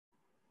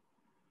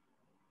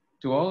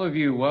To all of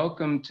you,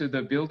 welcome to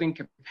the Building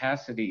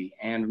Capacity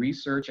and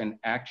Research and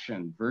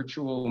Action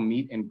virtual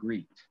meet and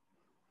greet.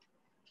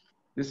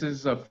 This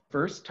is a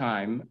first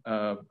time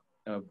a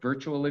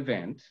virtual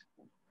event,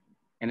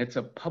 and it's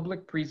a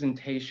public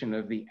presentation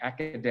of the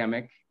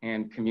academic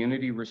and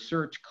community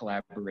research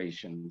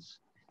collaborations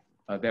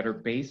that are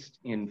based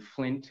in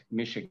Flint,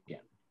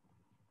 Michigan.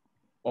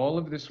 All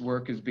of this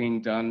work is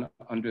being done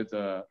under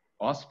the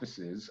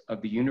auspices of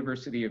the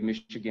University of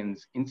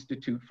Michigan's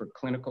Institute for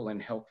Clinical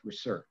and Health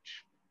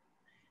Research.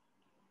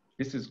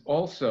 This is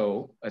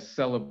also a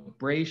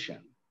celebration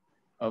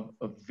of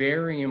a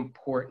very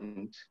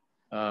important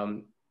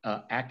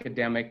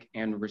academic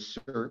and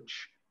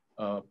research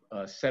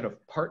set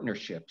of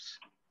partnerships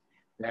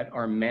that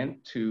are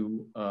meant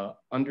to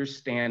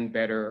understand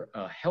better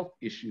health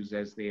issues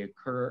as they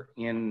occur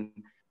in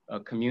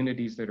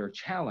communities that are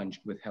challenged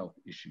with health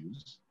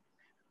issues.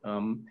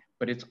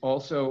 But it's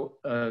also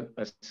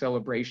a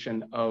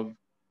celebration of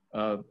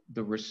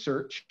the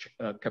research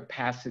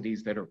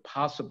capacities that are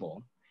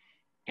possible.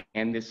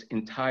 And this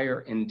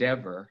entire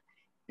endeavor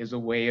is a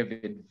way of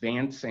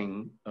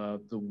advancing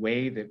the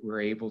way that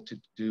we're able to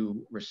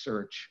do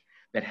research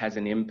that has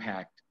an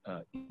impact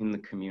in the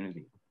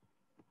community.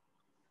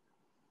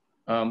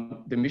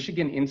 The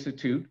Michigan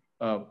Institute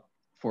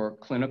for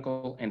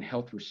Clinical and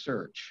Health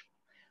Research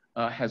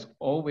has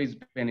always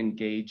been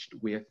engaged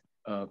with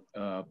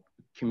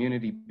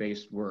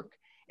community-based work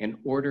in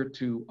order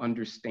to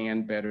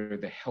understand better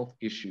the health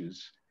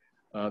issues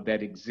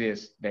that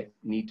exist that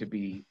need to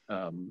be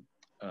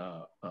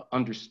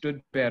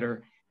understood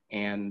better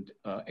and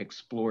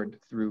explored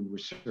through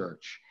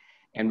research.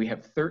 And we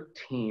have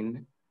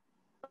 13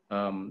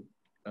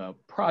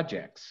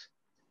 projects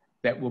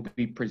that will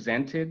be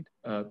presented,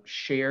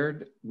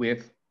 shared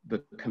with the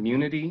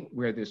community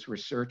where this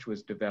research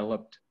was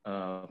developed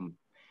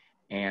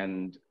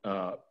and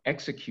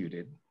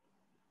executed.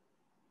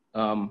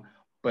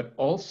 But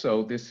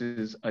also this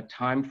is a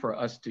time for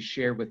us to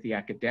share with the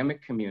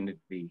academic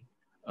community,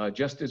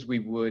 just as we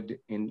would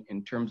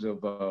in terms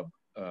of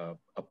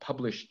a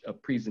published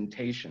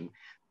presentation.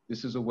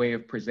 This is a way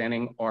of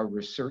presenting our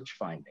research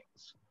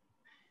findings.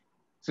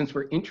 Since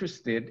we're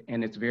interested,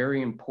 and it's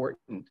very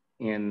important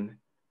in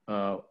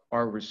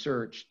our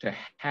research to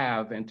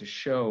have and to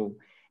show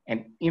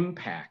an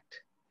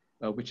impact,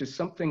 which is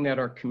something that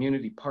our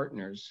community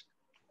partners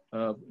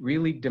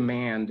really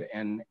demand,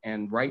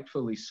 and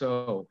rightfully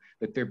so,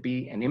 that there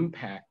be an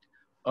impact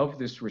of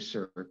this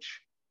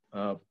research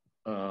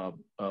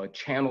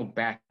channeled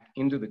back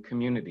into the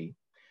community.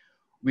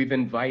 We've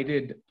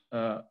invited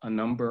a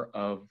number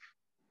of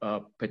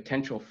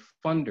potential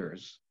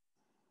funders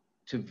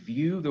to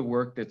view the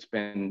work that's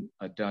been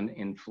done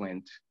in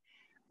Flint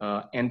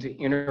and to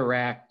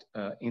interact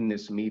in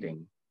this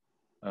meeting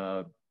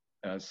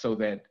so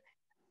that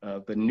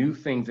the new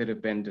things that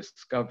have been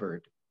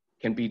discovered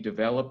can be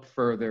developed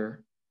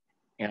further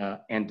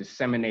and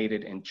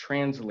disseminated and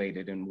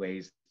translated in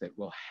ways that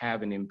will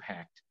have an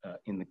impact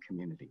in the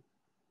community.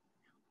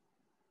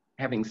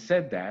 Having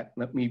said that,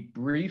 let me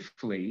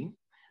briefly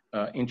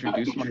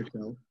introduce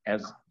myself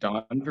as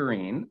Don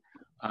Vereen.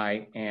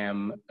 I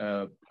am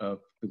a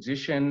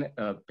physician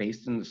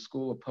based in the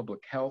School of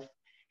Public Health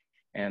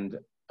and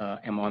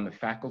am on the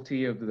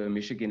faculty of the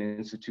Michigan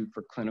Institute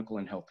for Clinical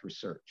and Health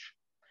Research.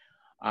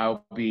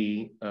 I'll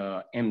be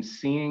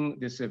emceeing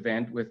this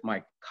event with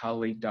my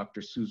colleague,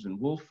 Dr. Susan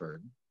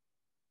Woolford,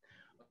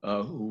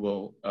 who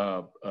will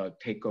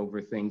take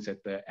over things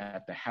at the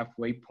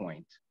halfway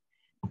point.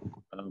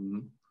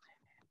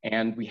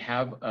 And we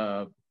have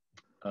a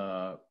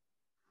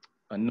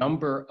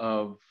number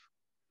of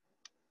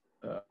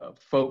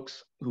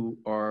folks who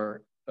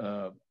are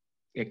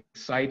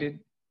excited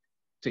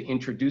to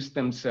introduce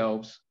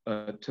themselves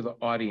to the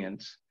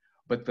audience,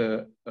 but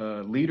the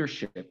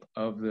leadership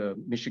of the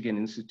Michigan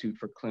Institute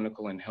for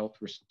Clinical and Health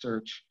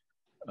Research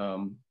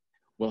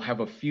will have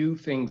a few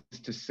things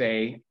to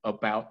say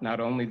about not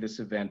only this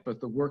event, but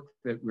the work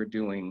that we're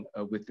doing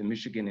with the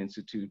Michigan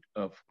Institute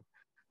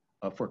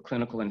for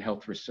Clinical and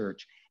Health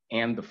Research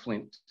and the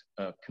Flint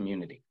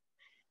community.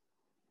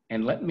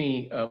 And let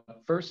me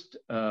first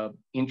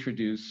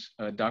introduce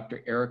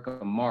Dr.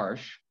 Erica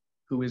Marsh,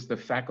 who is the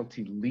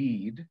faculty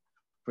lead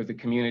for the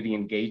community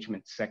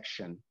engagement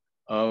section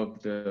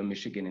of the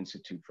Michigan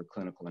Institute for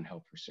Clinical and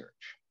Health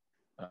Research.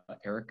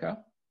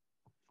 Erica?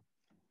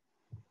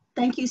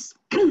 Thank you.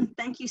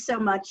 Thank you so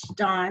much,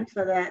 Don,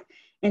 for that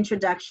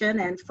introduction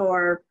and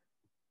for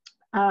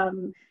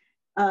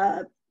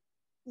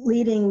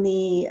leading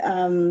the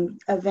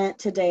event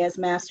today as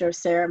Master of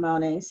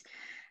Ceremonies.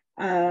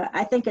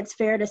 I think it's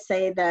fair to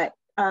say that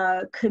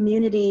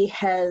community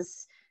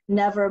has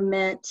never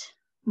meant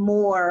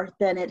more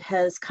than it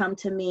has come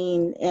to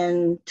mean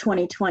in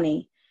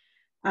 2020.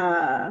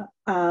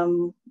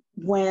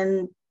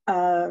 When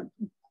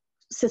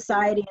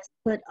society is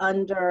put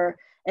under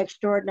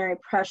extraordinary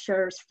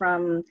pressures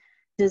from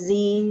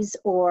disease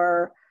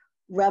or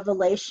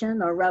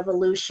revelation or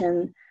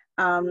revolution,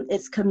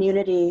 it's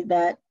community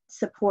that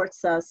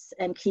supports us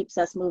and keeps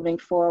us moving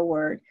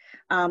forward.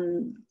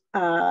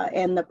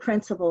 and the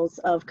principles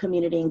of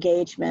community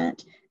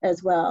engagement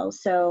as well.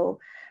 So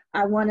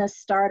I want to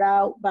start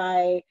out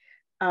by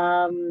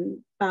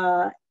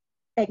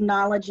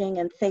acknowledging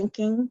and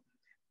thanking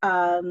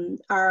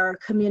our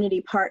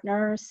community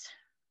partners,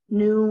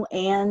 new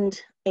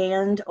and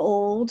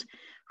old,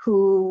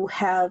 who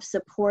have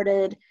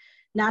supported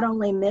not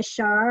only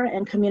MICHR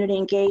and community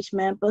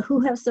engagement, but who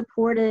have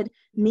supported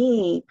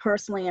me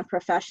personally and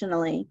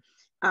professionally,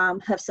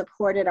 have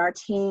supported our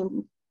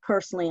team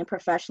personally and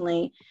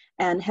professionally,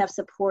 and have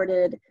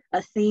supported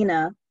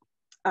Athena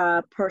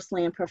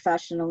personally and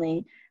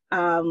professionally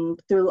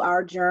through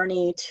our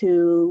journey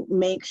to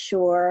make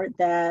sure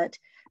that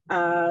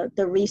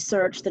the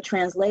research, the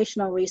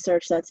translational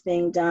research that's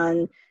being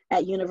done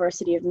at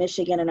University of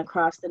Michigan and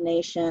across the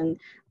nation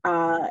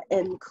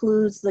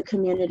includes the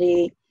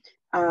community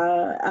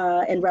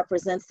and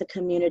represents the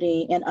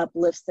community and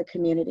uplifts the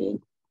community.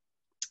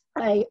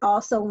 I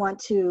also want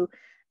to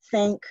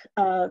thank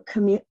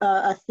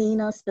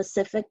Athena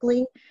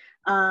specifically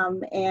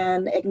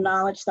and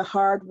acknowledge the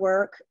hard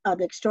work,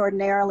 the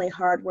extraordinarily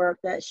hard work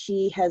that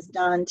she has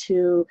done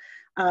to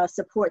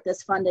support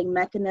this funding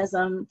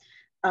mechanism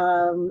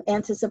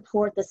and to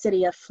support the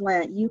city of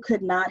Flint. You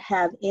could not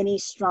have any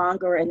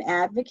stronger an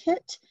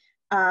advocate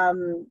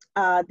than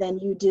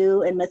you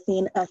do in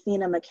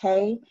Athena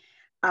McKay.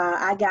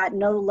 I got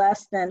no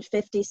less than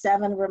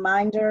 57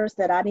 reminders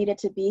that I needed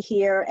to be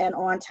here and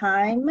on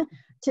time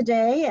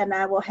today, and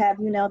I will have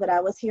you know that I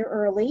was here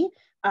early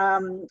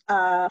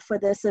for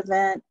this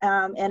event.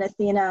 And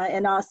Athena,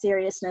 in all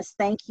seriousness,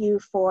 thank you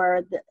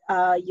for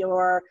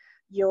your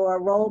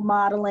role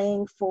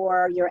modeling,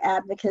 for your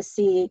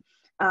advocacy,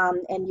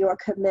 and your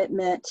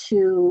commitment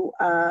to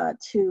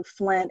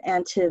Flint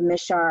and to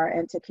MICHR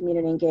and to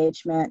community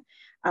engagement.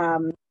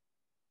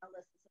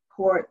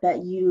 Support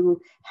that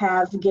you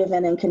have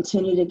given and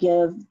continue to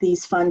give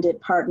these funded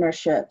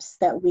partnerships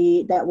that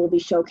will be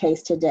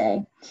showcased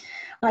today.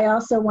 I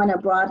also want to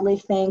broadly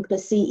thank the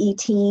CE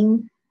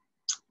team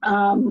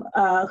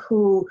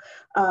who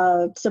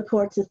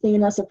supports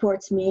Athena,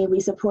 supports me. We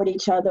support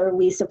each other.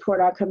 We support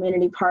our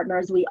community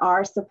partners. We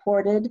are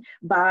supported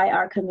by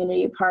our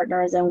community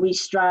partners, and we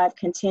strive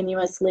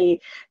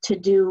continuously to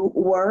do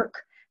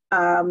work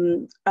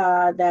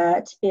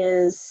that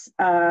is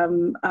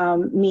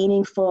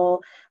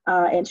meaningful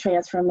and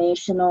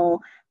transformational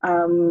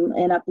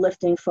and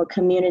uplifting for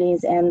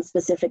communities, and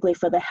specifically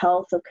for the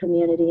health of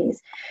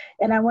communities.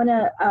 And I want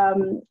to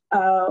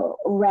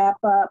wrap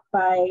up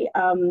by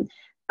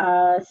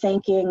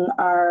thanking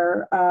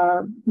our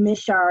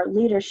MICHR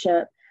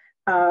leadership,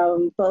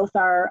 both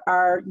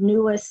our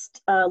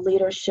newest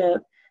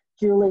leadership,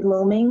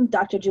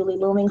 Dr. Julie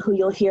Looming, who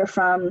you'll hear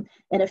from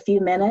in a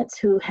few minutes,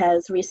 who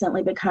has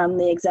recently become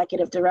the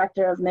executive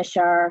director of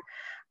MICHR,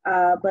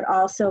 but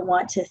also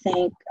want to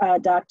thank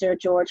Dr.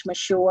 George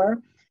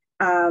MICHR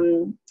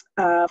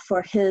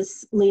for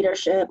his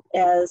leadership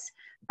as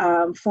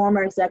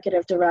former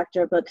executive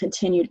director, but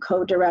continued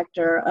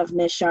co-director of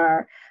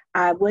MICHR.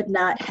 I would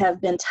not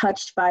have been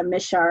touched by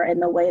MICHR in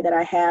the way that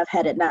I have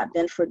had it not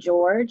been for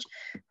George.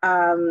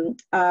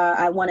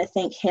 I want to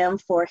thank him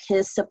for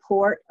his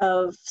support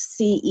of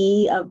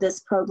CE, of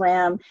this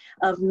program,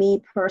 of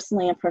me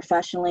personally and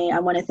professionally. I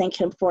want to thank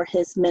him for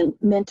his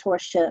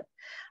mentorship.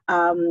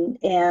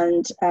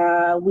 And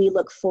we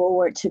look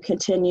forward to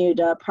continued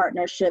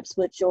partnerships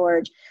with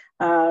George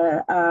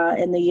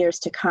in the years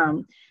to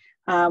come.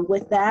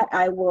 With that,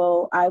 I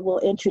will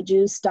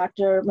introduce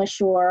Dr.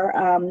 MICHR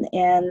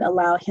and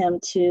allow him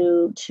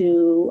to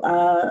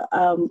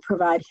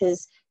provide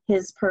his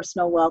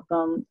personal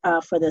welcome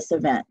for this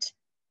event.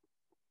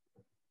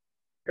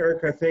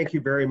 Erica, thank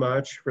you very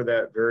much for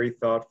that very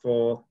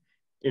thoughtful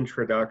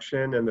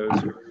introduction and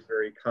those very,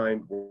 very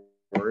kind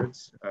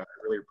words. I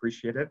really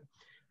appreciate it.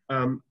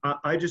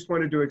 I just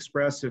wanted to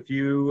express a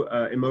few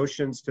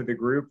emotions to the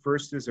group.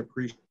 First is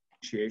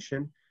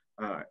appreciation.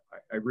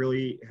 I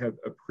really have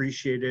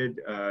appreciated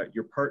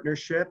your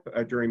partnership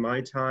during my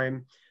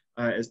time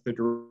as the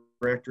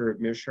director of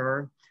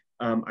MICHR.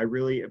 I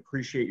really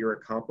appreciate your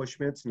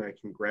accomplishments, and I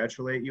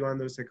congratulate you on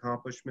those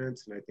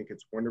accomplishments. And I think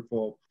it's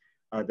wonderful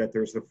that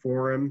there's a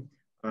forum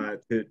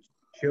to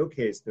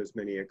showcase those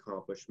many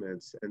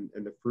accomplishments and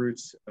the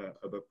fruits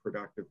of a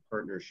productive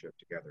partnership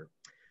together.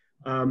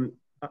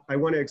 I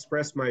want to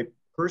express my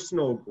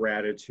personal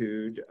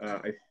gratitude.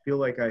 I feel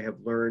like I have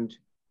learned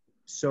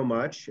so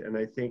much, and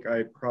I think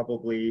I've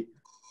probably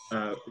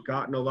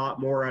gotten a lot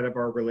more out of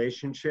our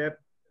relationship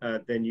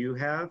than you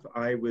have.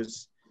 I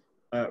was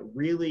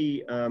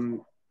really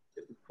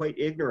quite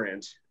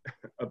ignorant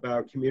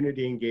about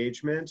community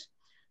engagement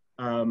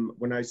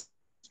when I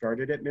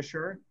started at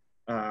MICHR.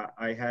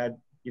 I had,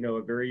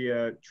 a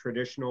very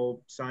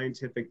traditional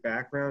scientific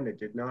background. I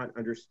did not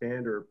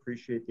understand or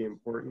appreciate the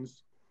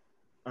importance.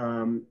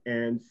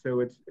 And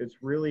so it's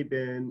really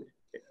been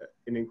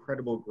an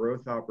incredible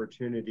growth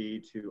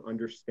opportunity to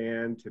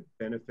understand, to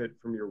benefit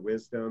from your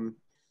wisdom,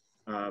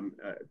 to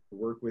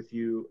work with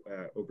you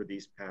over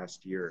these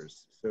past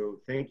years. So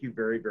thank you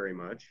very, very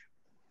much.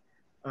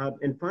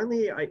 And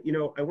finally, I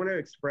want to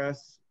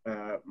express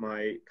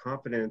my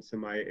confidence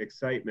and my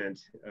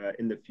excitement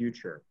in the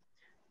future.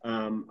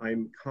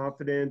 I'm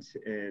confident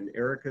in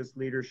Erica's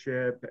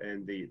leadership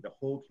and the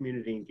whole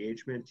community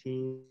engagement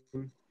team.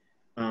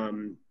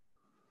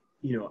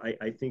 You know,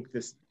 I think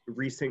this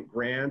recent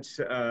grant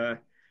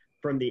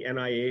from the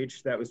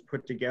NIH that was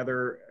put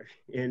together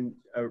in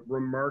a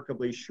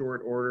remarkably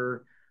short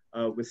order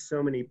with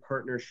so many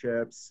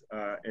partnerships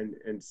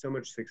and so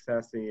much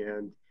success in the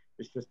end,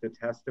 it's just a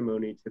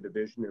testimony to the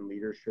vision and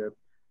leadership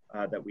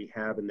that we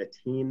have and the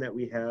team that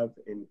we have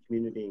in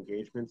community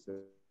engagement.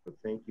 So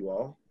thank you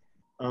all.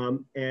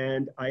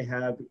 And I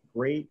have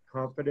great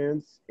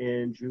confidence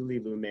in Julie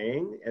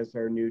Lumang as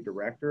our new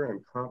director.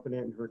 I'm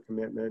confident in her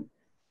commitment.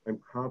 I'm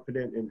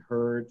confident in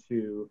her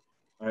to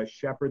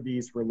shepherd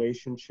these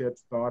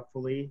relationships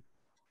thoughtfully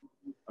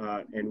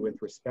and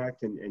with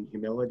respect and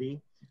humility.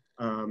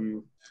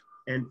 And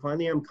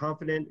finally, I'm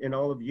confident in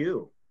all of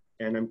you.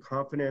 And I'm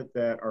confident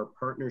that our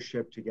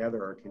partnership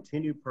together, our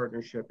continued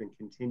partnership and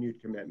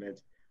continued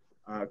commitment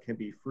can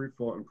be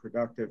fruitful and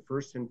productive,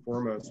 first and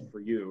foremost for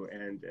you.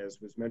 And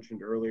as was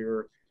mentioned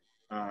earlier,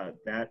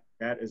 that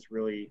is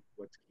really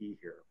what's key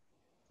here.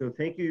 So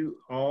thank you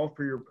all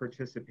for your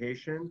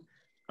participation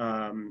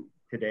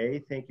today.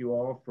 Thank you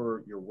all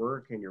for your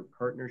work and your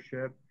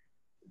partnership.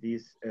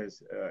 These,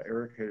 as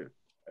Erica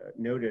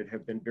noted,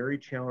 have been very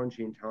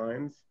challenging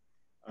times.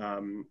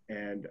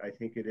 And I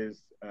think it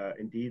is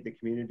indeed the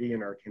community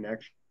and our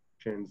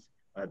connections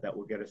that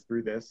will get us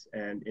through this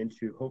and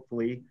into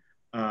hopefully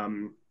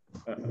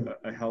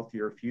a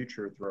healthier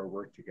future through our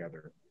work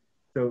together.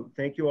 So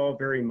thank you all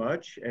very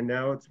much. And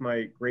now it's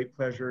my great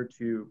pleasure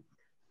to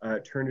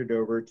turn it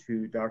over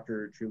to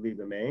Dr. Julie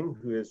Lumang,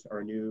 who is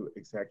our new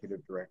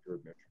Executive Director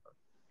of MICHR.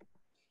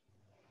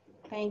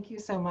 Thank you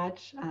so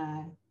much,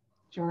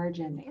 George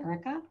and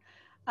Erica.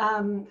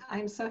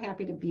 I'm so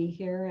happy to be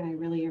here, and I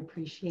really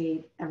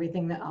appreciate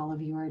everything that all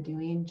of you are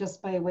doing.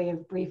 Just by way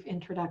of brief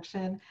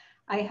introduction,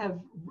 I have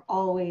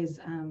always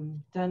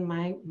done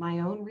my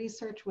own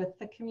research with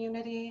the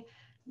community,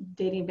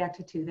 dating back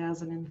to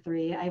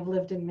 2003. I've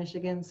lived in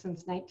Michigan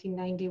since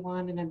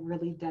 1991, and I'm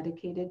really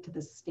dedicated to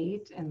the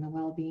state and the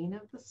well-being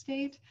of the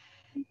state.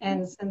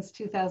 And since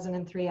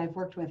 2003, I've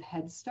worked with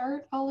Head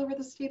Start all over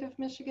the state of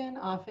Michigan,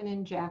 often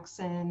in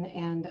Jackson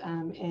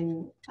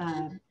and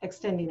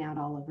extending out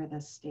all over the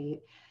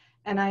state.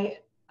 And I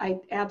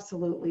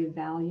absolutely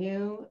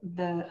value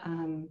the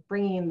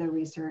bringing the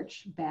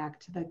research back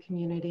to the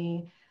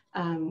community.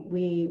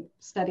 We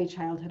study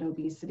childhood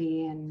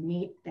obesity and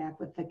meet back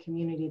with the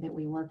community that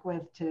we work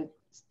with to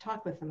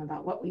talk with them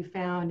about what we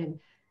found and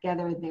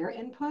gather their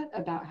input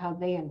about how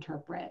they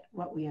interpret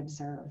what we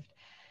observed.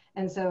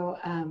 And so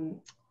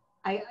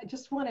I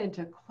just wanted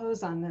to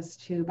close on this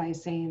too by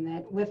saying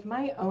that with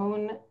my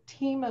own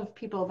team of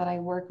people that I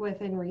work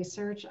with in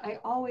research, I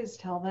always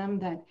tell them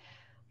that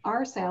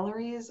our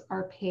salaries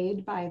are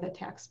paid by the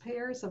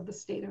taxpayers of the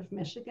state of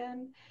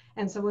Michigan.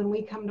 And so when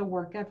we come to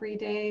work every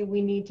day,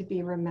 we need to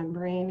be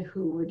remembering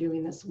who we're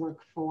doing this work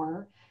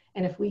for.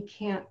 And if we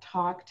can't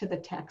talk to the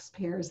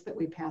taxpayers that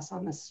we pass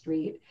on the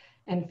street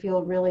and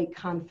feel really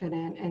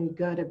confident and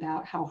good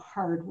about how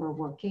hard we're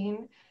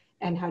working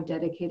and how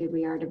dedicated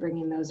we are to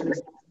bringing those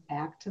results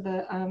back to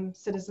the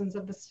citizens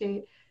of the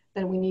state,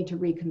 then we need to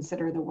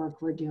reconsider the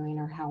work we're doing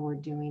or how we're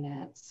doing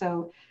it.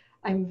 So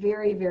I'm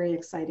very, very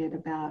excited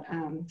about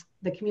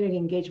the community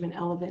engagement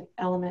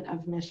element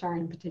of MICHR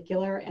in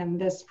particular, and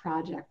this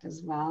project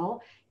as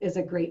well is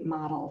a great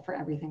model for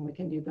everything we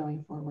can do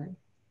going forward.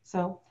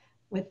 So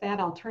with that,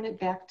 I'll turn it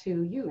back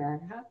to you,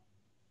 Erica.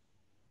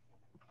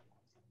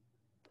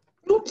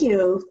 Thank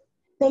you.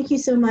 Thank you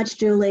so much,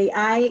 Julie.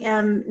 I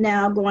am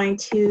now going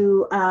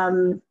to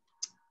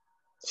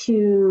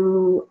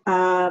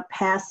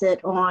pass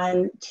it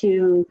on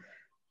to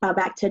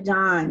back to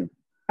Don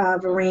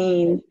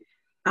Vereen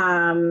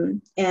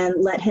and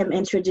let him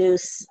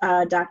introduce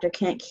Dr.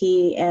 Kent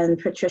Key and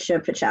Patricia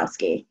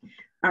Pachowski,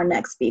 our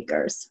next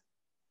speakers.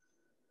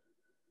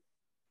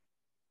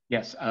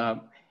 Yes,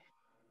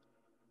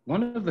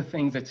 one of the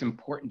things that's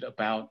important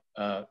about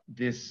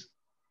this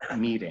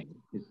meeting,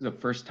 this is the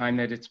first time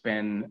that it's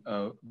been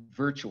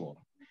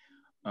virtual,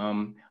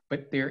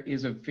 but there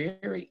is a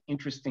very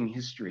interesting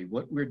history.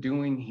 What we're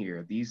doing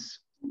here, these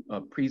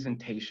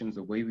presentations,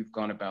 the way we've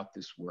gone about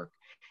this work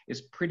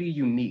is pretty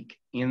unique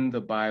in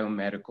the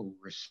biomedical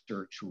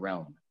research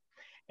realm.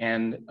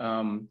 And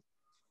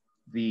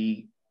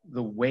the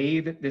way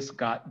that this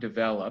got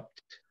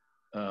developed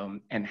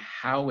and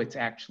how it's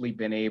actually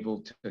been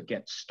able to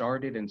get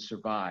started and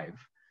survive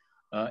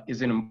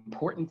is an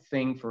important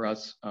thing for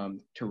us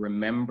to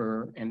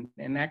remember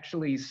and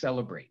actually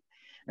celebrate.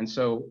 And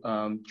so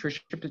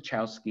Tricia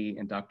Pachowski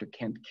and Dr.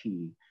 Kent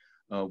Key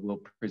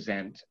will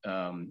present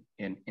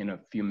in a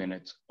few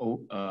minutes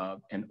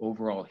an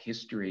overall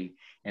history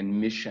and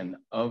mission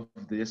of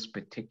this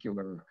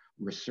particular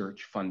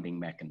research funding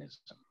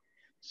mechanism.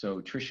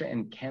 So Tricia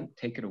and Kent,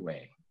 take it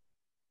away.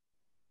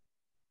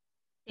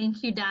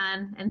 Thank you,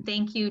 Don, and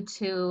thank you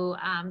to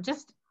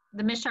just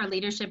the MICHR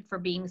leadership for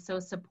being so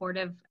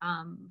supportive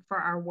for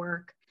our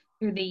work.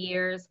 through the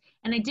years.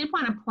 And I did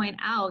want to point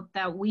out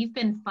that we've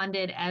been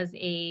funded as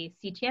a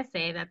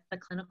CTSA, that's the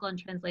Clinical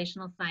and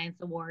Translational Science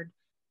Award,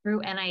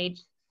 through NIH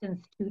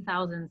since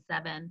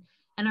 2007.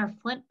 And our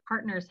Flint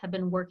partners have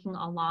been working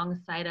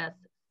alongside us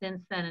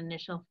since that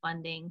initial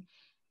funding.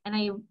 And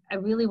I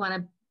really want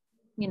to,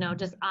 you know,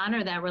 just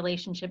honor that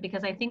relationship,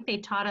 because I think they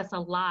taught us a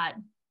lot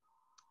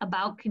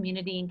about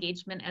community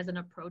engagement as an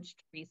approach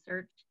to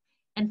research.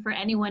 And for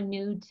anyone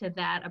new to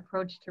that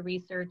approach to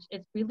research,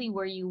 it's really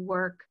where you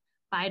work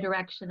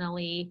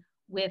bidirectionally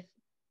with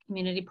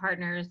community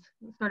partners,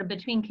 sort of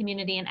between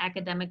community and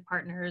academic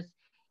partners,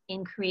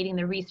 in creating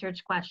the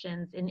research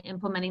questions, in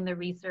implementing the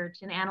research,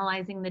 and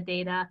analyzing the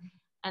data,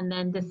 and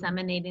then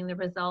disseminating the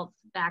results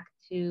back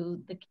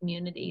to the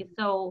community.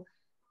 So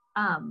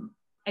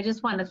I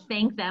just want to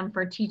thank them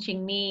for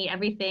teaching me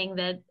everything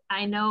that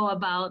I know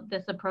about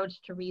this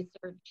approach to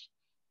research.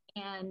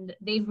 And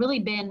they've really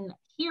been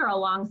here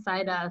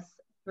alongside us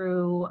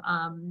through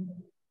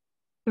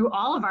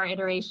all of our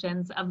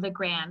iterations of the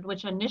grant,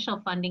 which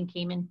initial funding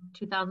came in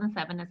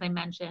 2007, as I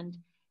mentioned.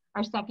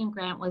 Our second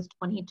grant was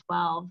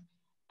 2012,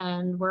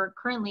 and we're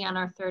currently on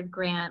our third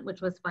grant,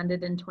 which was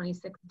funded in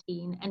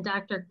 2016. And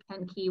Dr.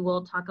 Kenke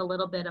will talk a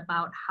little bit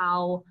about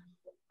how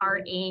our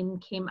aim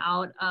came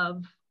out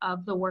of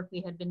the work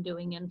we had been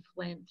doing in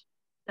Flint.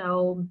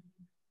 So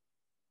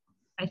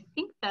I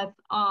think that's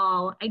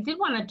all. I did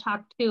want to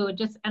talk too,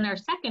 just on our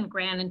second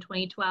grant in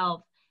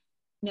 2012,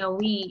 you know,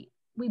 we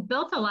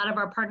built a lot of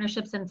our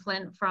partnerships in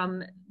Flint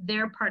from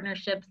their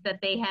partnerships that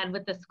they had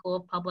with the School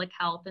of Public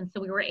Health. And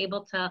so we were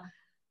able to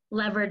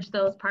leverage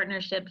those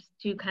partnerships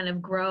to kind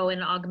of grow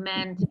and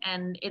augment.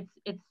 And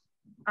it's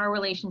our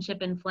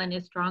relationship in Flint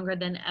is stronger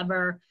than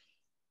ever.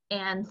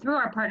 And through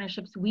our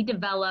partnerships, we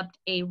developed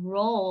a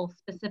role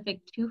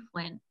specific to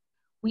Flint.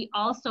 We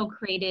also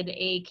created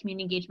a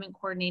Community Engagement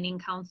Coordinating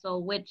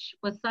Council, which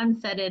was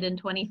sunsetted in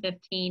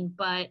 2015,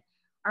 but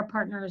our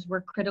partners were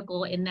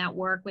critical in that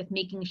work with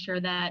making sure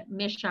that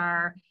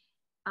MICHR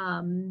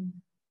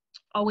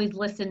always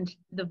listened to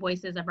the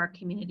voices of our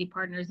community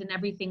partners in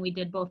everything we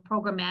did, both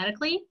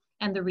programmatically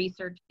and the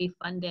research we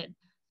funded.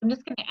 I'm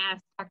just going to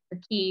ask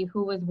Dr. Key,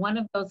 who was one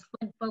of those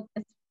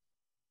Flint-focused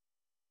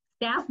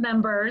staff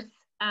members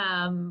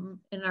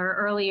in our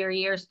earlier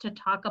years, to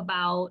talk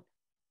about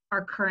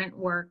our current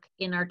work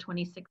in our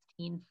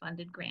 2016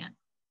 funded grant.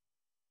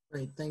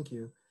 Great, thank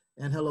you.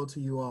 And hello to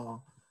you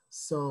all.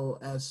 So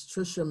as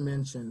Tricia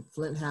mentioned,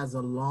 Flint has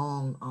a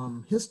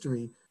long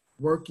history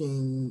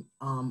working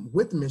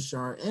with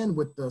MICHR and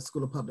with the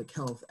School of Public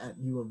Health at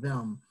U of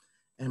M.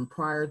 And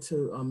prior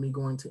to me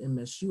going to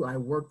MSU, I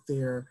worked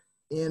there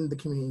in the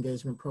community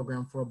engagement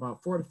program for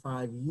about 4 to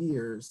 5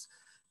 years,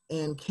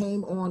 and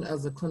came on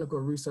as a clinical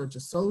research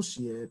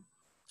associate,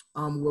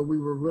 where we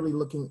were really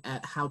looking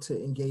at how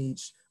to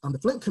engage the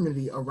Flint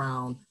community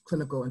around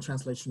clinical and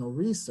translational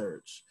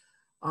research.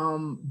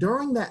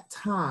 During that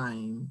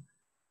time,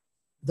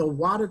 the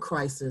water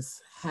crisis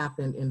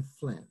happened in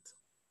Flint.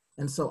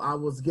 And so I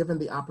was given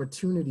the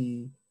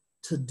opportunity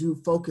to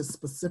focus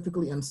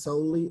specifically and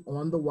solely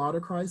on the water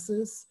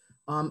crisis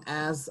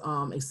as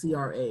a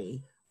CRA.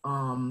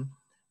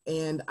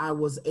 And I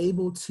was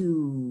able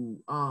to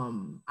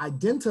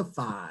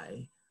identify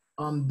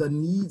the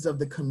needs of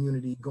the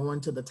community,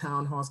 going to the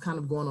town halls, kind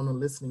of going on a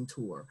listening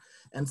tour.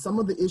 And some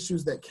of the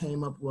issues that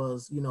came up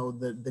was, you know,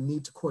 the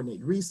need to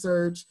coordinate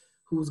research,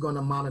 who's going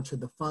to monitor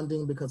the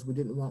funding, because we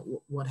didn't want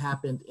what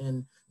happened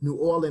in New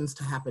Orleans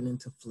to happen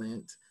into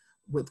Flint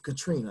with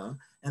Katrina.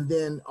 And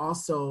then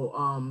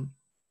also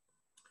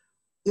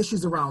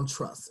issues around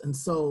trust. And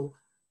so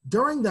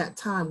during that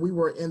time, we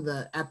were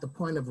at the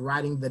point of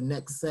writing the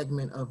next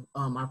segment of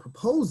our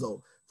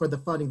proposal for the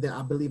funding that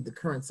I believe the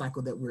current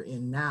cycle that we're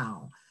in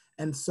now.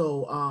 And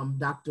so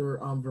Dr.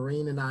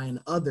 Vereen and I and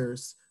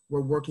others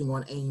were working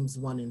on aims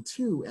 1 and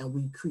 2, and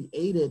we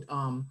created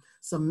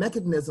some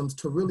mechanisms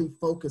to really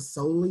focus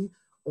solely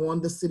on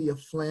the city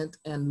of Flint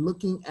and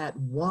looking at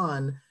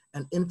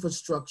an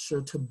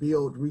infrastructure to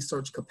build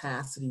research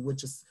capacity,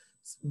 which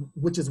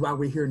is why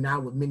we're here now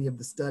with many of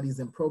the studies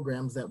and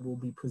programs that we'll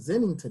be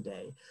presenting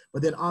today,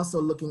 but then also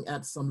looking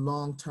at some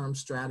long-term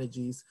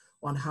strategies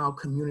on how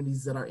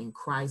communities that are in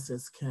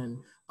crisis can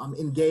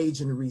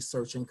engage in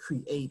research and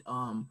create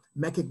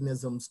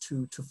mechanisms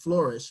to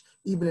flourish,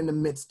 even in the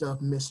midst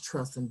of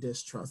mistrust and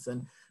distrust.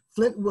 And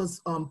Flint was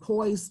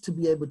poised to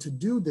be able to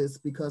do this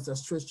because,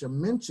 as Tricia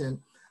mentioned,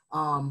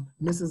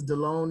 Mrs.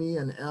 Deloney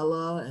and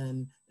Ella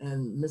and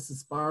Mrs.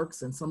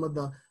 Sparks and some of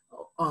the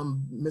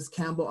Ms.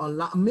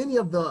 Campbell, many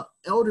of the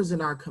elders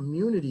in our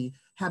community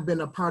have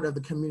been a part of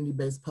the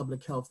community-based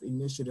public health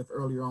initiative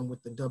earlier on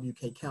with the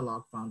W.K.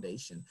 Kellogg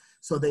Foundation.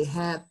 So they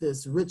had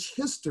this rich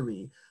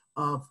history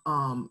of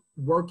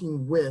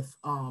working with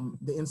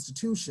the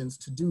institutions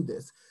to do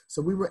this.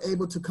 So we were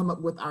able to come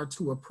up with our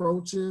 2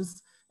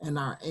 approaches and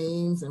our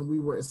aims, and we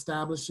were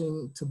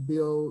establishing to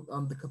build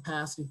the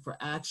capacity for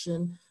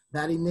action.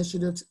 That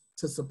initiative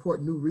to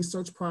support new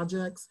research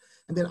projects.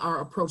 And then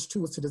our approach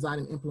too was to design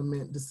and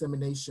implement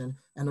dissemination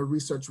and a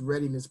research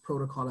readiness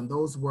protocol. And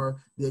those were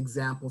the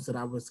examples that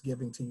I was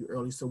giving to you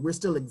earlier. So we're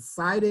still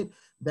excited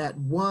that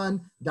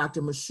one,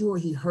 Dr. MICHR,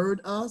 he heard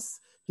us.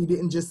 He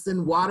didn't just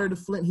send water to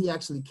Flint, he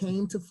actually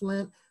came to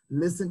Flint,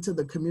 listened to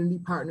the community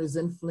partners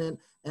in Flint,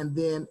 and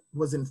then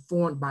was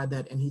informed by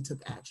that, and he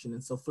took action.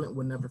 And so Flint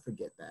will never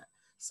forget that.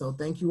 So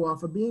thank you all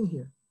for being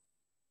here.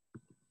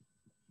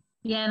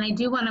 Yeah, and I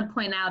do want to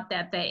point out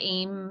that the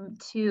AIM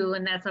 2,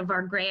 and that's of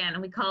our grant,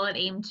 and we call it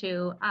AIM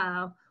 2,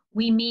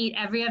 we meet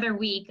every other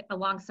week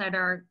alongside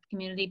our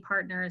community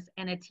partners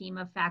and a team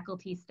of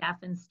faculty, staff,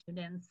 and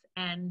students.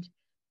 And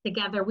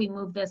together we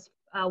move this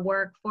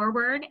work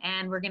forward,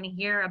 and we're going to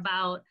hear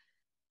about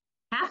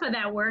half of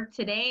that work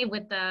today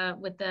with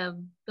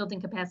the Building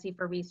Capacity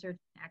for Research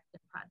and Action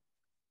project.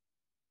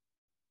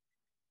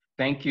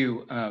 Thank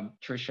you,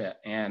 Tricia,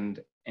 and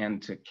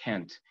to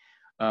Kent.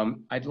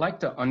 I'd like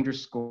to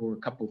underscore a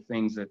couple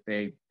things that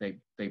they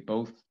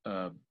both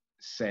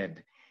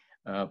said.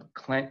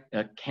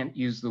 Kent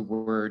used the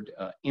word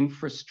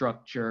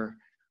infrastructure.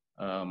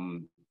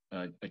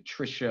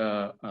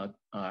 Tricia,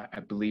 I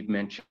believe,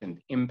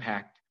 mentioned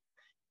impact.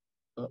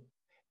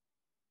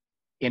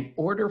 In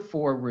order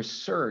for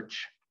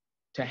research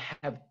to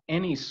have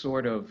any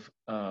sort of,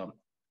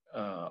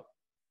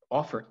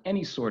 offer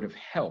any sort of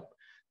help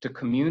to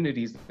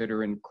communities that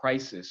are in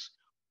crisis,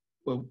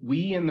 well,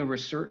 we in the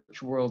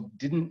research world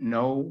didn't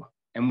know,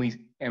 and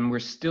we're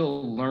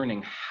still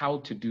learning how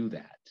to do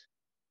that.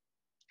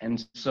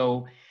 And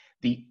so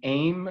the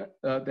AIM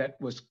that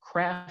was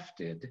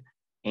crafted,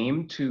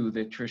 AIM 2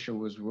 that Tricia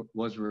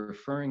was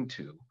referring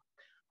to,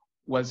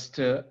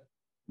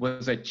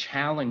 was a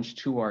challenge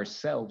to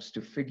ourselves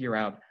to figure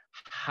out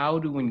how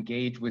to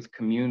engage with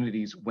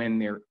communities when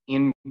they're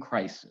in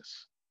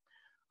crisis.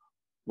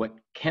 What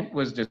Kent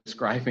was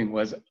describing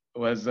was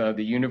the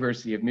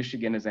University of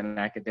Michigan as an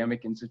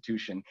academic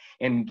institution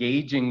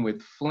engaging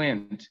with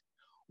Flint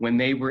when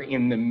they were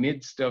in the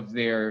midst of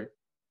their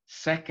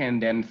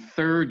second and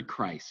third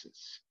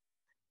crisis.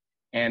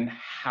 And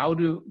how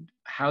to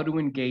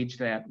engage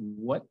that,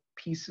 what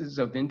pieces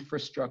of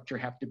infrastructure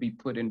have to be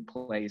put in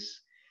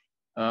place,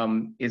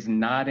 is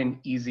not an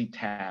easy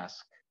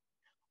task.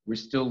 We're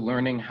still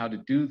learning how to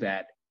do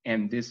that,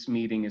 and this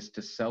meeting is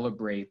to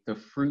celebrate the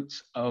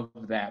fruits of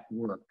that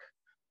work,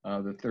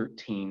 the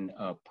 13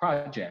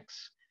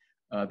 projects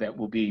that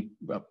will be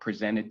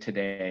presented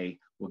today.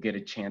 We'll get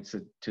a chance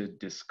to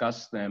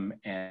discuss them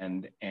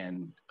and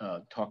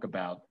talk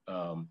about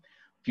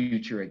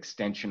future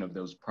extension of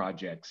those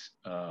projects,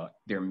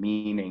 their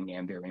meaning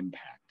and their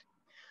impact.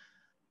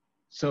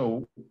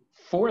 So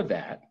for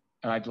that,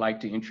 I'd like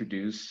to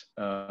introduce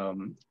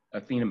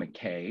Athena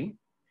McKay,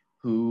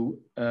 who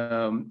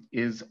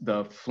is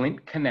the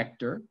Flint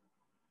Connector.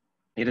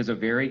 It is a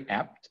very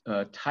apt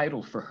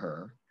title for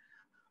her,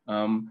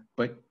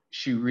 but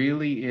she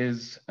really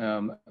is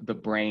the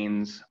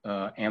brains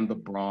and the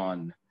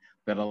brawn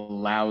that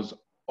allows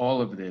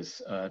all of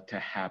this to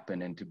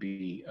happen and to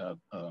be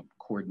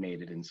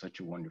coordinated in such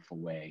a wonderful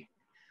way.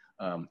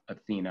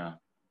 Athena,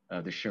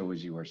 the show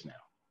is yours now.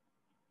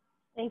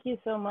 Thank you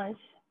so much,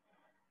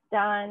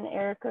 Don,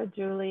 Erica,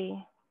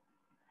 Julie,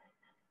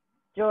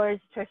 George,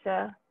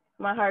 Tricia.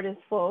 My heart is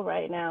full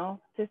right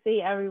now to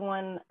see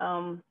everyone,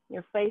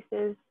 your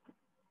faces,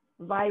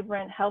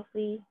 vibrant,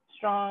 healthy,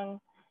 strong,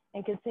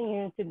 and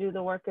continuing to do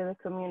the work of the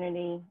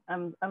community.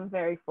 I'm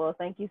very full.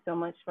 Thank you so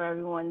much for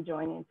everyone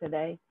joining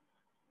today.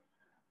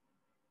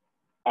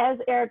 As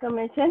Erica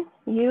mentioned,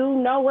 you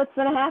know what's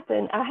going to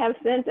happen. I have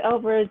sent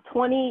over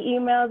 20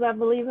 emails, I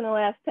believe, in the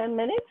last 10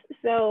 minutes.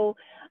 So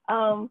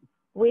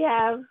we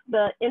have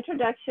the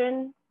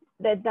introduction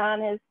that Don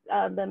has,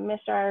 the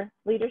MICHR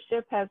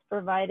leadership has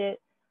provided.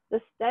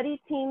 The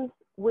study teams,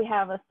 we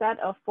have a set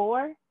of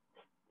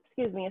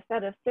a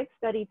set of 6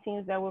 study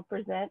teams that will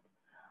present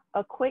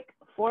a quick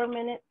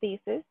 4-minute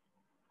thesis.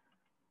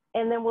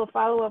 And then we'll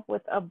follow up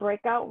with a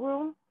breakout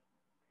room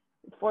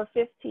for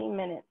 15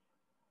 minutes.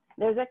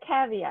 There's a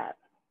caveat.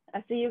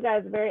 I see you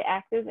guys very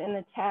active in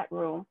the chat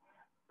room.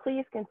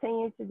 Please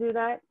continue to do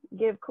that.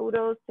 Give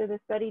kudos to the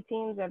study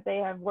teams that they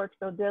have worked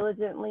so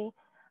diligently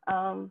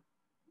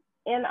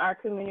in our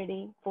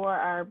community for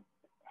our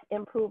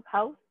improved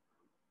health.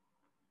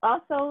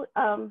 Also,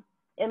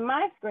 in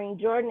my screen,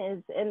 Jordan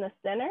is in the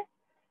center.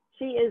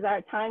 She is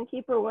our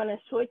timekeeper. We're going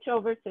to switch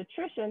over to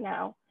Tricia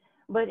now.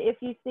 But if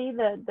you see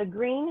the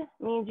green,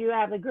 means you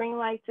have the green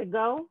light to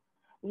go.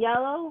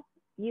 Yellow,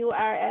 you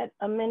are at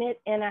 1.5 minutes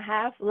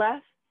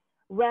left.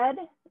 Red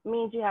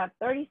means you have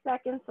 30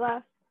 seconds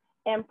left.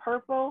 And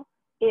purple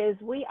is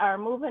we are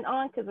moving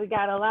on because we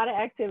got a lot of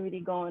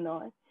activity going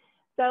on.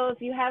 So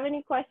if you have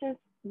any questions,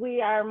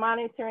 we are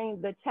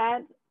monitoring the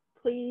chat.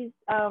 Please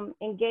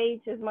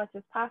engage as much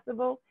as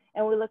possible.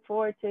 And we look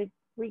forward to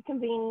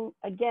reconvening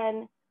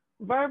again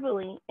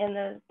verbally in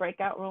the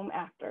breakout room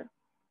after.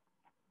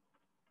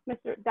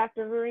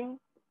 Dr. Vereen.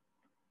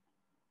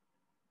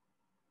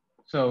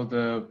 So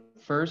the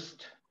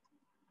first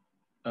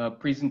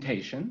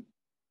presentation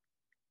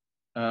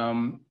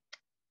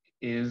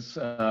is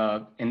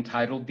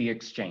entitled The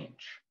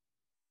Exchange.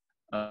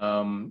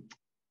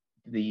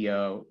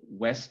 The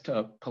West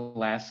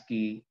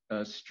Pulaski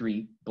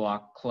Street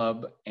Block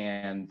Club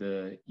and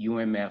the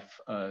UMF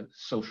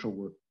social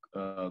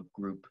work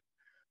group,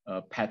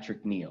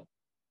 Patrick Neal,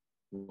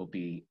 will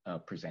be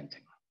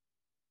presenting.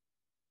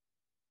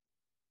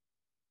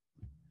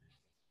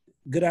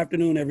 Good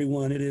afternoon,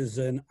 everyone. It is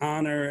an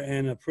honor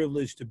and a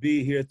privilege to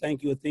be here.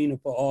 Thank you, Athena,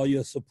 for all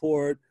your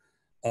support,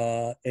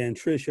 and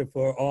Tricia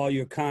for all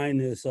your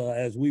kindness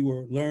as we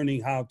were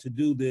learning how to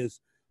do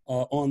this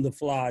on the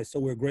fly. So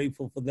we're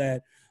grateful for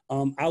that.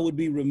 I would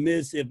be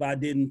remiss if I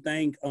didn't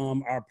thank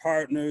our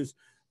partners,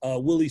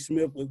 Willie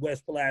Smith with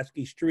West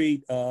Pulaski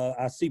Street.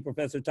 I see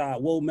Professor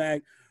Todd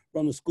Womack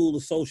from the School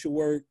of Social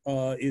Work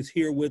is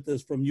here with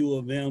us from U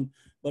of M.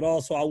 But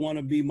also I want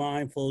to be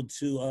mindful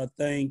to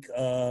thank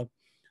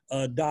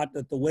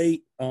Dr.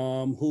 Thwaite,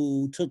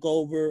 who took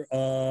over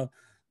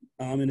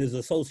and is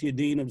Associate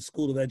Dean of the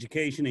School of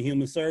Education and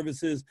Human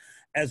Services,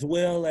 as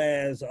well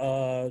as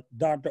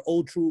Dr.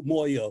 Otru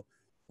Moyo,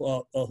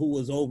 who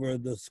was over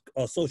the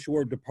social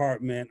work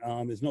department,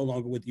 is no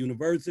longer with the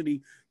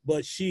university,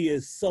 but she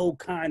is so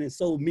kind and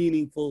so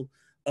meaningful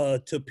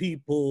to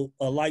people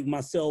like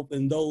myself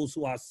and those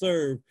who I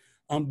serve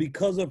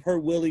because of her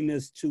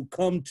willingness to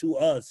come to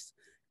us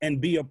and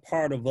be a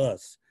part of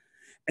us.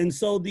 And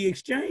so the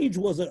exchange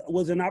was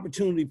an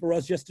opportunity for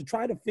us just to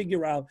try to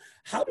figure out,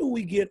 how do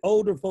we get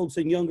older folks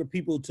and younger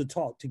people to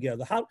talk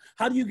together?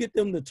 How do you get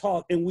them to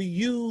talk? And we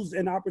use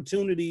an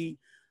opportunity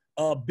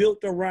built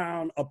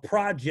around a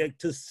project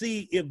to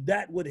see if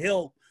that would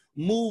help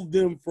move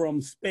them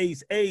from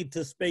space A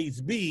to space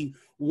B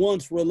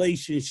once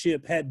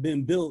relationship had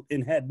been built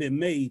and had been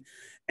made.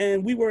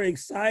 And we were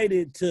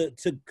excited to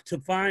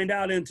find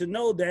out and to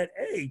know that,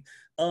 hey,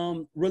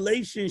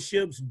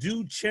 relationships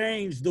do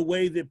change the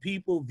way that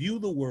people view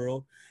the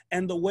world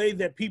and the way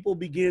that people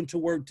begin to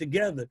work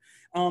together.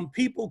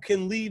 People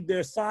can leave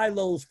their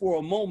silos for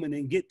a moment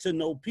and get to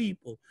know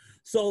people.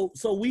 So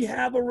we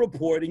have a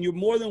report, and you're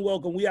more than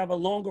welcome. We have a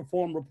longer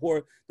form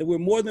report that we're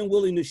more than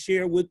willing to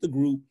share with the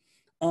group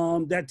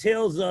that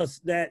tells us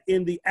that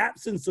in the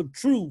absence of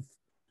truth,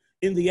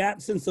 in the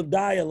absence of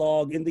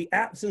dialogue, in the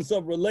absence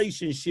of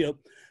relationship,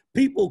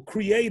 people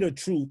create a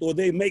truth or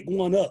they make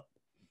one up.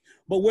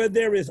 But where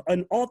there is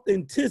an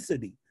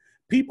authenticity,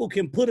 people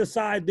can put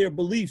aside their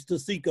beliefs to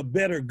seek a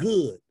better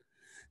good.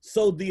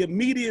 So the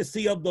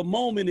immediacy of the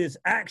moment is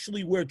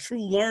actually where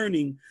true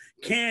learning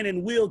can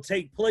and will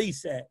take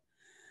place at.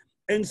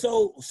 And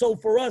so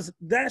for us,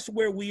 that's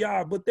where we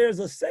are. But there's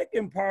a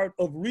second part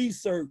of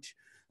research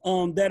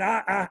that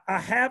I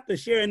have to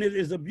share. And it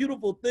is a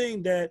beautiful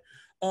thing that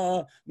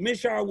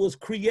MICHR was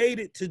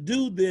created to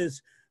do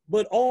this,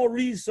 but all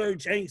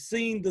research ain't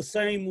seen the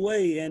same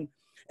way. And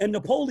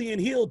Napoleon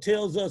Hill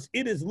tells us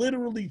it is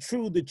literally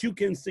true that you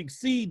can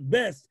succeed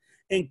best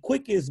and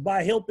quickest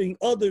by helping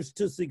others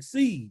to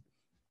succeed.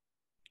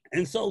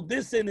 And so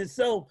this in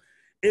itself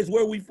is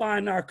where we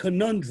find our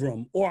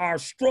conundrum or our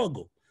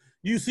struggle.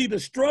 You see, the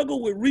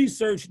struggle with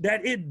research,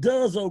 that it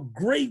does a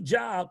great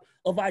job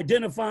of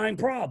identifying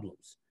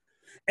problems.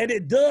 And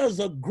it does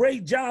a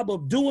great job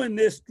of doing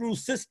this through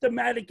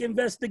systematic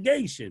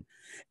investigation.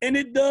 And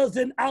it does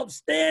an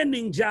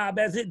outstanding job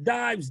as it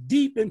dives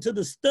deep into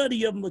the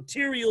study of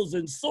materials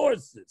and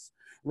sources,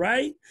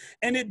 right?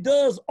 And it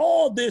does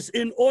all this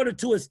in order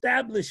to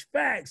establish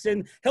facts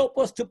and help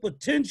us to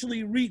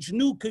potentially reach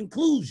new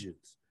conclusions.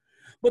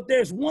 But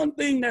there's one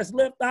thing that's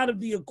left out of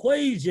the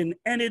equation,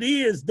 and it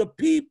is the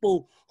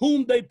people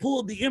whom they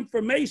pulled the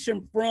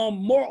information from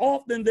more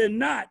often than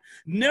not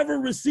never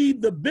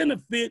received the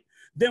benefit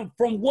than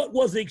from what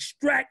was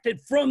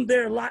extracted from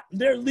their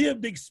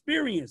lived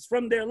experience,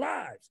 from their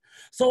lives.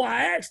 So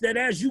I ask that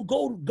as you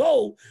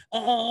go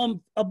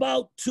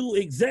about to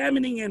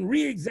examining and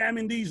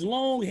re-examine these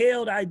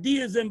long-held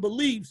ideas and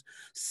beliefs,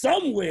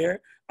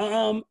 somewhere,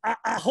 I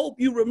hope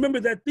you remember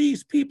that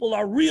these people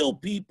are real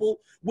people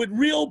with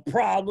real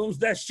problems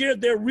that share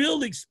their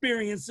real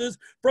experiences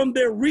from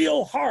their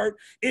real heart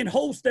in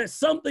hopes that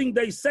something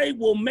they say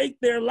will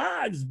make their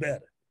lives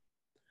better.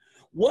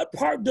 What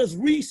part does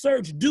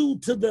research do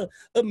to the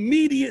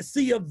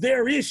immediacy of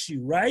their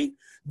issue, right?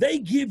 They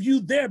give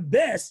you their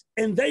best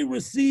and they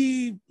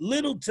receive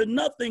little to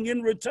nothing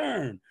in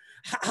return.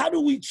 How do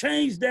we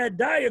change that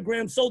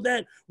diagram so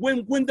that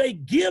when they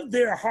give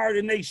their heart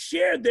and they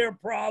share their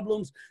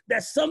problems,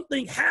 that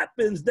something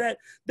happens, that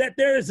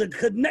there is a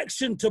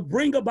connection to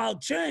bring about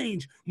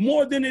change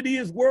more than it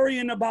is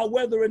worrying about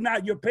whether or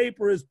not your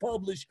paper is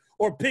published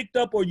or picked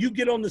up or you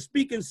get on the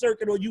speaking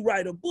circuit or you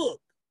write a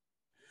book?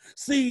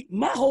 See,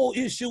 my whole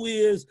issue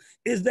is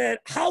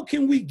that how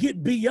can we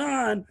get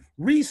beyond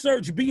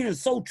research being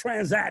so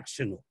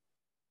transactional?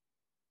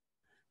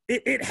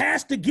 It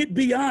has to get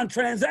beyond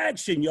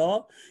transaction,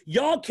 y'all.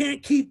 Y'all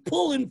can't keep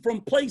pulling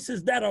from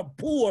places that are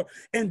poor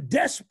and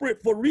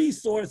desperate for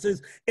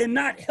resources and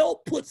not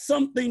help put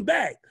something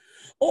back.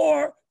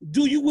 Or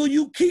will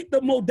you keep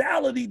the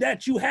modality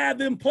that you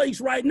have in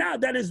place right now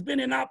that has been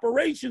in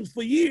operations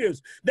for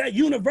years, that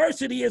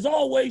university has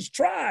always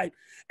tried,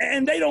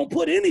 and they don't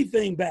put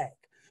anything back?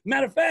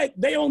 Matter of fact,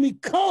 they only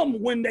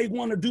come when they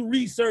want to do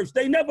research.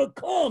 They never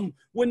come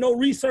when no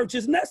research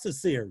is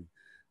necessary.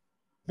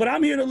 But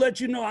I'm here to let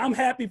you know I'm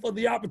happy for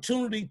the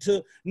opportunity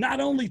to not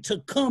only to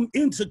come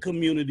into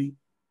community,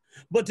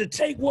 but to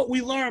take what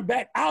we learn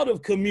back out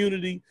of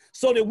community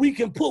so that we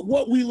can put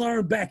what we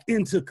learn back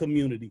into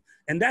community.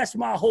 And that's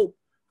my hope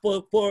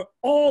for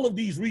all of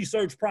these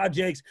research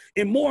projects,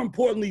 and more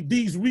importantly,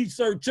 these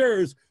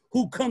researchers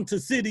who come to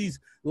cities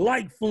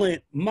like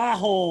Flint, my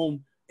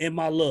home and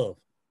my love.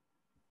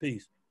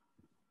 Peace.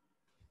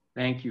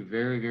 Thank you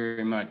very,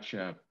 very much,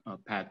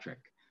 Patrick.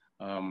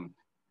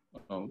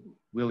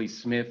 Willie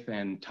Smith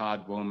and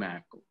Todd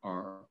Womack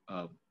are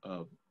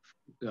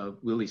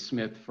Willie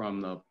Smith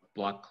from the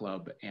Block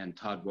Club and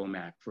Todd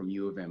Womack from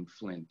U of M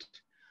Flint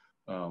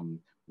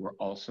were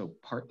also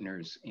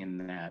partners in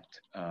that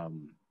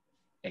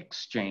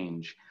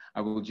exchange.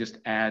 I will just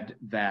add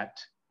that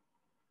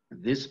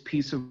this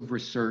piece of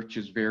research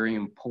is very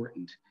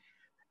important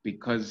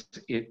because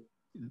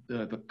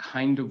the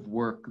kind of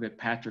work that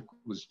Patrick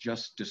was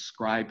just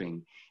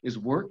describing is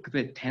work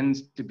that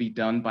tends to be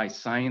done by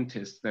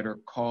scientists that are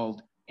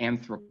called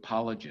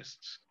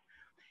anthropologists.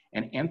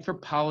 And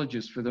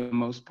anthropologists, for the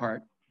most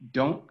part,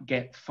 don't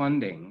get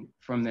funding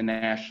from the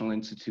National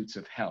Institutes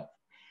of Health.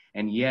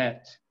 And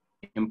yet,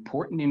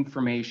 important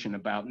information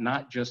about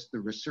not just the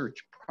research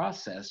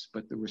process,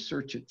 but the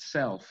research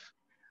itself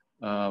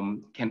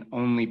can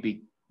only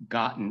be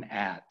gotten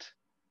at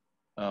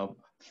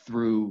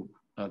through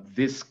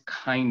this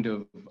kind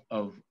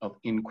of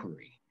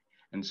inquiry.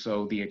 And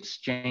so the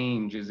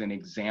exchange is an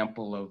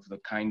example of the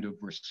kind of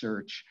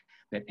research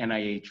that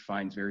NIH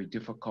finds very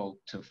difficult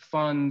to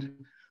fund,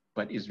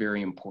 but is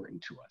very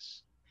important to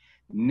us.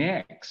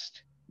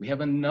 Next, we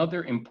have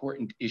another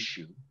important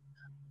issue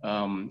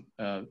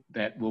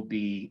that will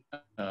be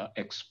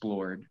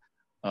explored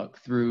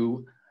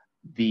through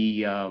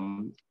the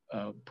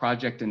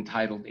project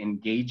entitled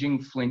Engaging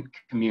Flint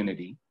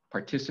Community,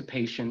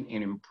 Participation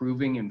in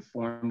Improving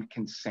Informed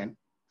Consent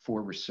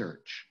for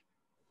Research.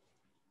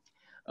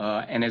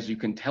 And as you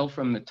can tell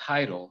from the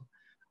title,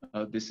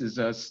 this is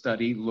a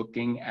study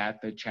looking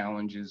at the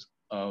challenges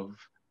of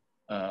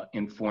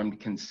informed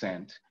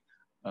consent.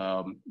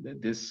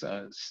 This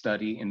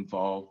study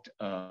involved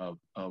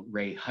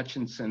Ray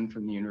Hutchinson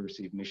from the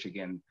University of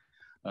Michigan,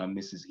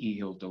 Mrs.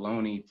 Ehil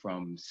Deloney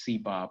from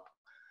CBOP,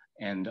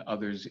 and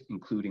others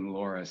including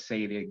Laura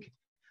Sadig,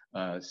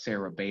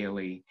 Sarah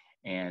Bailey,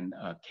 and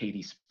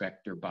Katie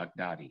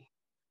Spector-Baghdadi.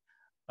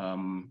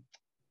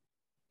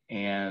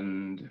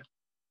 And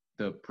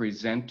the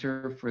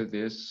presenter for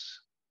this,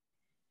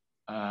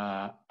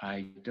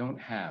 I don't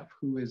have.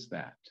 Who is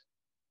that?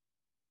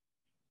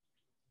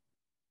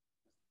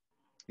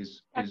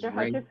 Is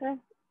Ray? Hutchinson?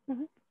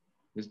 Mm-hmm.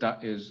 Is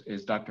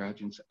Dr.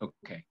 Hutchinson?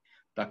 Okay.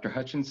 Dr.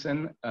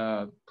 Hutchinson,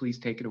 please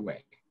take it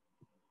away.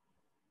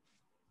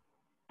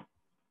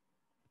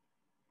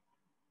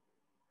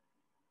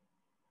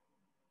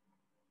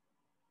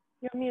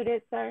 You're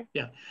muted, sir.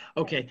 Yeah.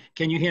 Okay.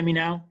 Can you hear me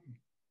now?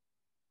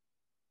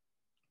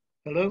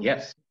 Hello?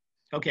 Yes.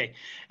 Okay.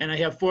 And I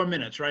have 4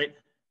 minutes, right?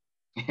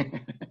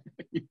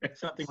 Yes.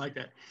 Something like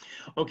that.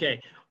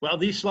 Okay. Well,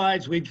 these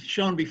slides we've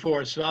shown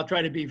before, so I'll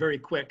try to be very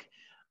quick.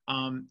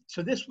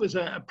 So this was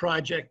a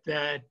project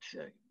that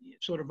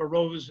sort of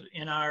arose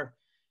in our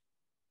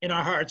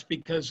hearts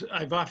because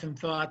I've often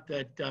thought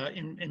that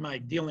in my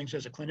dealings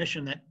as a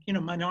clinician that, you know,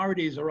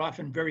 minorities are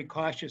often very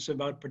cautious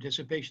about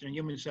participation in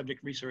human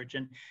subject research,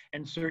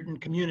 and certain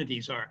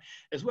communities are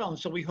as well. And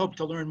so we hope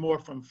to learn more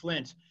from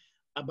Flint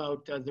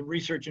about the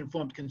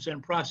research-informed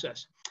consent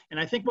process. And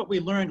I think what we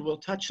learned will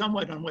touch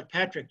somewhat on what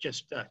Patrick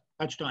just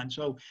touched on.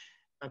 So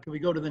can we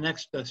go to the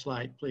next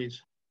slide,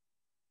 please?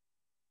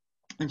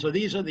 And so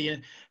these are the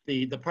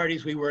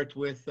parties we worked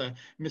with.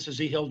 Mrs.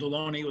 Ehil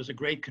Deloney was a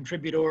great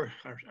contributor,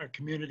 our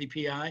community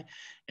PI.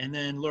 And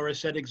then Laura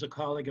Sedig's a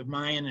colleague of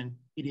mine in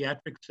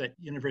pediatrics at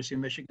University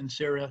of Michigan.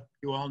 Sarah,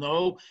 you all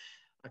know.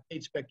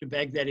 Kate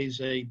Spector-Baghdadi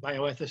is a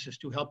bioethicist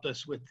who helped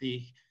us with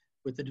the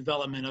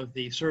development of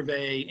the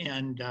survey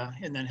and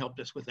then helped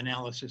us with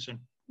analysis and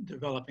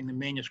developing the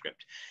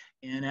manuscript.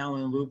 And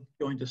Alan Luke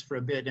joined us for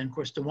a bit. And of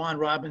course, DeJuan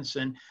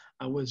Robinson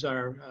was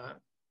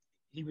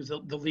he was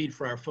the lead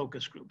for our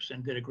focus groups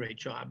and did a great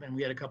job. And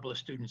we had a couple of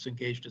students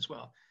engaged as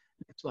well.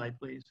 Next slide,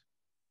 please.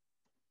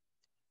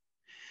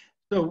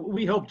 So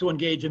we hope to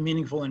engage a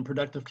meaningful and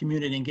productive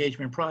community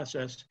engagement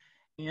process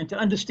and to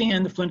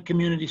understand the Flint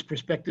community's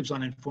perspectives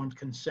on informed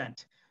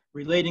consent,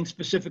 relating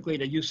specifically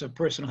to use of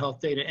personal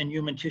health data and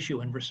human tissue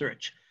in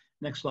research.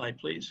 Next slide,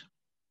 please.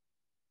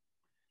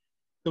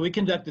 So we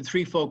conducted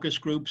 3 focus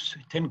groups,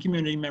 10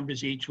 community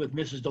members each, with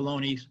Mrs.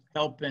 Deloney's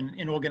help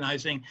in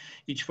organizing.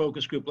 Each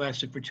focus group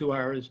lasted for 2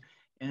 hours,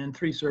 and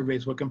 3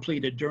 surveys were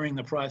completed during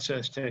the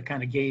process to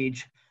kind of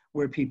gauge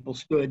where people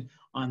stood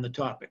on the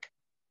topic.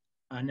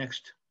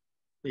 Next.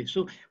 please.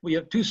 So we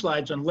have 2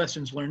 slides on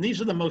lessons learned.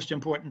 These are the most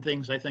important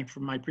things, I think,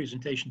 from my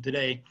presentation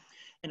today.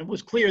 And it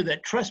was clear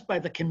that trust by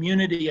the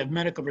community of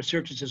medical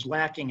researchers is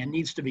lacking and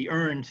needs to be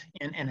earned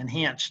and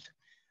enhanced.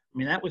 I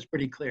mean, that was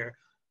pretty clear.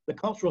 The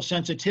cultural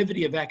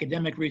sensitivity of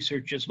academic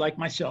researchers like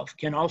myself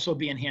can also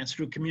be enhanced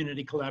through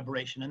community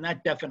collaboration, and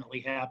that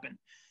definitely happened.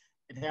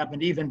 It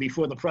happened even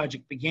before the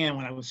project began,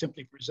 when I was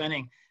simply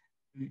presenting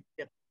to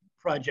get the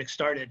project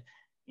started.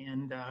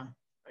 And I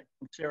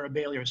think Sarah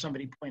Bailey or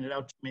somebody pointed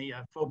out to me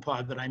a faux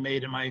pas that I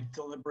made in my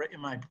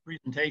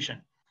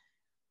presentation.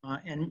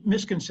 And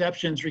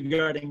misconceptions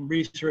regarding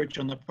research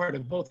on the part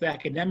of both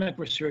academic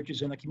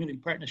researchers and the community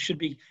partners should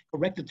be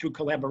corrected through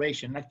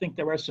collaboration. I think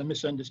there are some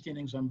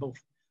misunderstandings on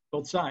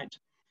both sides.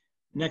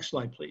 Next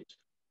slide, please.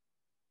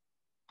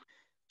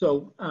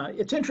 So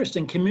it's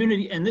interesting,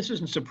 community, and this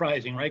isn't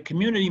surprising, right?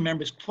 Community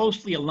members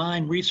closely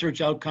align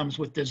research outcomes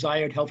with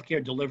desired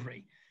healthcare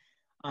delivery.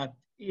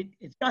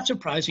 It's not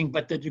surprising,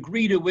 but the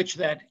degree to which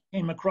that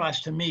came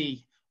across to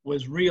me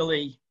was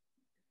really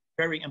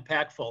very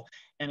impactful.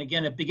 And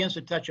again, it begins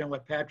to touch on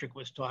what Patrick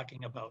was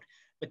talking about.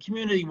 The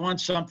community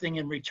wants something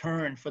in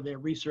return for their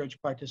research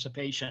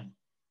participation,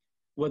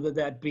 whether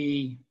that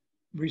be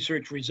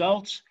research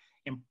results,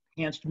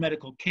 enhanced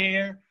medical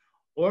care,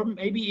 or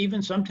maybe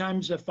even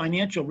sometimes a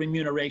financial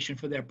remuneration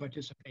for their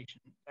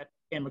participation. That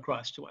came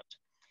across to us.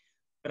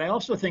 But I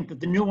also think that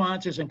the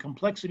nuances and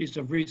complexities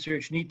of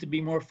research need to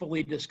be more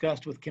fully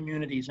discussed with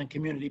communities and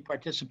community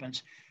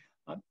participants,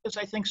 because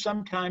I think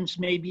sometimes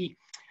maybe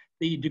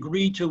the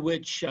degree to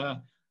which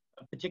a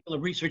particular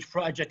research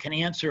project can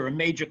answer a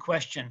major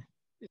question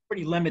is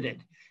pretty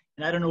limited.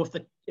 And I don't know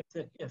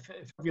if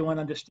everyone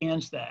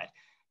understands that,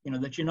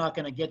 that you're not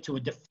going to get to a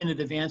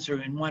definitive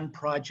answer in one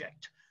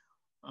project,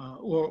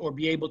 or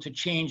be able to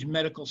change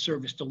medical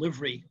service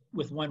delivery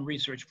with one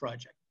research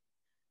project.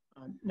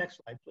 Next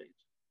slide, please.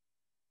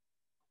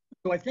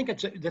 So I think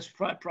this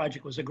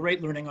project was a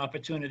great learning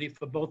opportunity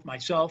for both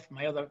myself,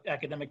 my other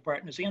academic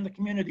partners, and the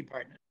community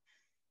partners.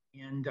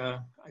 And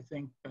I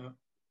think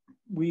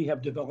we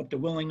have developed a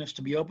willingness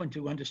to be open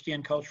to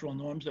understand cultural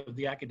norms of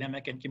the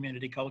academic and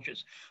community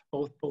cultures,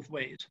 both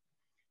ways.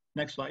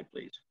 Next slide,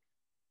 please.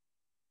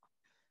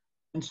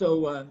 And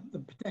so the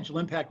potential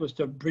impact was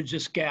to bridge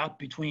this gap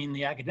between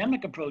the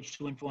academic approach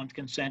to informed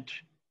consent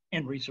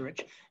and research,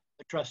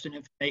 the trust and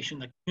information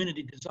the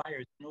community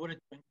desires in order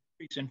to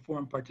increase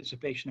informed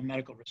participation in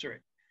medical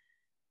research.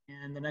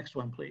 And the next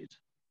one, please.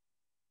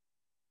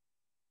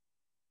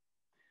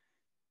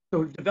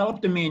 So we've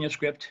developed a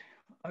manuscript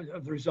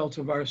of the results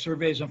of our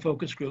surveys and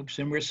focus groups,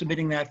 and we're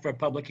submitting that for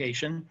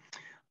publication.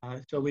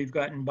 So we've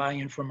gotten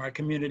buy-in from our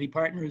community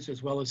partners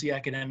as well as the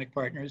academic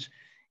partners.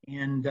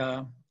 And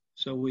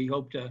so we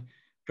hope to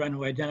try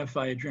to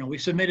identify a journal. We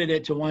submitted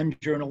it to one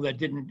journal that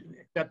didn't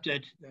accept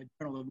it, the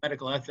Journal of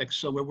Medical Ethics.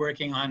 So we're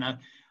working on a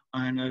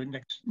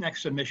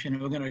next submission,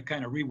 and we're going to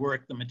kind of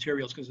rework the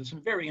materials because there's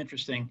some very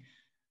interesting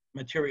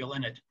material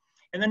in it.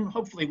 And then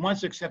hopefully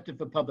once accepted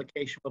for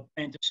publication, we'll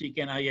plan to seek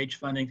NIH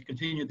funding to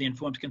continue the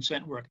informed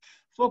consent work,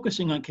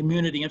 focusing on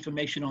community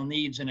informational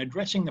needs and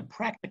addressing the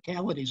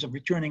practicalities of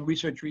returning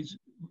research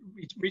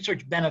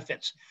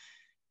benefits.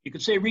 You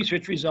could say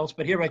research results,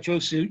 but here I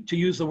chose to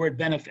use the word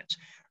benefits,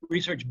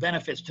 research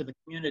benefits to the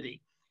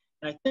community.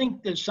 And I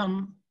think there's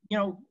some,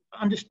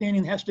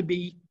 understanding has to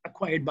be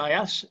acquired by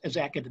us as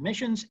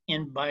academicians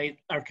and by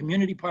our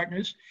community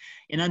partners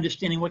in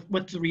understanding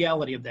what's the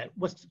reality of that.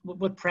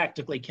 What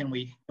practically can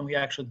we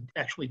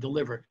actually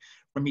deliver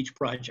from each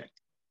project.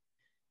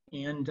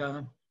 And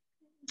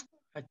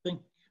I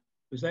think,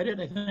 was that it?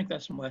 I think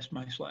that's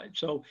my slide.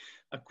 So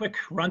a quick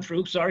run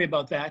through, sorry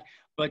about that,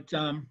 but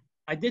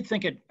I did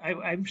think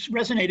I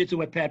resonated to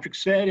what Patrick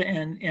said,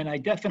 and I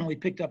definitely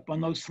picked up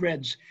on those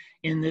threads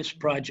in this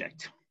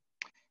project.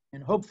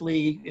 And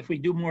hopefully, if we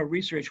do more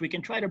research, we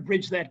can try to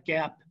bridge that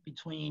gap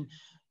between,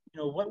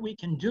 what we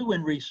can do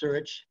in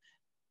research,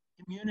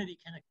 community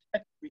can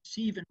expect to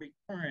receive in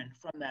return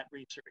from that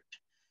research.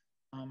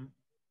 And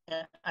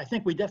I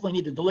think we definitely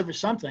need to deliver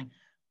something.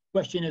 The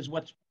question is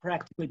what's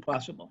practically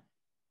possible.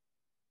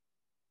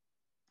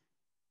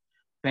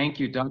 Thank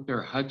you,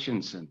 Dr.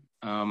 Hutchinson.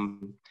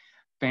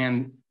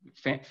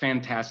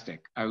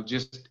 Fantastic. I would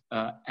just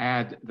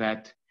add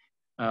that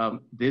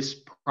this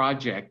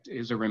project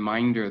is a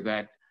reminder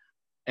that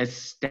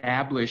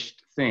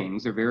established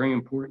things are very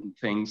important.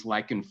 Things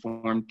like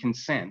informed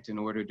consent in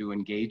order to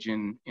engage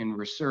in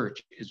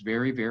research is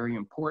very, very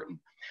important,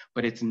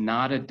 but it's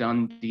not a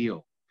done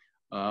deal.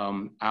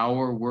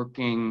 Our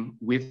working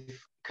with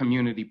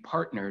community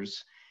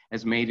partners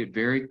has made it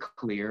very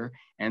clear,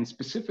 and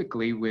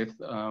specifically with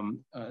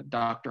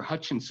Dr.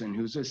 Hutchinson,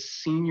 who's a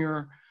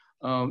senior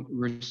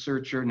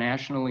researcher,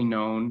 nationally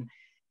known,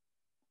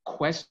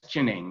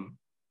 questioning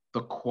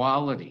the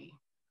quality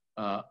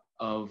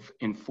of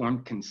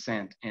informed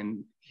consent.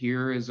 And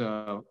here is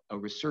a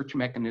research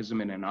mechanism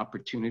and an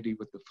opportunity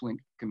with the Flint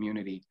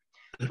community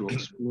to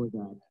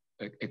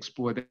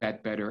explore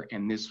that better.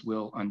 And this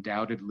will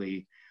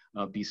undoubtedly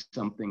be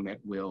something that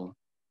will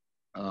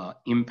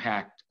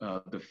impact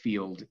the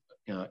field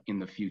in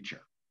the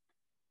future.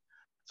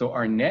 So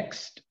our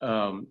next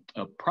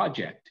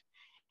project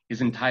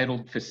is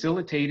entitled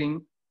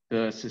Facilitating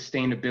the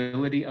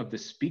Sustainability of the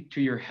Speak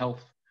to Your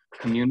Health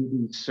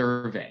Community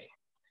Survey.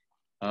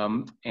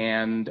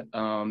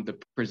 The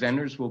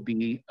presenters will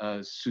be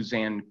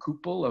Suzanne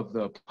Kupel of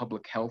the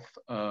Public Health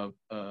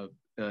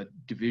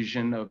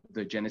Division of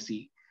the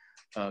Genesee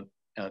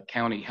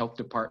County Health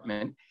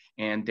Department,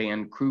 and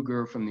Dan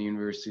Kruger from the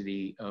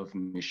University of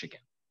Michigan.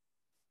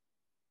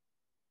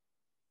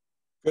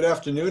 Good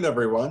afternoon,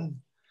 everyone.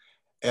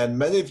 And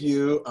many of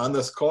you on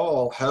this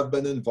call have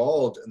been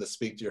involved in the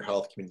Speak to Your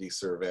Health Community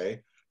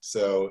Survey.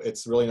 So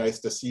it's really nice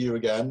to see you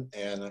again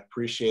and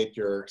appreciate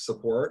your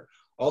support.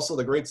 Also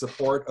the great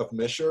support of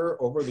MICHR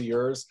over the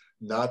years,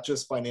 not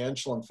just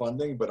financial and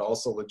funding, but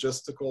also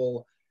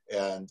logistical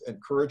and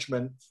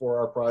encouragement for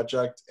our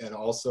project, and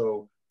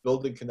also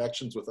building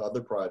connections with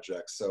other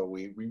projects. So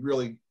we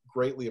really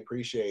greatly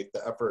appreciate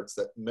the efforts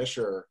that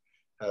MICHR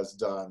has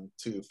done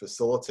to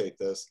facilitate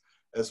this,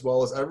 as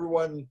well as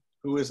everyone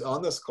who is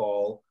on this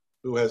call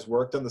who has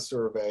worked on the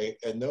survey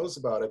and knows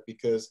about it,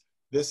 because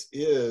this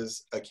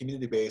is a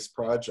community-based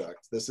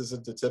project. This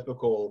isn't a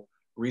typical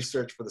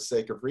research for the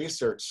sake of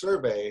research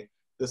survey.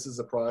 This is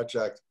a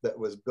project that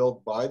was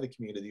built by the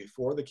community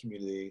for the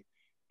community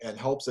and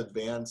helps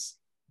advance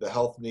the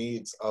health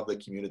needs of the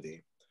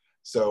community.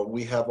 So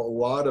we have a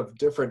lot of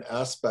different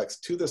aspects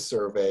to the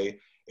survey.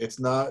 It's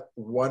not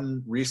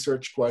one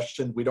research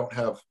question. We don't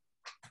have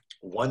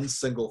one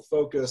single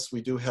focus.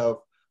 We do have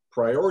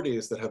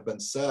priorities that have been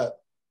set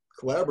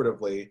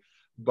collaboratively,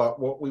 but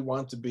what we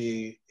want to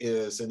be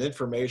is an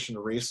information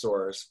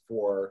resource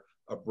for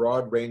a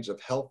broad range of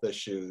health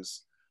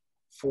issues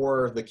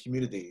for the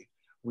community.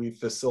 We've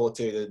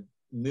facilitated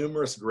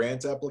numerous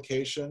grant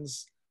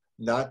applications,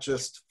 not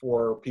just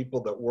for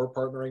people that we're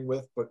partnering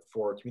with, but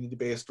for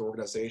community-based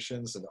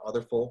organizations and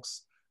other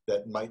folks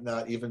that might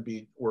not even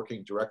be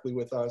working directly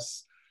with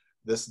us.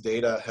 This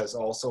data has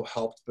also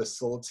helped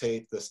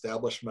facilitate the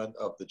establishment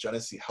of the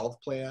Genesee Health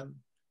Plan,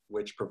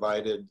 which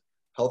provided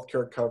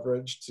healthcare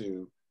coverage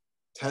to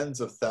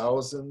tens of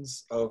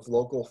thousands of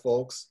local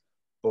folks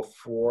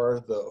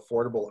before the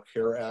Affordable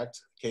Care Act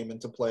came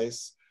into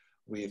place.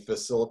 We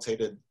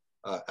facilitated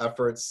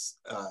efforts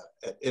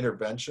at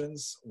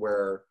interventions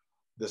where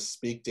the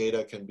SPEAK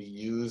data can be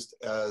used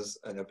as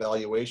an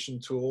evaluation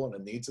tool and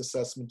a needs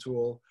assessment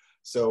tool.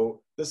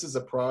 So this is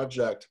a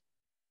project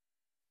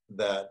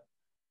that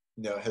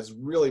has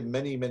really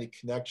many, many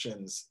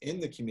connections in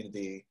the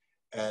community,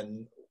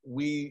 and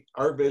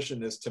our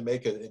vision is to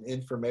make it an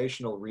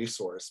informational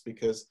resource,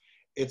 because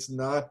it's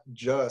not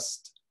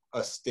just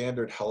a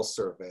standard health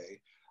survey.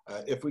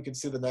 If we could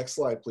see the next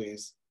slide,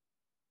 please.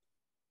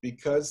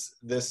 Because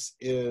this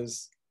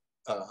is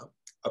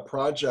a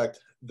project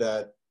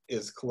that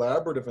is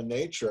collaborative in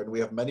nature, and we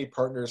have many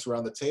partners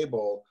around the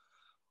table,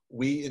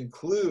 we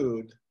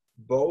include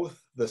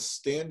both the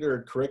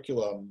standard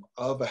curriculum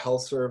of a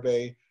health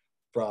survey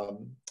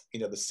from the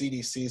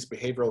CDC's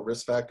behavioral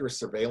risk factor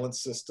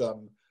surveillance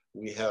system.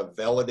 We have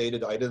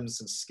validated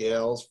items and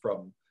scales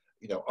from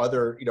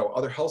other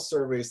health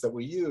surveys that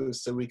we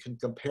use, so we can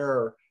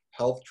compare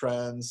health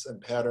trends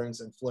and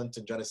patterns in Flint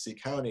and Genesee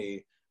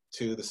County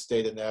to the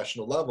state and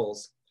national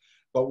levels.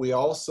 But we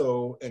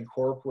also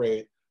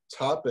incorporate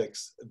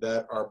topics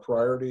that are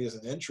priorities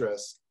and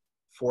interests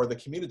for the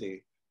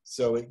community.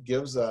 So it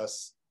gives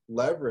us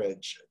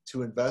leverage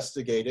to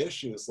investigate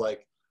issues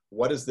like,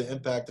 what is the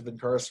impact of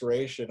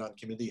incarceration on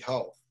community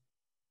health?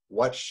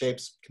 What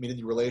shapes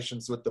community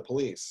relations with the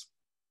police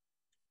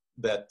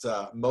that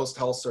most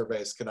health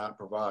surveys cannot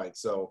provide?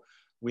 So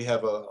we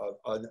have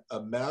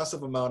a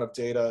massive amount of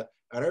data,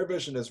 and our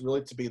vision is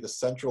really to be the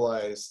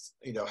centralized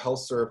health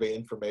survey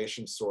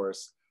information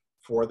source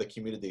for the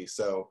community.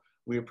 So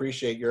we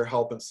appreciate your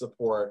help and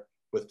support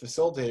with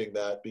facilitating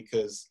that,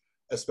 because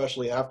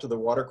especially after the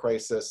water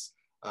crisis,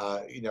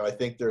 I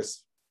think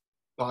there's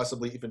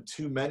possibly even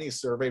too many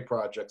survey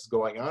projects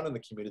going on in the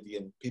community,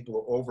 and people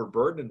are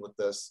overburdened with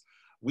this.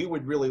 We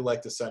would really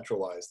like to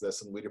centralize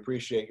this, and we'd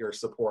appreciate your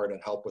support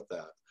and help with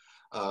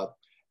that.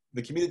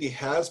 The community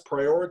has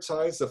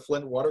prioritized the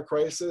Flint water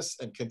crisis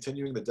and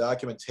continuing the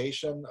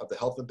documentation of the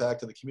health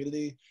impact of the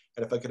community.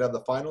 And if I could have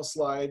the final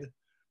slide,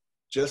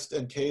 just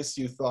in case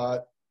you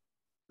thought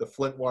the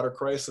Flint water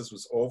crisis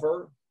was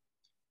over,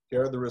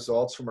 here are the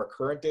results from our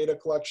current data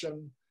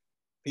collection.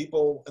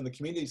 People in the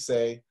community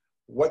say,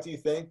 what do you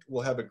think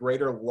will have a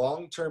greater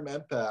long-term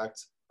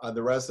impact on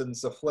the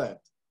residents of Flint,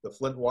 the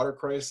Flint water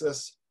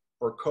crisis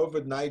or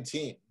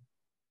COVID-19?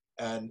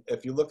 And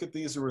if you look at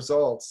these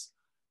results,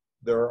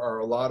 there are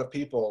a lot of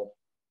people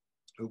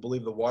who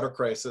believe the water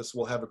crisis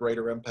will have a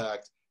greater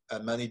impact,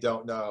 and many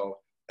don't know.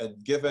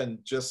 And given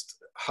just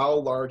how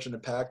large and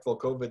impactful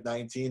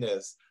COVID-19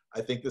 is, I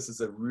think this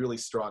is a really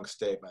strong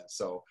statement.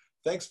 So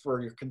thanks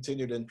for your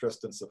continued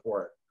interest and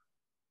support.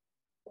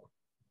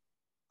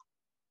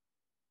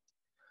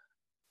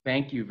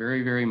 Thank you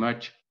very, very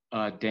much,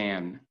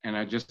 Dan. And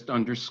I just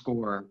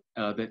underscore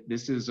that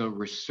this is a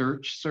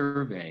research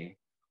survey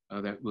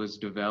that was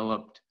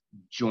developed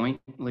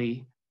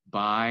jointly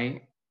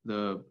by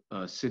the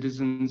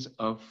citizens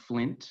of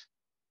Flint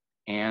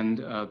and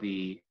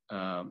the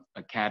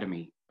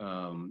academy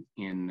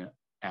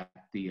at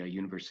the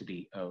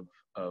University of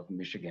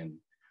Michigan,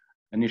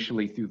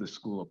 initially through the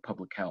School of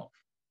Public Health.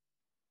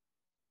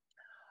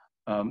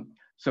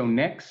 So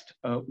next,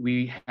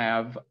 we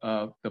have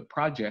the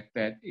project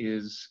that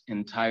is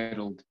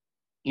entitled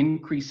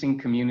Increasing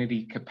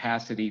Community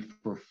Capacity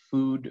for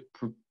Food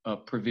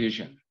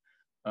Provision,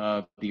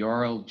 the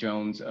R.L.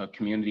 Jones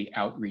Community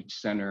Outreach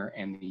Center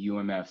and the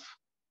UMF,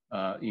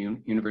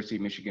 University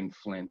of Michigan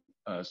Flint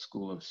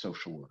School of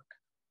Social Work.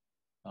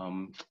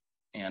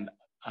 And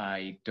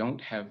I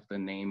don't have the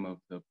name of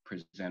the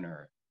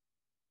presenter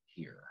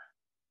here.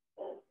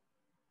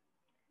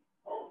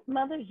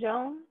 Mother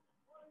Jones.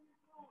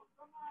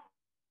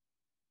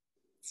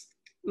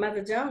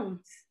 Mother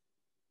Jones.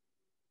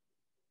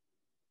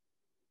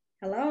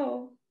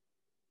 Hello,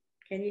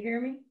 can you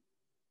hear me?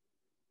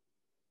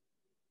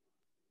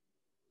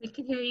 We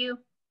can hear you.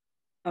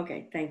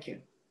 Okay, thank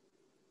you.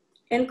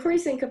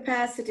 Increasing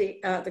capacity,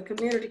 the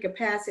community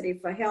capacity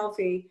for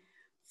healthy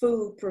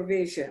food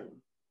provision.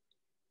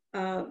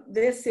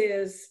 This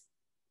is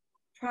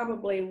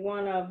probably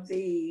one of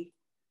the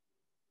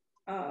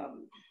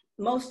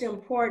most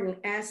important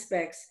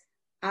aspects,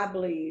 I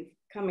believe,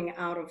 coming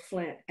out of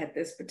Flint at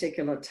this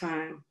particular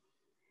time.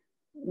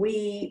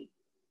 We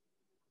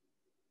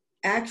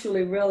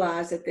actually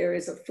realize that there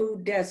is a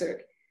food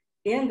desert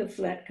in the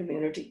Flint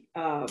community,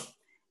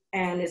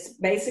 and it's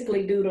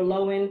basically due to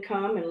low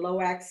income and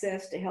low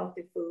access to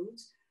healthy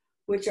foods,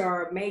 which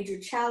are major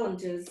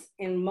challenges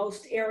in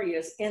most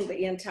areas in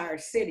the entire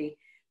city,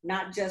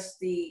 not just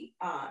the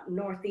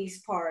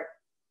northeast part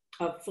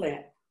of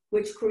Flint,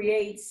 which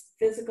creates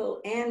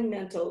physical and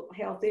mental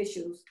health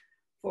issues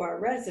for our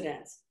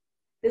residents.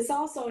 This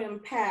also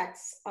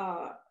impacts,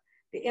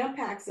 the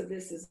impacts of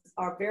this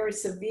are very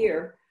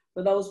severe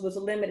for those with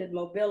limited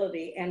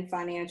mobility and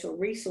financial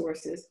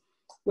resources,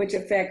 which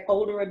affect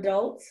older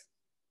adults,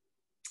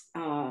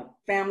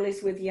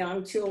 families with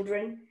young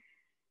children.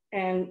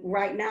 And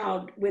right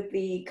now with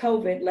the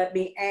COVID, let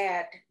me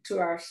add to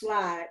our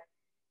slide,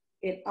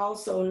 it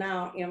also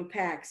now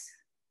impacts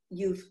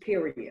youth,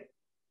 period.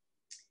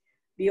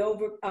 The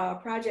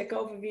project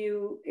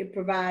overview, it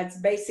provides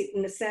basic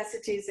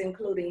necessities,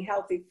 including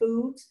healthy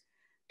foods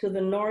to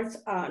the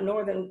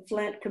Northern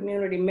Flint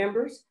community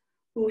members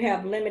who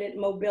have limited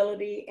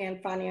mobility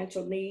and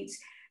financial needs.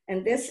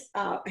 And this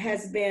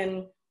has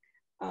been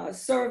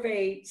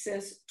surveyed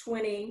since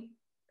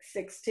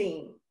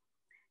 2016.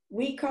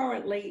 We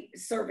currently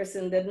service,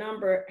 and the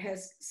number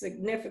has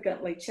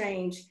significantly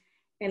changed.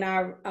 In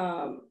our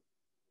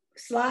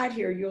slide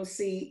here, you'll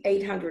see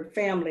 800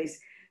 families.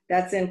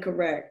 That's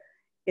incorrect.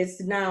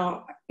 It's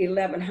now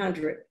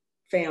 1,100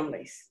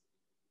 families.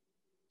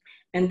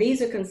 And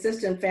these are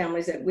consistent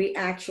families that we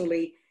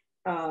actually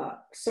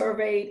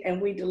surveyed,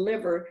 and we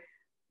deliver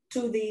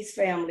to these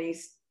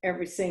families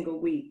every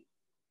single week.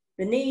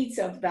 The needs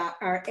of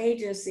our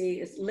agency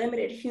is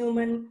limited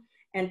human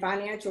and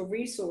financial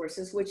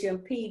resources, which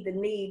impede the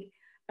need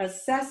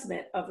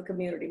assessment of the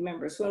community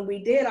members. When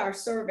we did our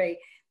survey,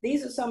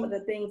 these are some of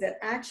the things that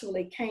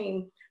actually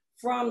came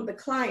from the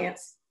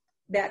clients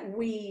that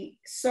we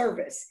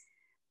service.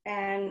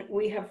 And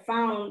we have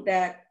found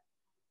that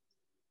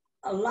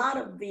a lot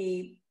of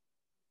the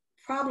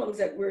problems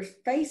that we're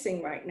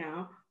facing right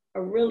now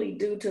are really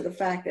due to the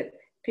fact that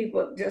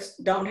people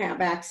just don't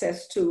have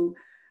access to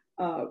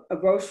a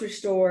grocery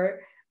store.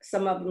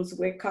 Some of them's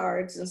WIC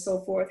cards and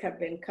so forth have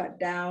been cut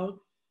down.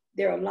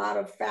 There are a lot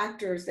of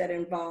factors that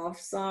involve.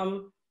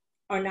 Some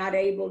are not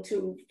able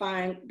to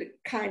find the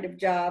kind of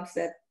jobs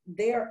that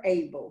they're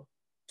able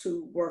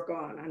to work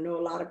on. I know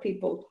a lot of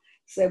people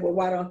say, well,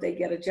 why don't they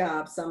get a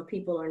job? Some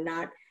people are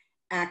not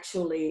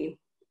actually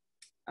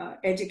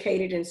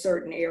educated in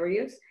certain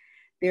areas.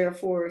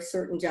 Therefore,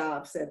 certain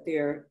jobs that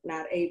they're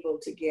not able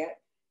to get.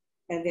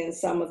 And then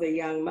some of the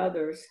young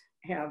mothers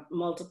have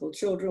multiple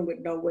children with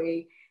no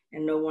way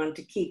and no one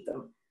to keep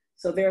them.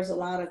 So there's a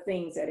lot of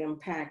things that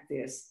impact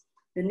this.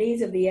 The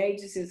needs of the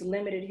agency is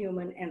limited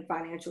human and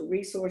financial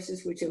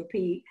resources, which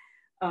impede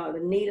the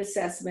need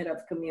assessment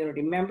of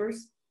community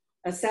members.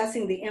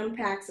 Assessing the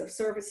impacts of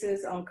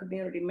services on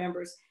community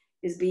members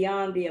is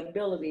beyond the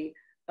ability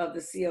of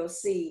the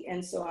COC.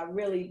 And so I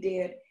really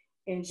did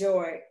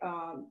enjoy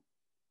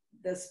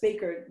the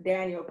speaker,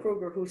 Daniel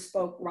Kruger, who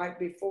spoke right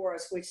before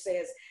us, which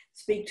says,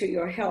 speak to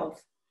your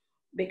health,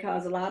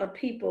 because a lot of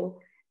people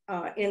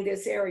in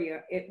this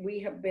area, it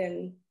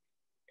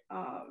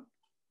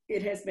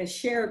has been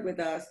shared with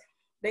us,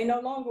 they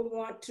no longer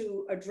want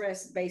to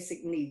address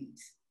basic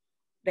needs.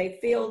 They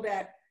feel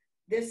that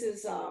this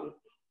is,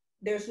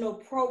 there's no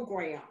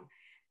program.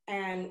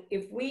 And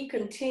if we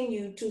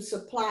continue to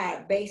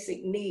supply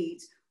basic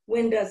needs,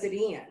 when does it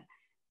end?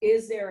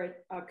 Is there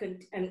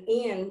an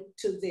end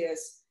to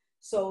this?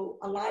 So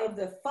a lot of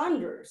the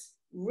funders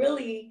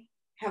really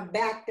have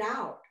backed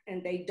out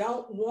and they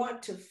don't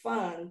want to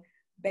fund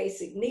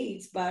basic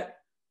needs. But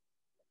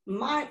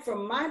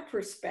from my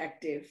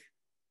perspective,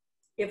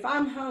 if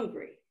I'm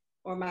hungry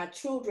or my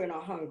children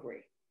are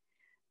hungry,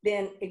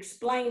 then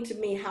explain to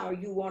me how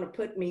you want to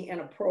put me in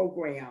a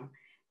program,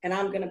 and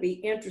I'm going to be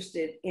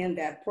interested in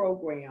that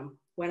program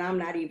when I'm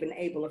not even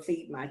able to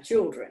feed my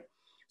children.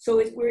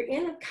 So we're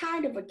in a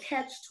kind of a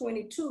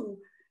catch-22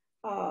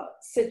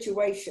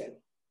 situation.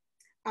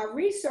 Our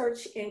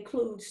research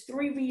includes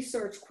 3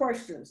 research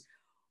questions.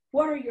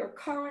 What are your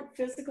current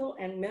physical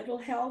and mental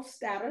health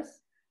status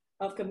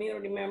of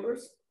community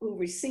members who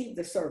receive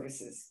the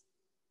services?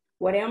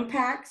 What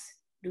impacts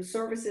do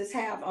services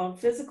have on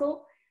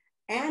physical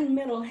and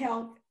mental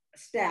health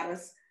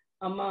status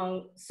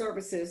among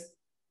services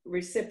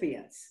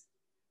recipients?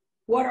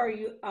 What are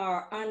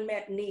our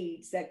unmet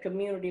needs that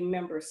community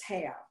members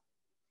have?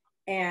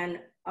 And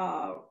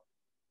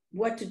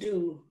what to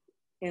do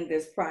in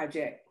this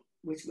project,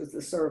 which was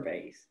the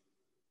surveys.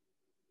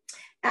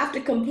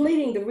 After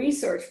completing the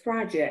research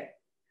project,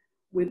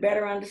 we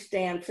better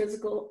understand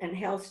physical and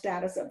health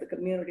status of the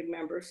community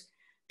members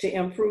to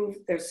improve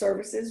their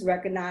services,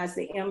 recognize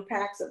the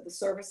impacts of the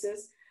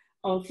services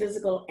on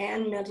physical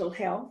and mental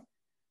health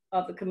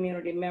of the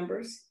community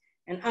members,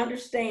 and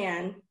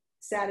understand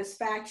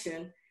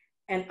satisfaction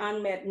and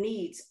unmet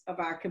needs of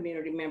our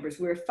community members.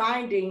 We're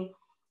finding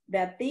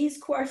that these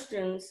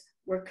questions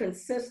were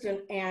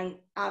consistent, and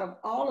out of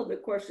all of the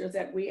questions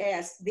that we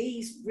asked,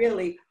 these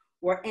really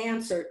were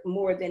answered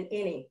more than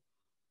any.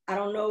 I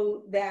don't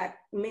know that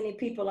many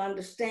people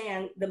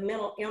understand the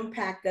mental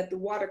impact that the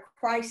water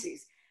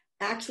crisis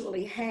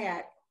actually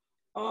had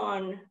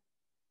on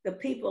the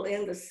people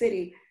in the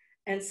city,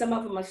 and some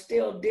of them are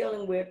still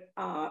dealing with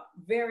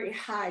very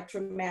high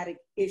traumatic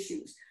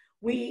issues.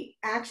 We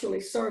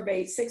actually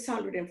surveyed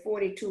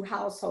 642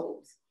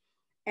 households,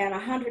 and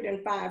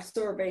 105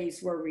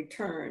 surveys were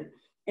returned.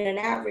 In an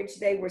average,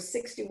 they were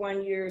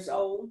 61 years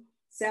old,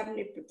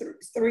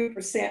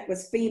 73%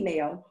 was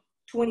female,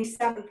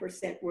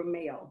 27% were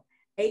male,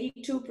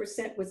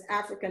 82% was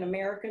African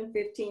American,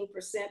 15%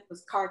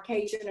 was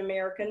Caucasian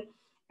American,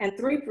 and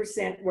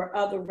 3% were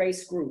other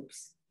race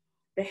groups.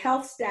 The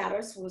health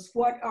status was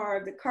what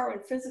are the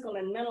current physical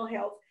and mental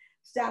health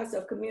status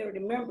of community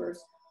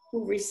members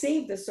who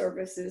received the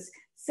services.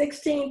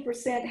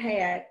 16%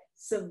 had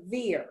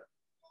severe,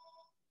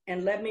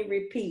 and let me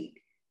repeat,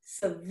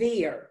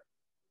 severe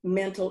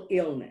mental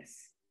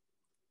illness.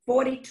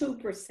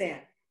 42%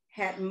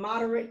 had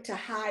moderate to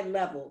high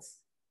levels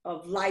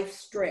of life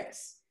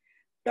stress.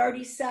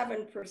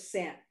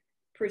 37%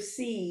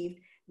 perceived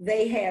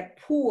they had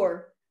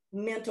poor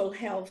mental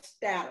health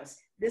status.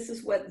 This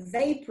is what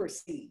they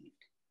perceived.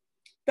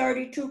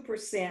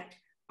 32%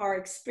 are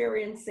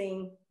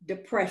experiencing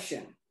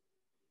depression.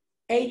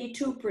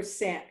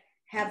 82%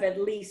 have at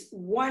least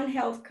one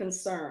health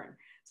concern,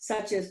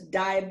 such as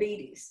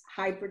diabetes,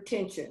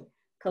 hypertension,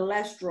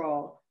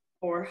 cholesterol,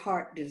 or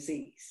heart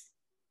disease.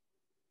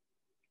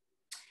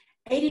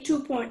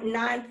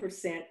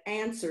 82.9%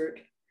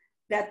 answered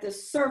that the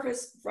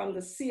service from the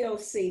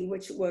COC,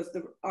 which was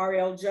the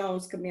R.L.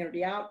 Jones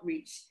Community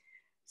Outreach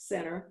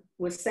Center,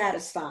 was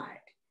satisfied.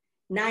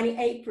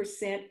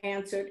 98%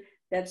 answered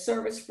that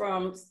service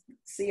from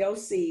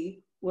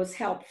COC was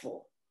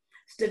helpful.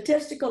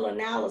 Statistical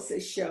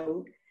analysis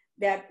showed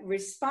that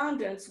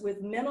respondents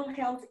with mental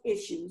health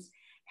issues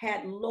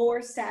had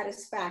lower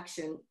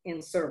satisfaction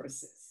in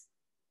services.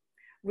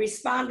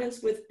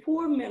 Respondents with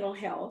poor mental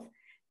health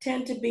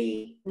tend to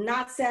be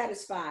not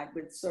satisfied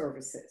with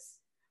services,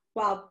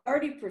 while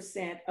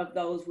 30% of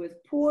those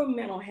with poor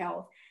mental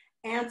health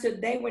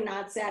answered they were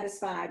not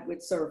satisfied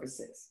with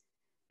services.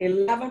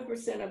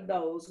 11% of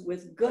those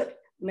with good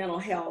mental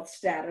health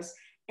status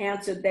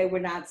answered they were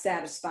not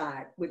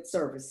satisfied with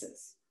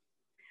services.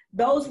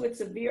 Those with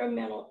severe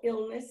mental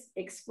illness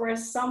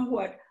expressed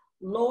somewhat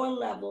lower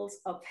levels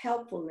of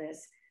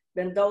helpfulness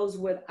than those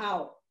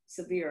without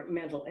severe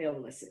mental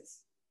illnesses.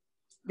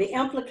 The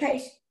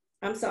implication,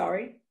 I'm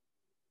sorry.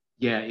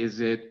 Yeah, is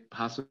it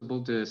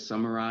possible to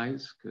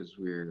summarize? Because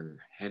we're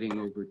heading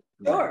over.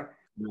 Sure.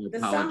 The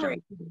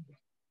summary,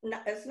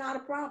 it's not a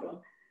problem.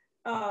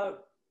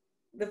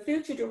 The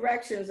future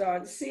directions are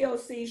the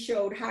COC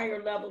showed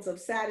higher levels of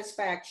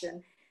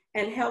satisfaction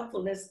and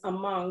helpfulness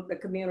among the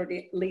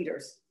community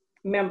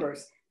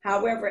members.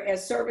 However,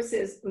 as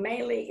services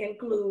mainly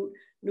include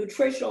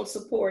nutritional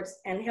supports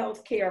and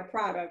healthcare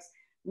products,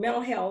 mental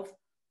health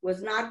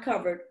was not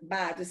covered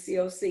by the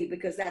COC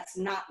because that's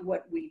not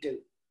what we do.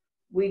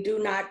 We do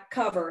not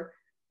cover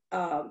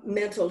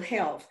mental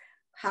health.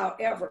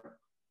 However,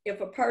 if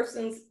a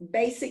person's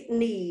basic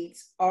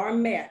needs are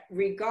met,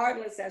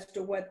 regardless as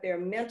to what their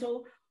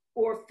mental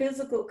or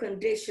physical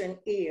condition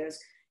is,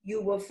 you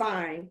will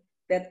find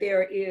that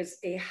there is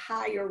a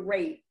higher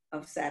rate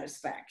of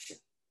satisfaction.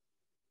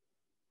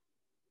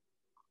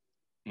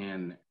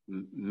 And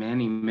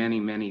many, many,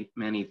 many,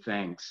 many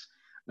thanks.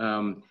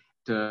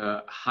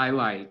 To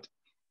highlight,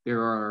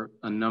 there are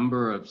a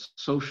number of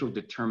social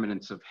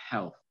determinants of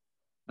health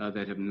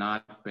that have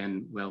not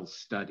been well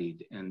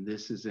studied. And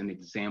this is an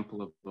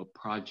example of a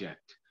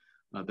project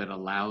that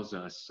allows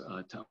us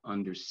to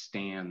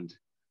understand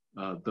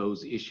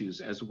those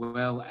issues, as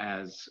well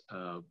as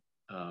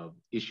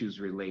issues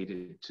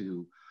related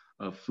to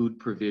food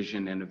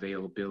provision and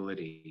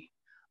availability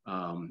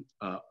on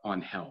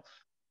health.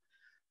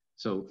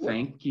 So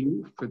thank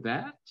you for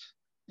that.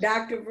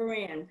 Dr.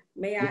 Varan,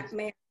 may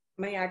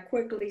I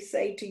quickly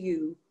say to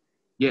you,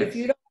 yes,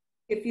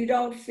 if you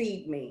don't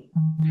feed me,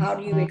 how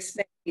do you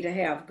expect me to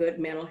have good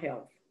mental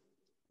health?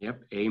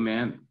 Yep,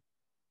 amen.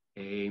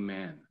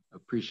 Amen.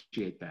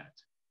 Appreciate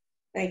that.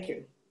 Thank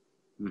you.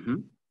 Mm-hmm.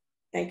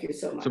 Thank you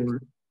so much.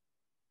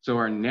 So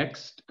our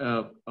next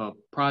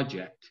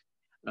project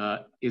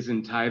is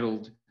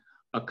entitled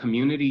A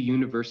Community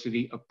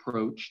University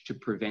Approach to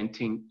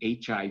Preventing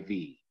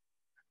HIV.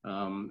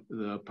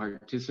 The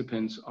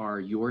participants are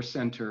your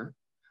center,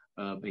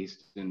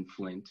 based in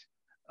Flint,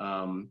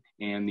 and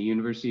the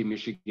University of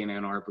Michigan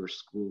Ann Arbor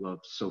School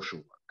of Social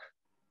Work.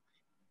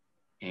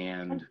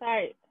 And I'm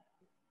sorry.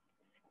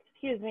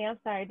 Excuse me, I'm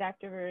sorry,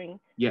 Dr. Varing.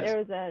 yes. There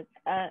was a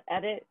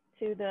edit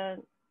to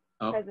the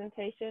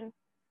presentation.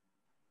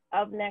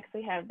 Up next,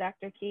 we have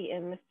Dr. Key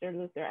and Mr.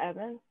 Luther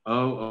Evans.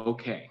 Oh,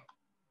 okay.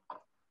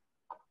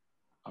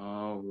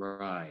 All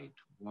right,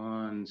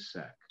 one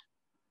sec.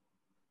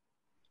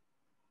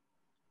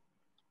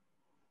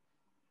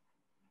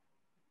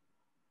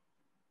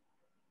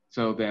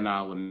 So then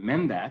I'll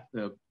amend that.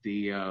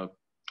 The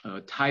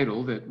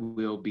title that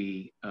will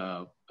be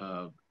of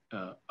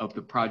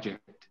the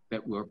project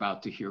that we're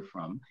about to hear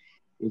from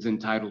is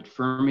entitled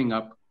Firming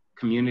Up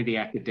Community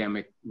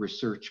Academic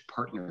Research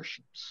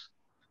Partnerships.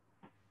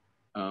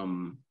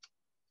 And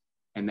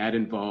that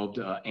involved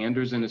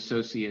Anders and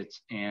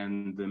Associates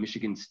and the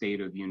Michigan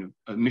State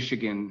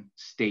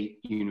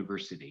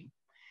University.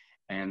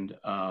 And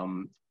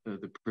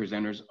the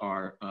presenters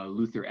are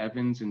Luther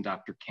Evans and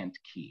Dr. Kent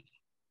Key.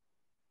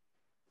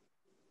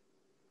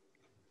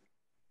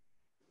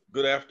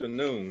 Good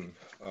afternoon.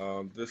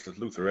 This is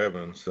Luther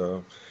Evans.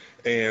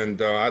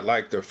 And I'd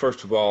like to,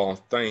 first of all,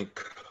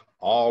 thank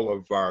all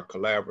of our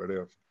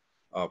collaborative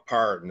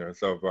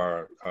partners of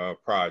our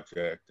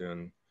project.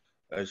 And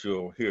as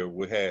you'll hear,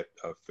 we had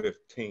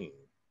 15.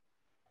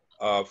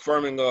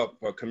 Firming up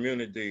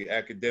community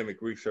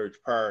academic research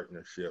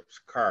partnerships,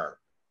 CARP,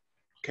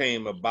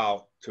 came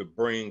about to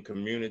bring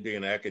community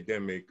and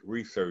academic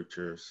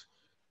researchers'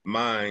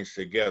 minds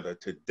together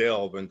to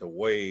delve into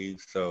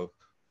ways of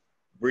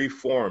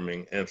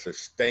reforming and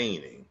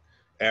sustaining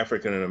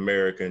African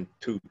American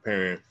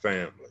two-parent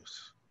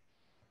families.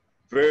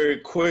 Very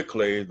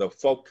quickly, the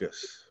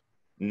focus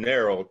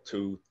narrowed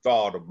to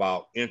thought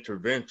about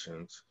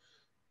interventions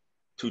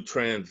to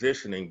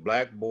transitioning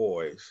Black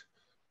boys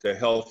to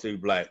healthy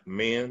Black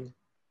men,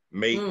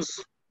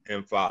 mates,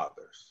 and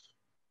fathers.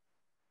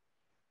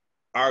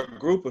 Our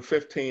group of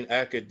 15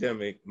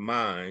 academic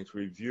minds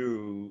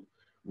reviewed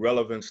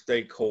relevant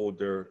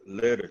stakeholder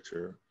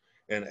literature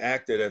and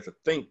acted as a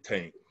think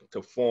tank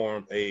to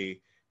form a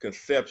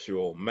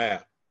conceptual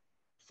map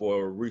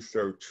for a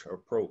research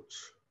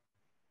approach.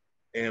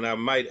 And I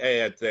might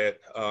add that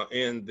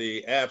in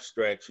the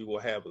abstracts, you will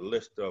have a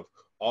list of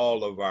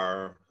all of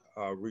our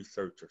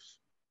researchers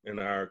in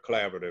our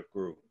collaborative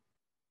group.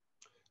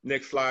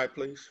 Next slide,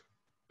 please.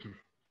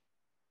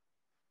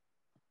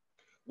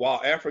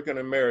 While African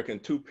American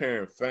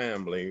two-parent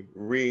family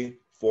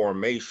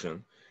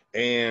reformation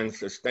and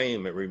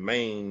sustainment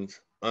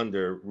remains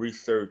under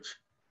research,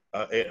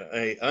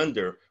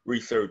 under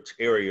research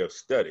area of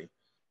study,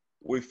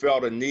 we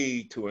felt a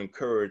need to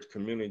encourage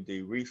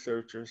community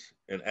researchers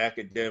and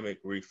academic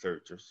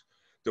researchers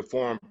to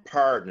form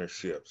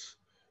partnerships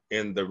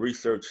in the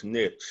research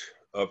niche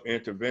of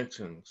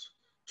interventions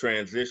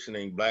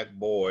transitioning Black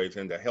boys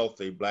into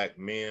healthy Black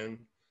men,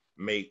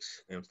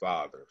 mates, and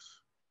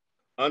fathers.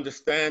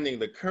 Understanding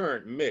the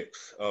current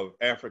mix of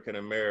African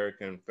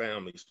American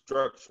family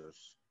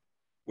structures,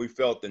 we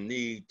felt the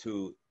need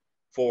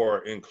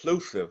for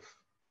inclusively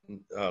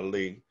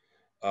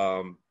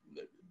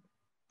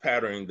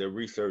patterning the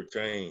research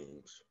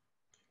aims.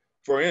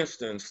 For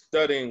instance,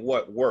 studying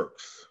what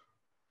works.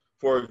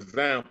 For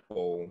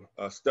example,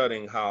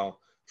 studying how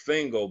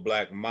single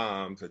Black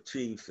moms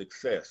achieve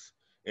success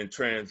in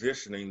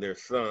transitioning their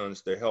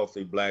sons to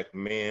healthy Black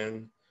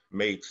men,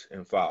 mates,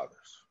 and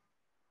fathers.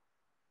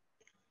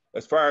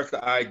 As far as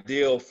the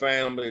ideal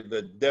family,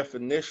 the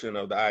definition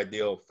of the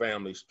ideal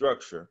family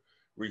structure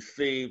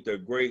received a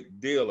great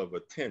deal of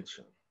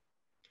attention.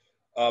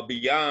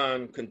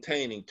 Beyond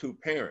containing two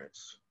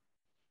parents,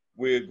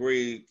 we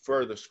agreed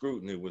further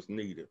scrutiny was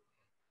needed.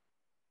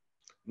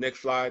 Next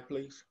slide,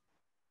 please.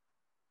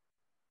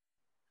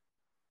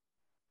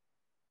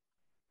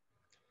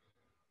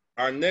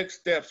 Our next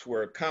steps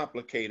were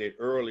complicated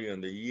early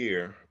in the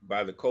year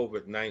by the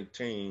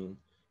COVID-19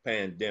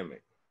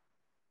 pandemic.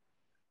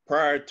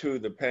 Prior to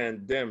the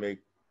pandemic,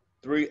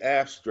 3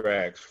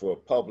 abstracts for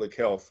public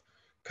health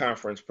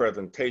conference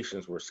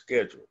presentations were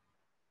scheduled.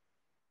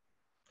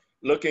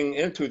 Looking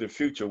into the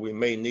future, we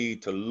may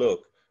need to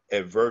look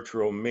at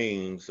virtual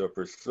means of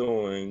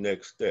pursuing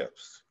next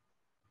steps.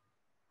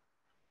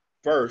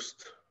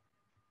 First,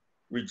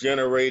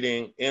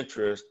 regenerating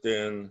interest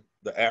in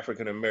the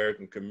African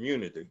American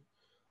community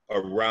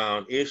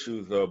around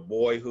issues of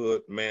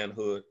boyhood,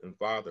 manhood, and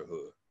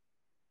fatherhood.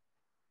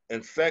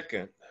 And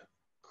second,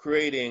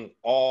 creating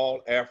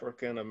all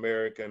African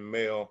American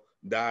male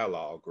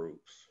dialogue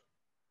groups.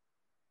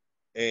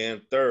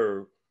 And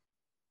third,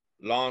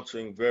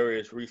 launching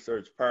various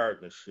research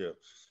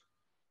partnerships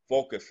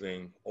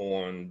focusing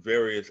on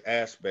various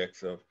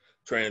aspects of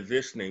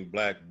transitioning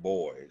Black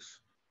boys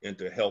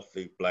into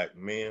healthy Black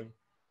men,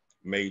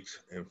 mates,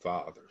 and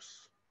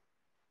fathers.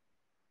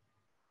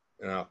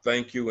 And I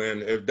thank you.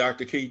 And if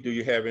Dr. Keith, do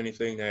you have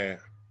anything to add?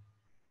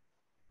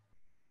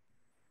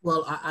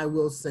 Well, I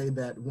will say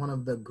that one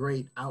of the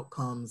great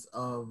outcomes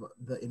of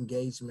the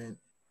engagement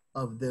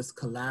of this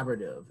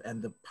collaborative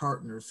and the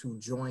partners who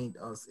joined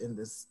us in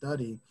this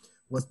study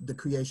was the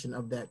creation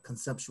of that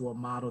conceptual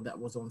model that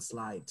was on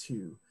slide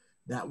 2.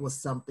 That was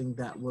something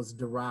that was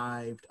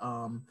derived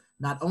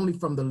not only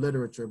from the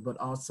literature, but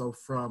also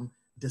from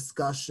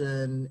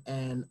discussion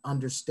and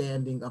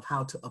understanding of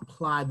how to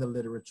apply the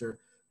literature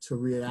to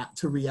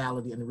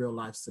reality and real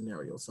life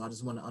scenarios. So I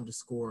just want to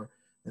underscore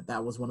that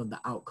that was one of the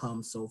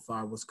outcomes so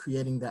far, was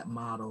creating that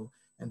model,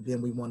 and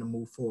then we want to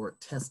move forward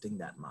testing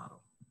that model.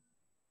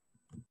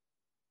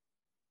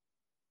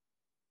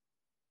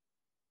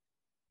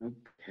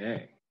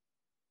 Okay.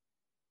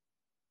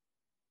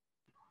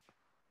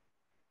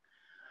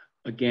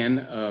 Again,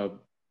 a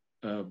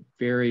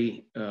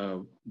very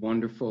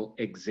wonderful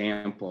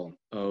example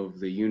of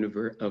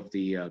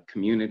the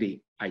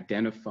community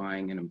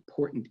identifying an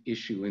important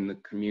issue in the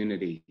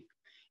community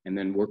and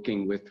then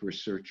working with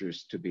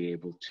researchers to be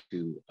able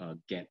to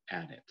get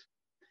at it.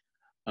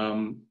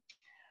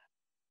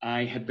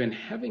 I had been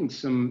having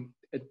some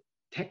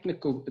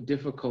technical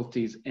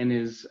difficulties, and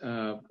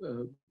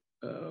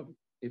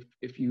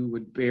if you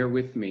would bear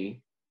with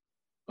me,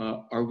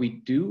 are we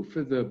due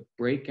for the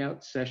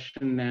breakout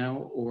session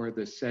now, or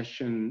the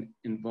session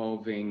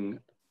involving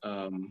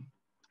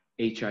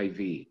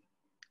HIV?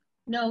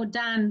 No,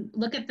 Don,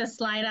 look at the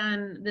slide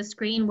on the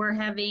screen. We're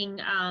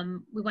having,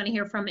 we want to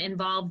hear from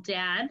Involved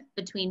Dad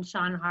between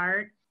Sean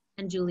Hart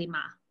and Julie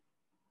Ma.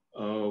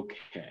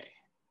 Okay.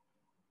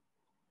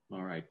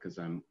 All right, because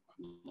I'm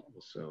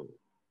also.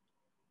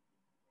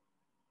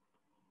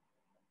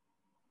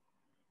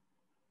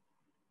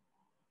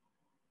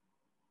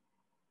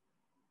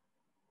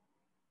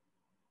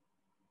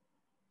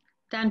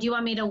 Don, do you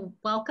want me to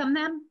welcome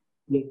them?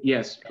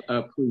 Yes,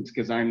 please,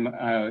 because I'm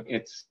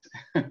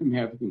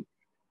having,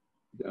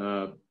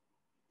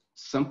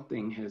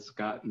 something has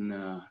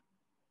gotten,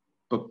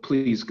 but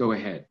please go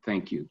ahead.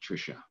 Thank you,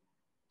 Tricia.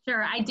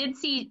 Sure, I did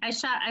see, I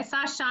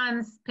saw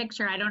Sean's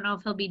picture. I don't know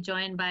if he'll be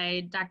joined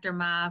by Dr.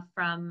 Ma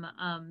from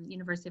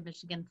University of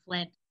Michigan,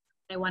 Flint.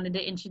 I wanted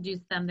to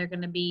introduce them. They're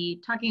gonna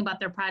be talking about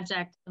their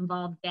project,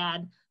 Involved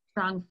Dad,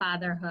 Strong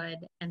Fatherhood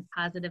and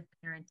Positive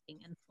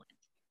Parenting in Flint.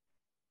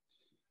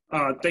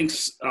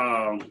 Thanks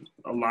a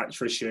lot,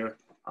 Tricia.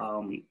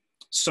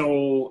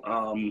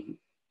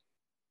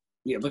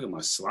 Yeah, look at my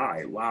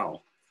slide.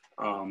 Wow.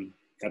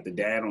 Got the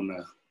dad on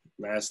the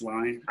last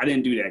line. I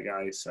didn't do that,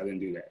 guys. I didn't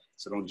do that.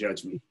 So don't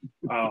judge me.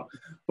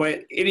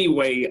 But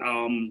anyway,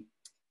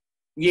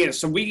 yeah,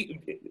 so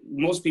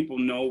most people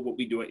know what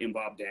we do at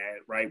Involved Dad,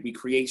 right? We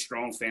create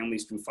strong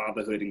families through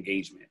fatherhood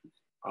engagement.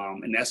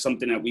 And that's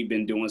something that we've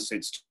been doing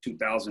since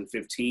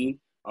 2015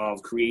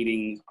 of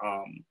creating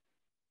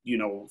you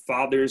know,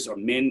 fathers or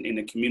men in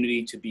the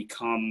community to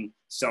become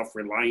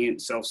self-reliant,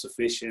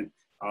 self-sufficient,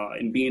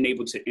 and being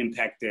able to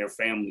impact their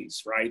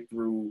families, right,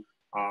 through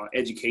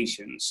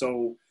education.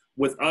 So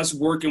with us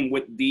working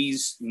with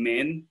these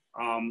men,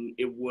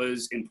 it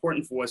was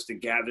important for us to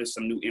gather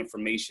some new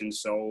information.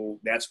 So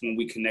that's when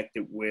we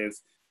connected with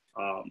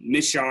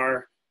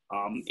MICHR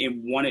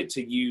and wanted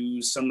to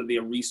use some of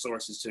their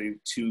resources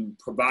to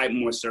provide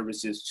more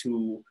services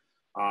to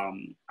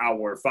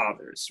our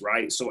fathers,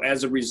 right? So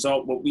as a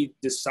result, what we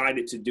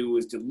decided to do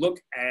is to look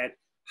at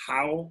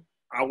how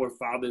our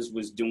fathers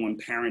was doing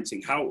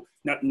parenting, how,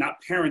 not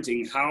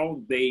parenting,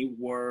 how they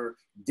were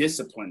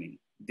disciplining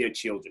their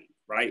children,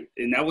 right?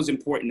 And that was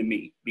important to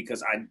me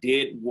because I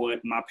did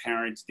what my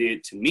parents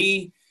did to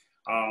me.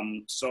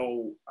 And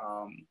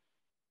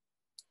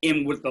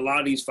with a lot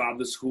of these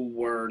fathers who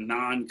were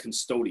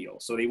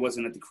non-custodial, so they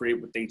wasn't at the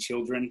crib with their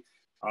children.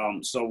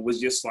 So it was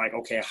just like,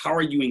 okay, how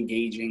are you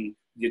engaging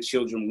your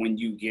children when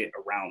you get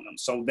around them?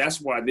 So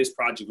that's why this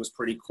project was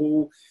pretty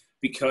cool,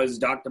 because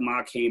Dr.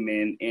 Ma came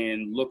in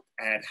and looked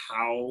at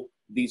how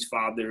these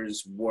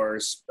fathers were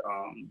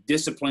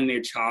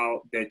disciplining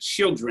their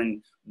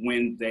children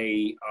when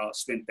they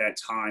spent that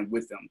time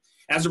with them.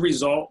 As a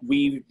result,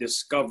 we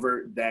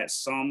discovered that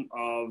some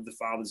of the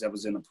fathers that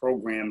was in the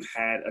program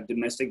had a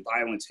domestic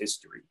violence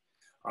history.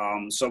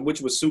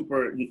 Which was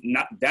super,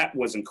 that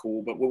wasn't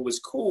cool, but what was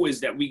cool is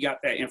that we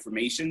got that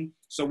information.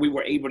 So we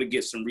were able to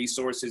get some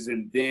resources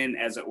and then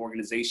as an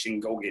organization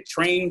go get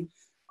trained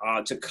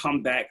to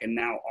come back and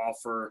now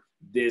offer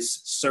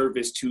this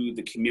service to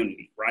the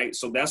community, right?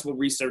 So that's what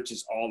research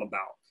is all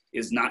about,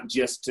 is not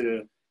just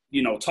to,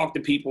 you know, talk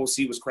to people,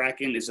 see what's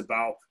cracking. It's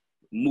about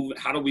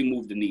how do we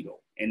move the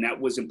needle? And that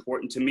was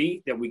important to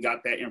me, that we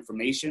got that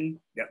information,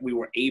 that we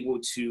were able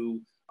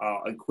to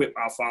equip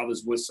our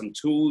fathers with some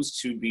tools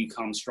to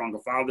become stronger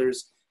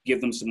fathers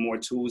give them some more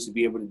tools to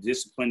be able to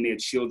discipline their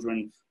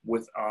children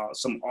with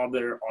some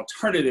other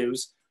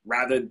alternatives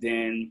rather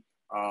than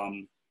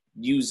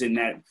using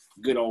that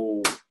good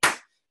old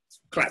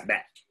clap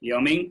back. You know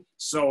what I mean?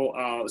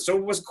 So so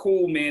it was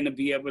cool, man, to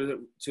be able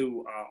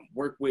to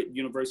work with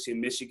University of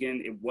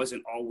Michigan. It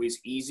wasn't always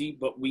easy,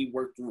 but we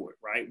worked through it,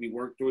 right? We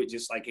worked through it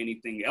just like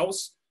anything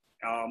else.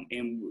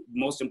 And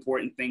most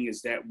important thing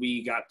is that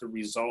we got the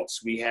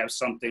results. We have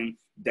something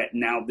that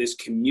now this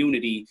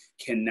community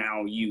can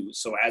now use.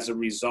 So as a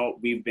result,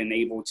 we've been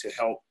able to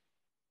help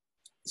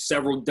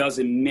several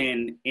dozen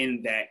men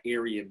in that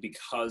area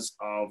because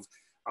of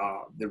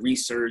the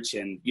research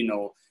and, you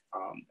know,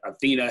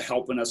 Athena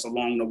helping us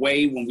along the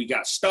way when we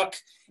got stuck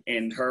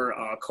and her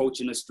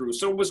coaching us through.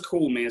 So it was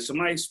cool, man. So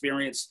my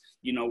experience,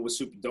 you know, was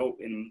super dope.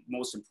 And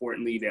most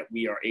importantly, that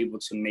we are able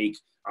to make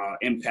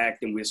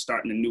impact, and we're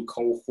starting a new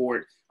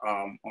cohort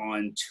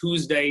on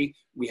Tuesday.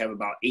 We have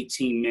about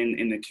 18 men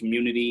in the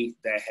community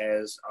that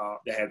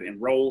have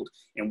enrolled,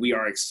 and we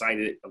are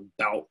excited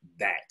about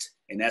that.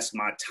 And that's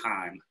my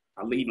time.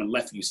 I even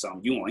left you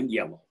some. You on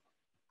yellow.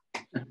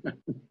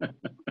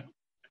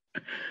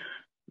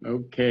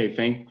 Okay,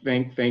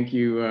 thank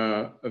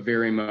you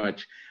very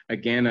much.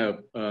 Again,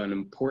 an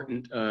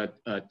important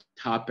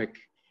topic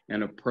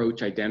and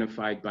approach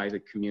identified by the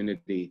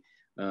community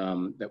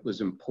that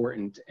was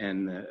important,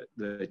 and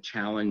the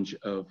challenge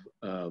of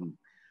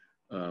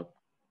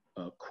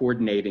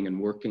coordinating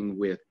and working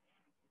with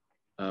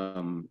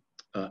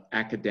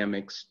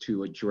academics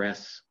to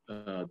address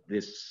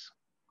this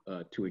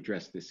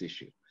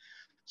issue.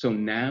 So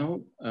now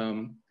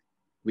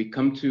we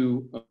come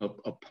to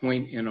a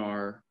point in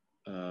our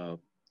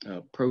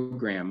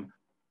program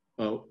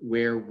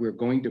where we're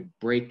going to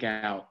break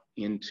out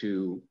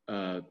into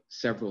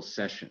several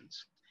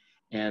sessions.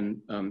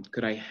 And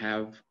could I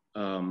have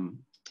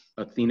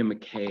Athena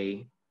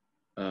McKay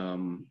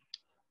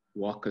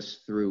walk us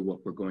through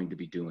what we're going to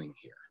be doing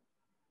here?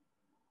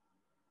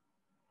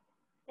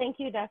 Thank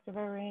you, Dr.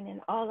 Vereen,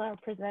 and all our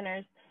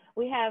presenters.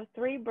 We have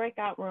 3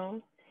 breakout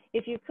rooms.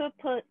 If you could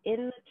put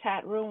in the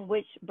chat room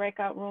which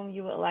breakout room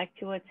you would like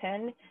to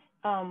attend,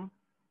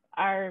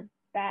 our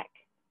back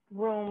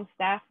room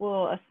staff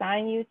will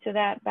assign you to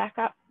that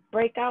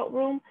breakout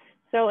room.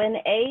 So in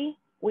A,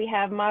 we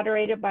have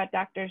moderated by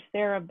Dr.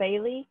 Sarah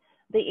Bailey,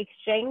 the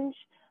exchange.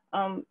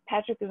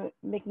 Patrick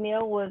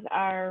McNeil was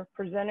our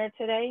presenter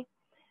today.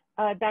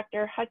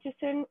 Dr.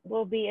 Hutchison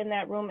will be in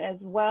that room as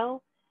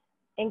well,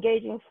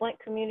 engaging Flint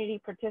community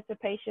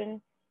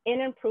participation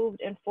in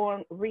improved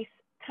informed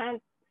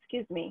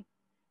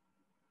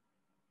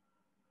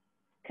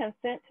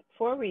consent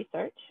for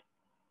research.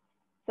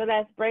 So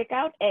that's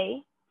breakout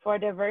A for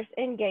diverse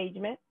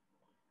engagement.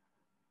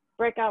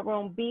 Breakout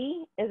room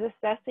B is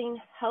assessing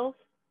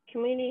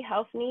community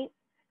health needs.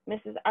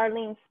 Mrs.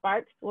 Arlene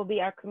Sparks will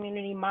be our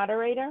community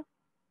moderator.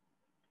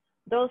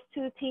 Those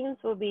 2 teams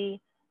will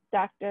be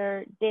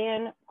Dr.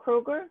 Dan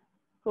Kruger,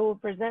 who will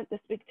present the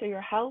Speak to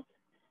Your Health,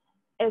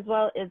 as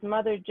well as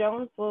Mother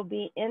Jones will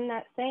be in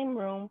that same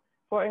room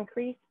for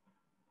increased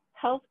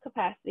health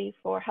capacity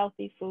for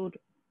healthy food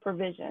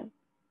provision.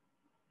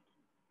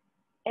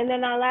 And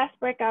then our last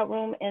breakout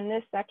room in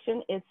this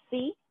section is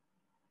C,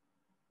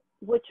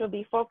 which will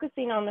be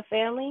focusing on the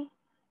family.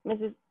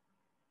 Mrs.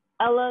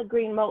 Ella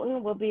Green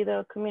Moten will be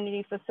the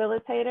community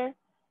facilitator.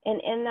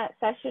 And in that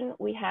session,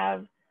 we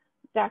have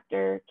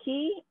Dr.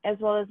 Key as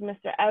well as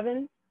Mr.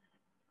 Evans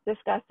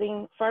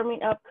discussing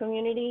firming up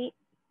community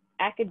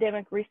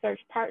academic research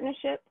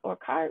partnership, or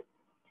CARP.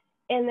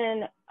 And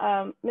then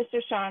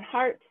Mr. Sean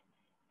Hart,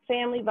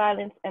 family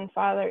violence and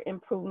father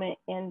improvement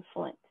in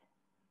Flint.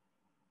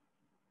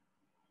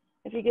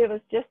 If you give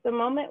us just a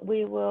moment,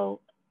 we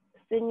will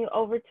send you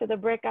over to the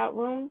breakout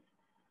rooms.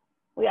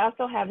 We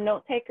also have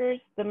note takers.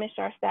 The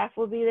MICHR staff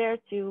will be there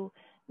to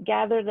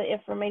gather the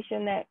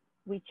information that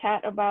we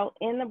chat about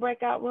in the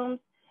breakout rooms,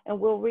 and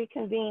we'll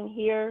reconvene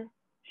here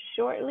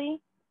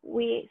shortly.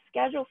 We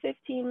schedule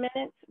 15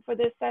 minutes for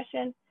this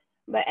session,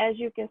 but as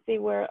you can see,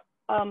 we're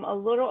a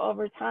little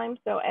over time.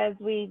 So as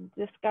we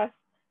discuss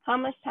how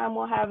much time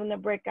we'll have in the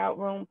breakout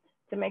room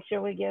to make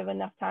sure we give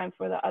enough time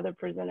for the other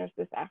presenters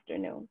this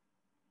afternoon.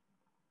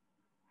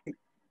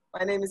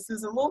 My name is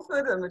Susan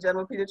Wolford. I'm a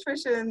general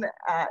pediatrician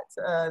at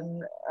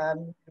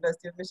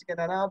University of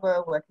Michigan, Ann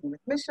Arbor, working with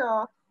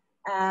MICHR.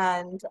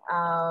 And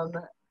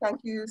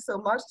thank you so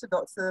much to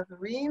Dr.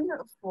 Vereen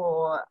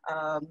for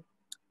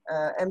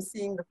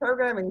emceeing the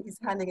program, and he's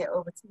handing it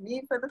over to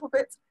me for a little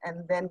bit,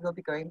 and then we'll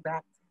be going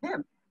back to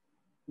him.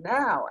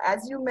 Now,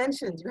 as you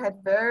mentioned, you had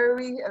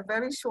a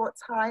very short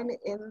time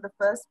in the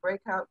first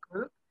breakout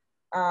group.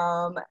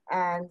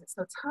 And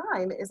so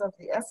time is of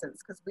the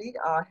essence because we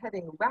are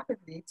heading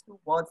rapidly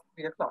towards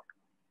 3 o'clock.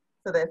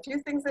 So there are a few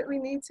things that we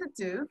need to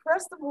do.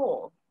 First of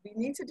all, we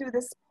need to do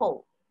this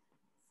poll.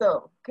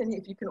 So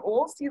if you can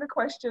all see the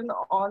question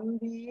on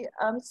the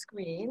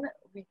screen,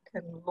 we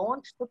can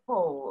launch the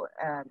poll,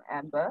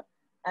 Amber.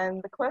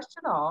 And the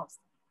question asks,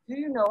 do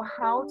you know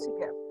how to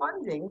get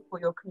funding for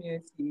your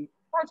community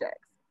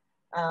projects,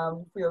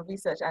 for your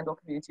research and or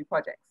community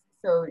projects?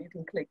 So you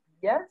can click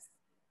yes,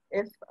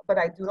 but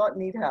I do not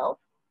need help,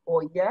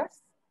 or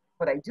yes,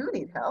 but I do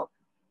need help,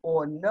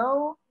 or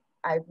no,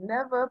 I've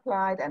never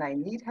applied and I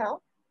need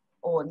help,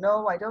 or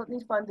no, I don't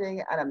need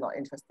funding and I'm not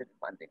interested in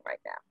funding right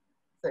now.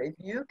 So if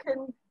you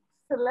can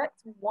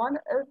select one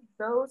of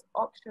those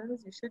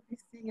options, you should be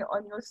seeing it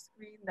on your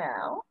screen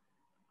now,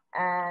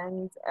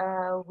 and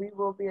we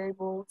will be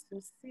able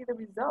to see the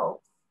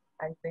results,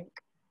 I think,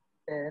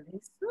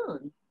 fairly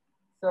soon.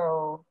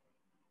 So,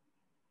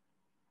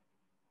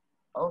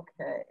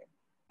 okay.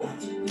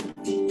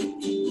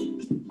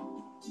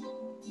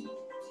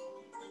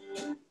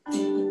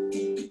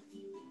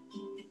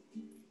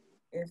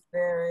 If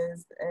there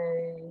is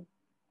a,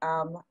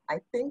 I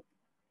think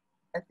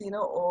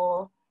Athena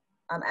or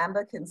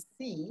Amber can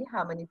see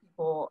how many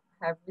people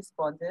have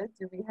responded.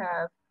 Do we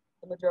have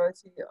the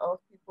majority of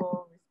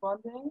people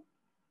responding?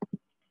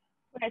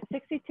 We're at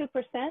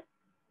 62%.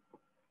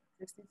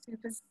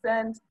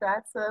 62%,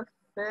 that's a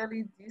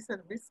fairly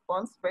decent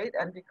response rate.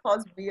 And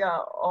because we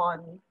are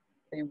on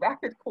a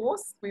rapid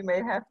course, we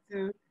may have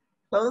to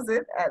close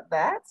it at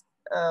that.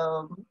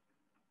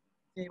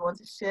 Do you want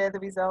to share the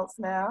results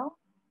now?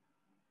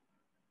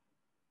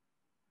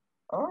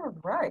 All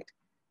right.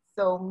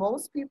 So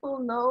most people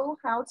know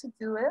how to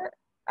do it,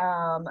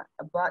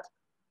 but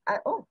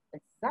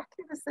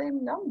exactly the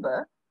same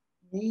number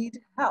need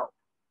help.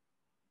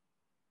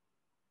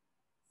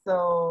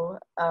 So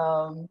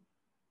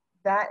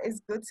that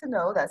is good to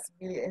know. That's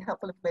really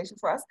helpful information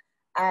for us.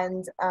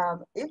 And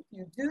if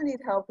you do need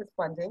help with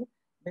funding,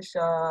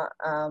 MICHR,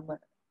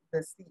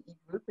 the CE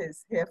group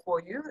is here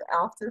for you.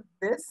 After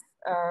this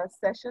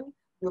session,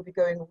 we'll be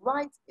going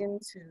right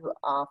into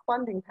our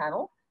funding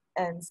panel.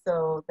 And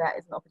so that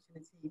is an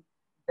opportunity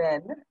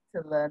then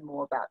to learn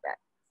more about that.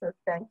 So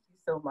thank you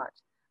so much.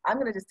 I'm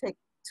going to just take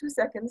 2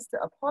 seconds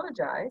to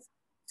apologize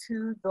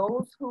to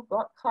those who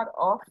got cut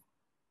off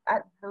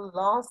at the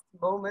last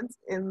moment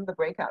in the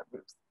breakout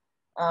groups.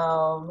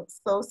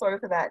 So sorry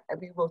for that.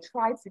 We will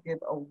try to give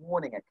a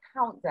warning, a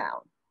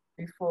countdown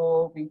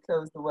before we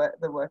close the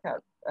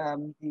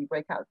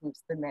breakout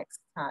groups the next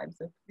time.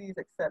 So please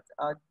accept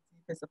our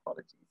deepest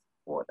apologies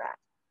for that.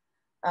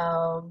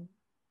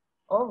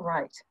 All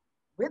right.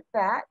 With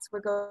that, we're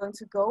going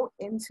to go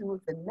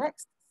into the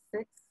next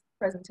 6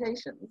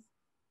 presentations.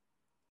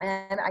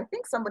 And I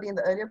think somebody in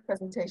the earlier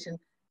presentation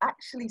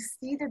actually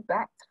ceded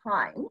back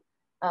time.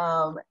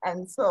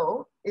 And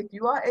so if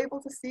you are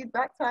able to cede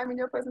back time in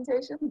your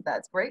presentation,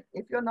 that's great.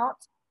 If you're not,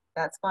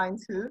 that's fine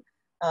too.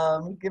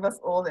 Give us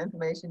all the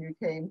information you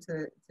came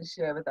to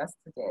share with us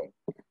today.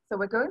 So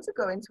we're going to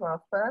go into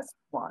our first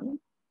one.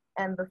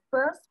 And the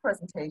first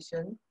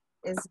presentation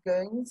is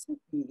going to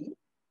be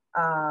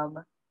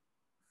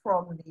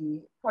from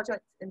the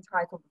project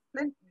entitled the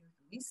Flint Youth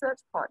Research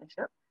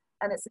Partnership.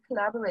 And it's a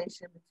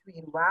collaboration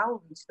between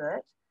WOW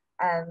Research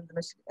and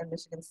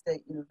Michigan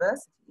State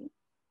University.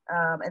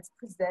 It's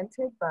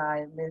presented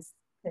by Ms.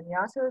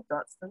 Kenyatta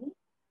Dotson,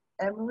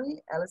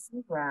 Emery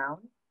Ellison Brown,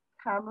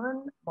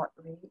 Cameron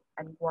Motley,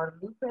 and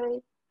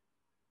Guadalupe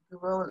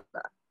Gurola.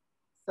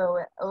 So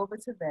over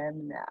to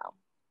them now.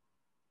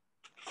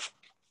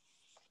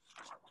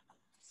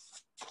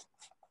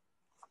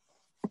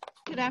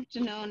 Good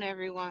afternoon,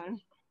 everyone.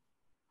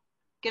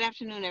 Good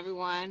afternoon,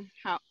 everyone.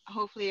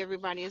 Hopefully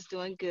everybody is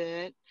doing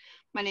good.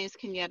 My name is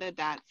Kenyatta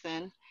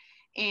Dotson,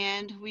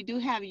 and we do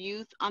have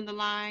youth on the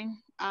line.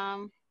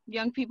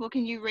 Young people,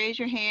 can you raise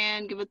your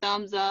hand, give a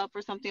thumbs up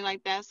or something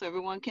like that so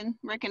everyone can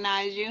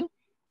recognize you?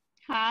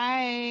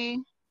 Hi.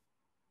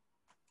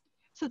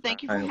 So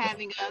thank you for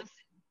having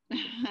us.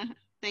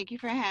 Thank you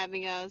for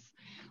having us.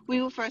 We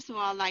would first of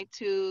all like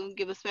to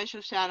give a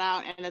special shout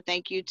out and a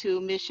thank you to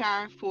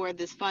MICHR for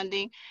this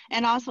funding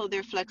and also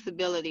their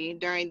flexibility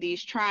during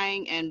these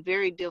trying and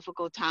very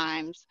difficult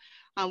times.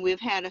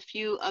 We've had a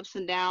few ups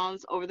and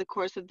downs over the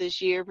course of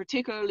this year,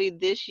 particularly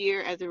this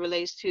year as it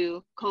relates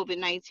to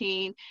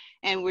COVID-19.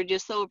 And we're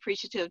just so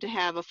appreciative to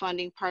have a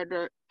funding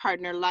partner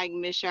like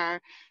MICHR,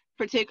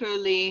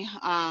 particularly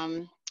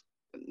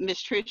Ms.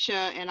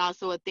 Tricia and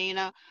also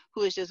Athena,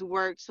 who has just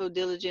worked so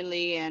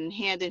diligently and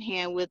hand in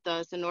hand with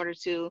us in order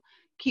to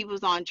keep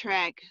us on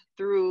track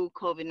through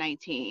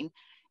COVID-19.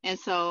 And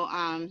so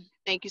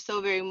thank you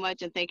so very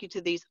much. And thank you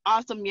to these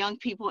awesome young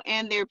people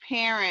and their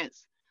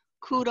parents.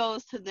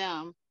 Kudos to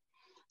them.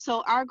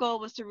 So our goal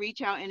was to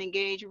reach out and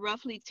engage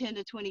roughly 10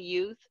 to 20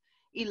 youth.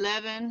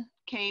 11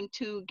 came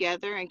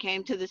together and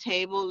came to the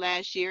table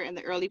last year and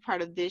the early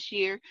part of this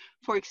year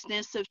for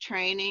extensive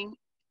training,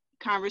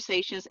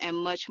 conversations, and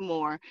much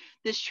more.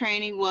 This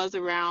training was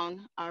around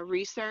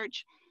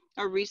research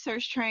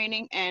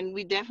training, and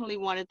we definitely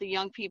wanted the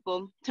young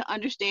people to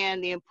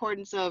understand the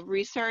importance of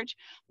research,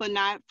 but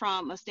not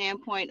from a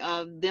standpoint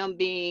of them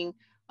being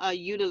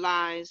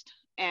utilized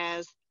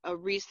as a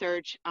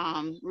research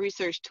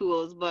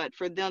tools, but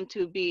for them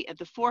to be at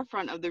the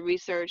forefront of the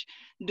research,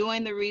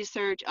 doing the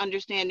research,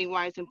 understanding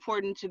why it's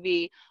important to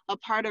be a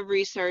part of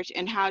research,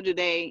 and how do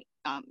they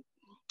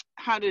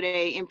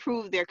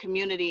improve their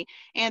community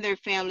and their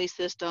family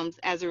systems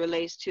as it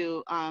relates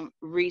to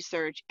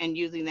research and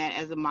using that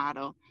as a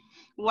model.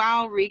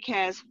 WOW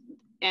recast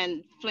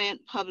and Flint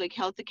Public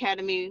Health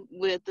Academy,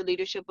 with the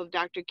leadership of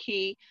Dr.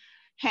 Key,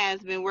 has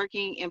been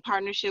working in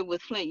partnership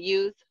with Flint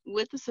Youth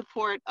with the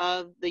support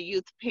of the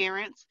youth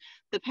parents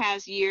the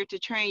past year to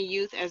train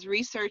youth as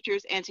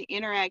researchers and to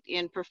interact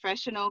in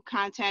professional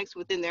contexts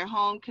within their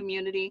home,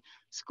 community,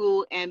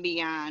 school, and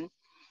beyond.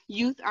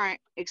 Youth are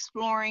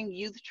exploring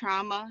youth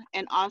trauma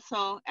and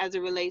also as it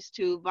relates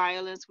to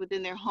violence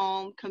within their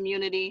home,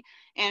 community,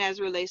 and as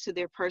it relates to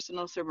their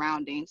personal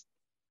surroundings.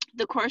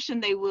 The question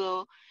they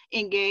will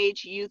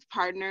engage youth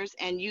partners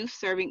and youth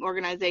serving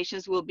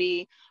organizations will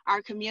be,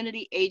 are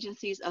community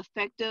agencies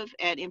effective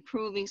at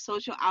improving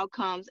social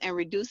outcomes and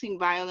reducing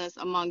violence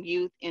among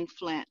youth in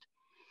Flint?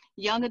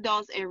 Young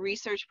adults and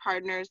research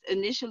partners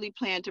initially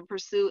planned to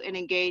pursue and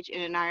engage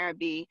in an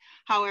IRB.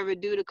 However,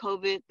 due to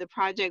COVID, the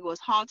project was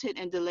halted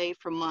and delayed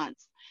for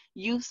months.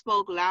 Youth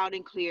spoke loud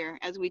and clear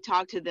as we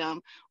talked to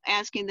them,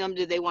 asking them,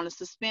 did they want to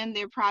suspend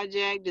their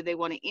project? Did they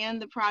want to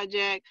end the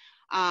project?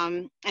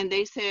 And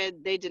they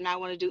said they did not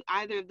want to do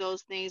either of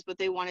those things, but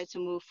they wanted to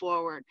move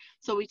forward.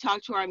 So we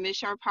talked to our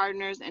MICHR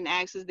partners and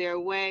asked, is there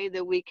a way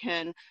that we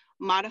can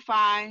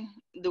modify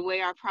the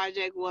way our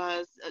project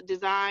was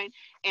designed?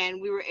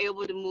 And we are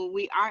able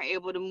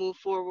to move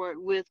forward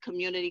with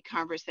community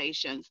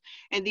conversations.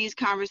 And these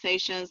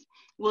conversations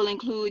will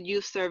include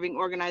youth serving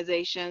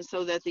organizations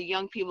so that the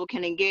young people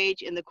can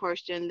engage in the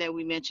question that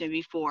we mentioned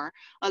before,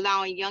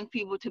 allowing young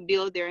people to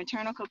build their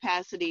internal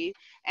capacity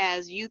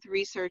as youth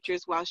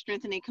researchers while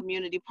strengthening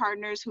community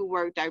partners who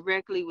work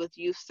directly with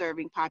youth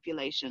serving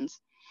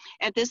populations.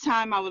 At this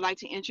time, I would like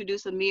to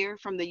introduce Amir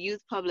from the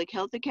Youth Public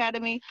Health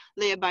Academy,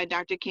 led by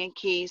Dr. Kent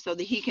Key, so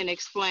that he can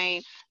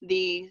explain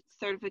the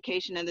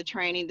certification and the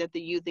training that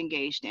the youth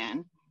engaged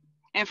in.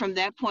 And from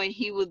that point,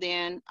 he will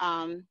then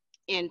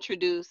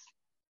introduce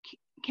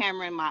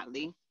Cameron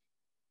Motley.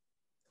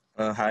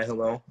 Hi,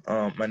 hello.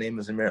 My name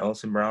is Amir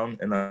Elson Brown,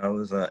 and I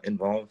was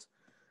involved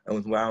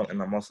with WOW,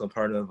 and I'm also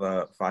part of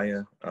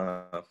FIA,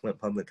 Flint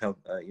Public Health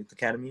Youth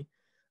Academy.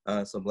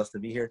 So blessed to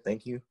be here.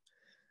 Thank you.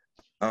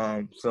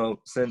 So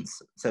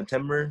since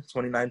September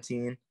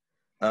 2019,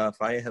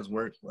 FIA has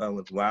worked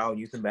with WOW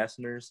Youth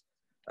Ambassadors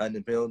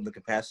to build the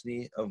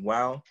capacity of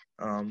WOW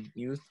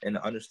youth and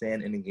to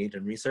understand and engage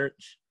in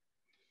research.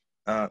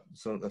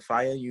 So the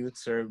FIA youth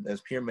served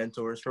as peer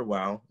mentors for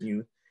WOW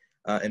youth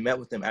and met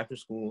with them after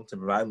school to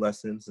provide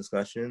lessons,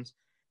 discussions,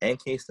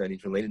 and case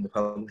studies related to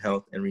public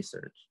health and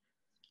research.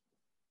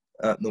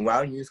 The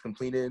WOW youth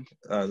completed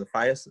the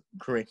FIA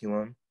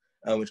curriculum,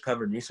 which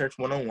covered Research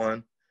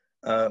 101,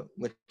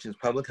 which is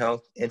public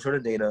health, intro to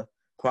data,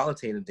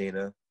 qualitative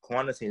data,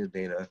 quantitative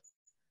data,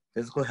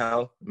 physical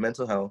health,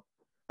 mental health,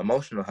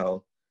 emotional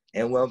health,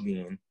 and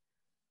well-being,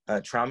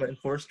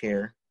 trauma-informed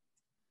care,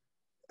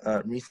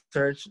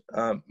 research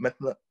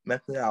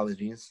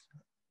methodologies,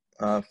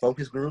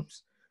 focus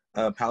groups,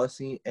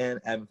 policy and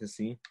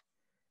advocacy.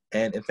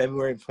 And in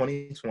February of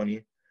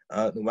 2020,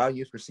 the WOW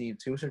youth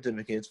received 2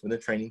 certificates for the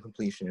training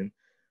completion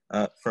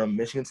from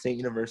Michigan State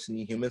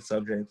University Human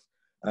Subjects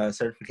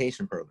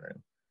Certification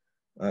Program.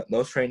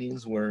 Those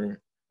trainings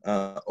were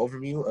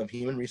overview of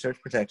human research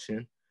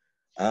protection,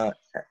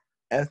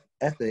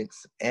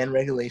 ethics and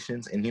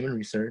regulations in human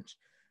research.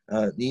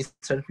 These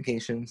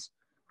certifications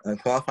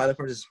qualify the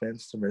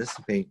participants to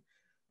participate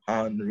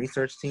on the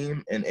research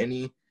team in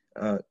any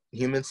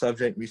human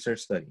subject research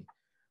study.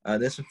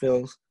 This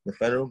fulfills the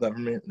federal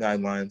government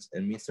guidelines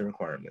and meets the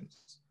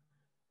requirements.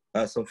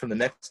 So for the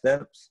next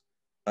steps,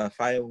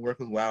 FIA will work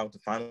with WOW to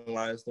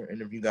finalize their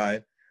interview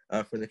guide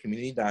for the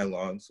community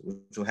dialogues,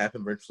 which will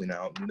happen virtually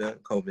now due to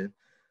COVID.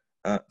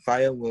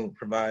 FIA will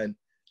provide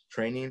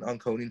training on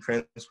coding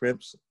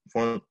transcripts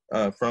from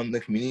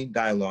the community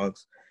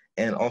dialogues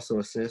and also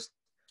assist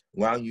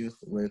WOW youth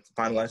with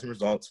finalizing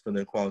results for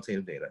their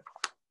qualitative data.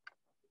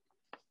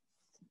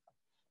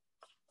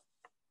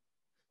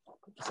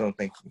 So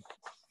thank you.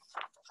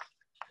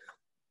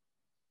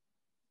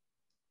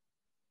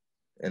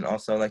 And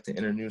also I'd like to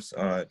introduce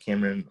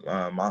Cameron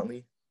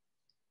Motley.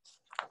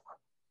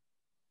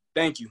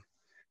 Thank you.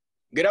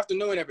 Good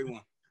afternoon,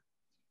 everyone.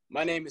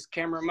 My name is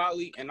Cameron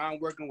Motley, and I'm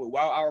working with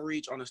WOW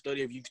Outreach on the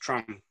study of youth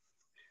trauma.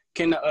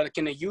 Can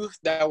the youth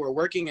that were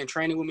working and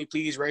training with me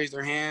please raise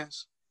their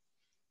hands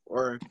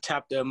or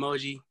tap the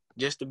emoji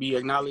just to be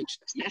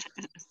acknowledged?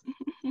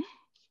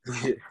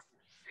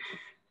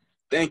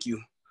 Thank you.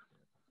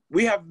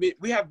 We have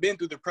been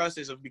through the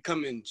process of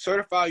becoming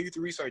certified youth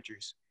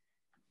researchers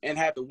and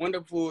had the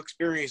wonderful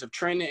experience of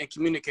training and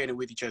communicating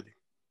with each other.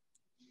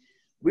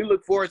 We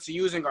look forward to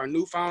using our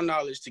newfound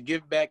knowledge to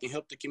give back and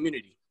help the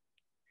community.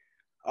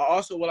 I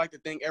also would like to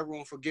thank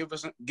everyone for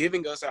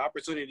giving us an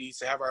opportunity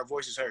to have our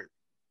voices heard.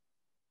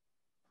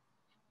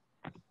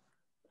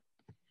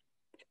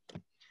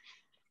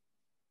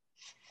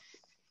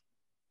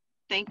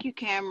 Thank you,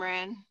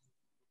 Cameron.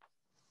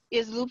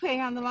 Is Lupe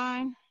on the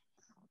line?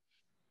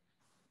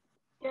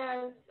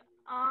 Yes.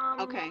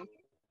 Okay.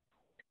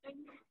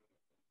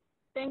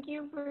 Thank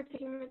you for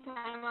taking the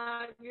time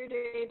out of your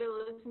day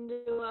to listen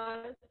to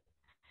us,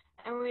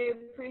 and we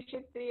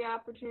appreciate the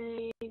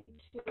opportunity to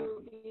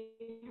be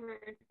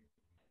heard.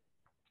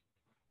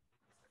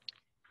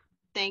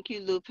 Thank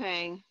you,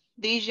 Lupe.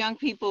 These young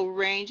people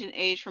range in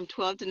age from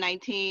 12 to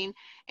 19.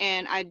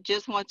 And I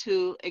just want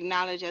to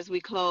acknowledge as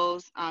we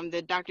close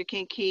that Dr.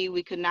 Kent Key,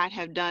 we could not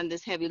have done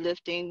this heavy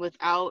lifting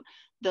without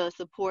the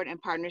support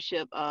and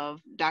partnership of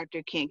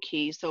Dr. Kent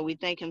Key. So we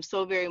thank him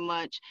so very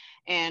much.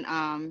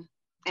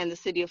 And the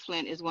City of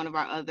Flint is one of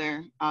our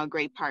other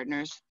great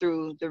partners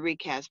through the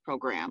RECAST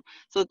program.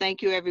 So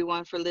thank you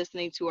everyone for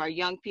listening to our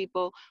young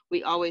people.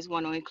 We always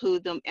want to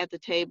include them at the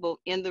table,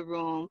 in the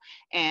room,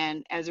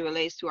 and as it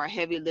relates to our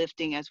heavy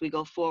lifting as we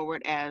go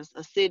forward as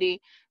a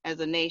city, as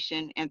a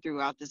nation, and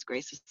throughout this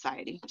great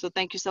society. So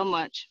thank you so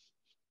much.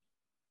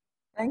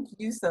 Thank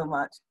you so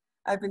much.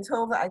 I've been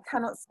told that I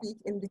cannot speak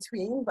in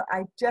between, but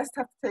I just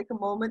have to take a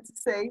moment to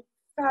say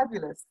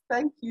fabulous.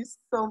 Thank you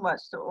so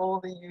much to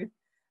all the youth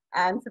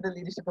and to the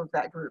leadership of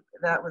that group.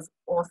 That was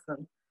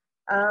awesome.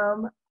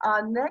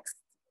 Our next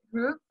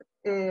group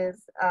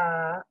is,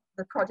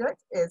 the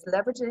project is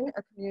leveraging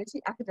a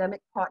community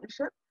academic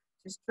partnership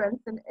to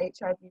strengthen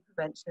HIV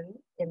prevention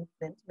in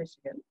Flint,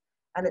 Michigan.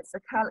 And it's a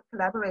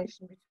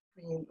collaboration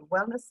between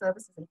Wellness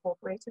Services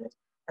Incorporated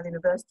and the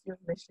University of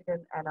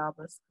Michigan Ann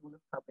Arbor School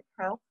of Public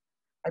Health.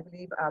 I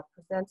believe our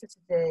presenter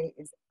today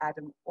is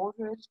Adam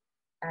Aldridge,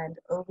 and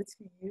over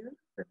to you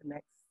for the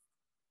next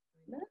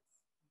 3 minutes.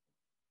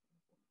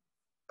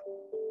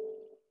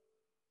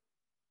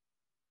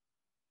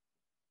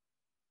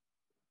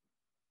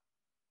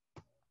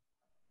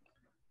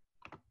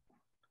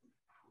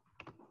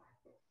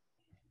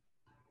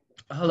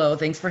 Hello,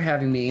 thanks for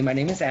having me. My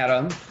name is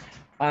Adam.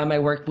 I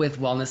work with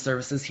Wellness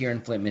Services here in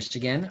Flint,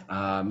 Michigan.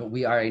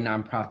 We are a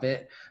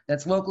nonprofit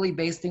that's locally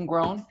based and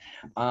grown.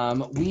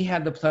 We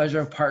had the pleasure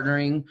of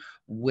partnering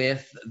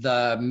with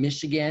the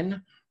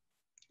Michigan,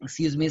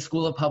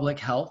 School of Public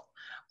Health,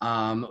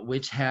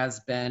 which has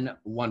been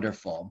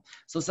wonderful.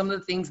 So some of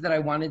the things that I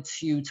wanted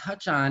to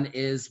touch on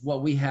is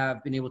what we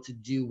have been able to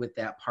do with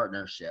that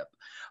partnership.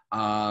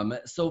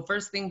 So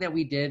first thing that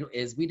we did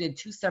is we did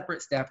 2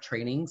 separate staff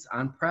trainings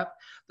on PrEP.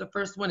 The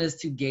first one is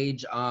to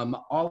gauge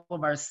all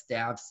of our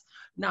staff's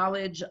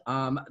knowledge,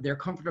 their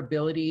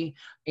comfortability,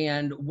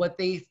 and what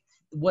they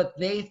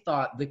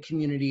thought the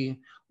community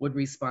would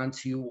respond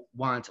to,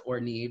 want, or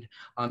need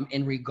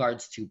in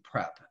regards to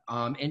PrEP.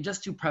 And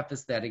just to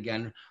preface that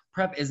again,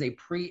 PrEP is a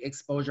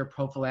pre-exposure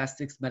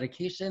prophylaxis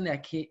medication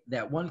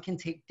that one can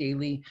take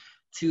daily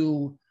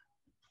to,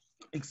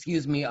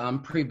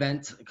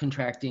 prevent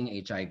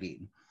contracting HIV.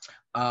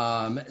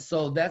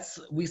 So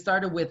we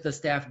started with the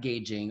staff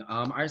gauging.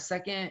 Our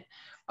second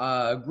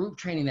group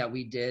training that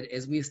we did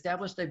is we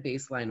established a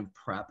baseline of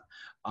PrEP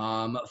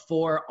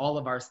for all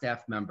of our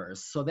staff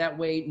members. So that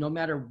way, no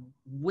matter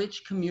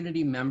which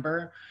community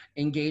member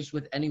engaged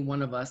with any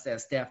one of us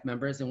as staff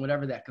members, and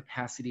whatever that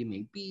capacity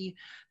may be,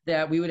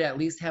 that we would at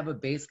least have a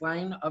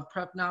baseline of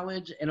PrEP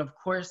knowledge, and of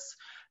course,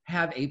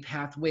 have a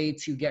pathway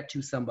to get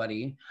to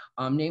somebody,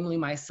 namely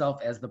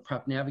myself as the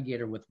PrEP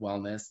navigator with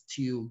Wellness,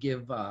 to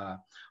give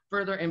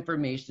further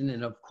information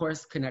and of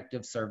course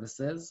connective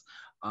services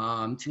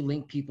to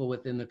link people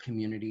within the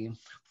community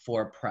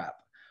for PrEP.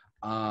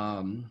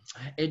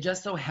 It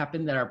just so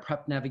happened that our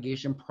PrEP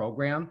navigation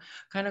program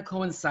kind of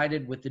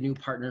coincided with the new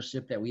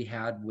partnership that we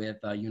had with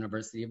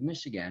University of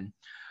Michigan.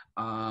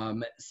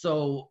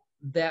 So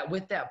that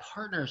with that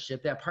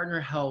partnership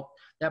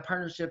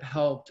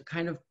helped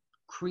kind of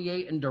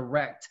create and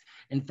direct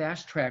and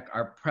fast track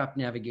our PrEP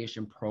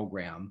navigation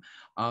program.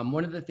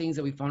 One of the things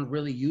that we found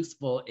really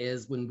useful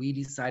is when we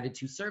decided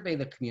to survey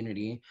the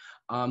community,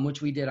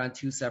 which we did on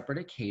 2 separate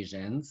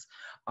occasions,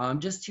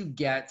 just to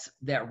get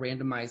that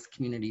randomized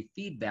community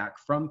feedback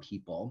from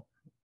people.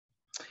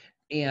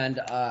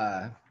 And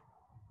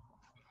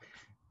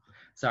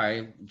sorry,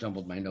 I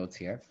jumbled my notes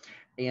here.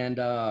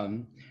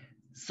 And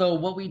so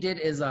what we did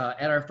is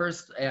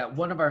at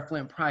one of our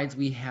Flint Prides,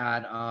 we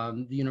had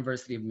the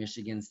University of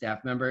Michigan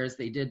staff members.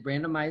 They did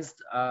randomized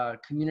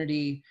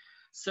community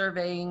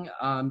surveying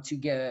to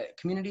get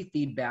community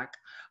feedback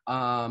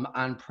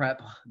on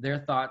PrEP, their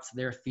thoughts,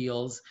 their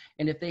feels,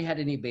 and if they had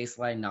any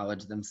baseline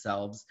knowledge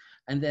themselves.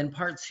 And then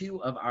part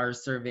 2 of our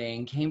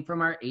surveying came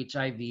from our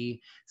HIV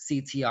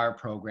CTR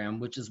program,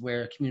 which is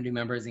where community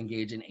members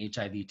engage in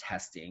HIV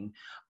testing.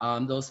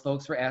 Those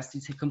folks were asked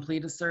to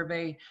complete a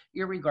survey,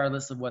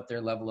 irregardless of what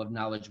their level of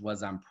knowledge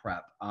was on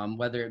PrEP,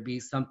 whether it be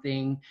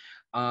something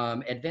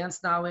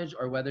advanced knowledge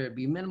or whether it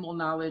be minimal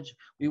knowledge.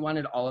 We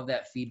wanted all of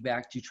that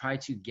feedback to try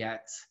to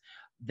get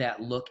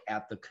that look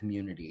at the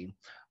community.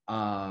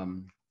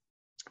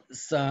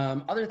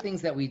 Some other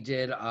things that we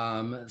did,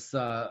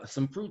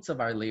 some fruits of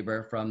our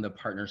labor from the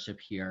partnership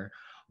here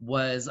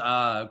was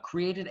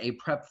created a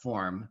PrEP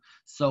form.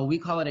 So we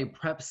call it a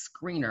PrEP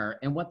screener.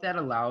 And what that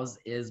allows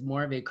is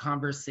more of a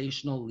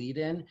conversational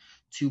lead-in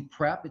to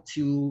PrEP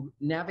to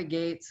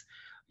navigate,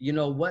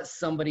 what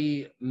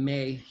somebody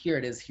may, here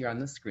it is here on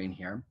the screen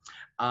here,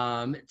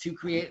 to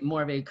create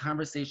more of a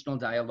conversational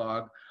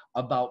dialogue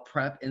about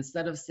PrEP,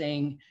 instead of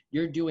saying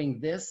you're doing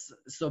this,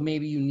 so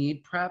maybe you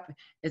need PrEP,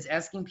 it's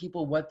asking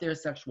people what their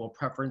sexual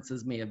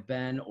preferences may have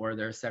been or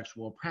their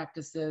sexual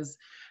practices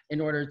in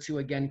order to,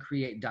 again,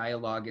 create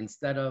dialogue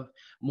instead of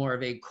more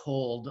of a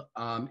cold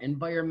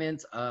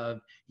environment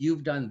of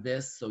you've done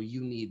this, so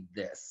you need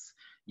this.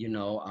 You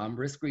know,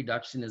 risk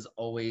reduction is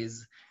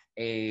always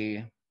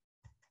a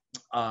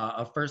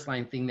first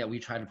line thing that we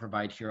try to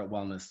provide here at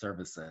Wellness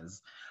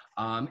Services.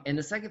 And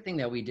the second thing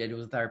that we did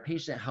was with our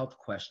patient health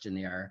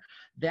questionnaire.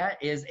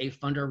 That is a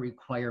funder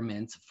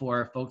requirement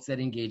for folks that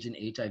engage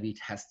in HIV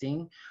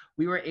testing.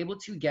 We were able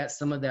to get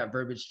some of that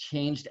verbiage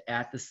changed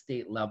at the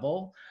state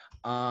level,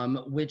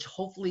 which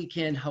hopefully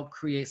can help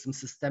create some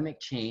systemic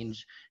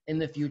change in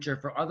the future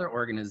for other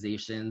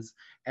organizations,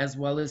 as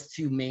well as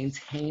to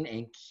maintain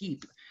and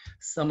keep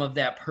some of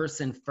that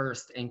person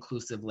first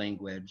inclusive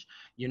language,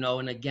 you know.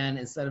 And again,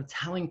 instead of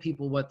telling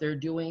people what they're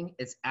doing,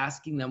 it's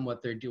asking them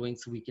what they're doing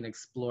so we can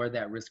explore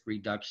that risk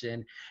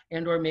reduction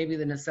and or maybe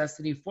the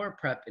necessity for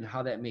PrEP and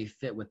how that may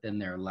fit within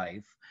their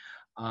life.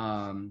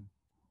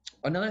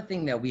 Another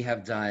thing that we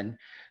have done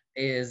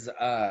is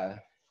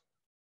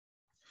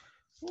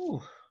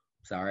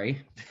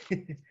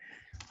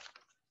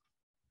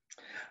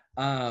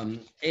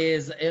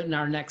is in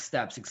our next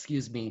steps,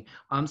 excuse me.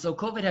 So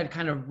COVID had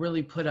kind of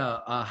really put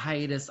a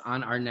hiatus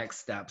on our next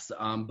steps.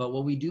 But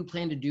what we do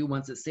plan to do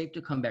once it's safe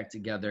to come back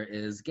together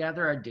is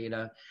gather our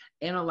data,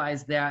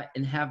 analyze that,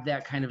 and have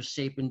that kind of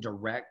shape and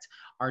direct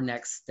our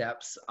next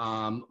steps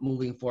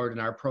moving forward in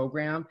our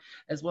program,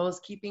 as well as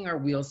keeping our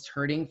wheels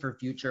turning for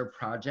future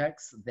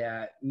projects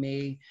that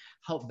may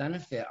help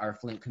benefit our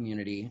Flint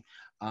community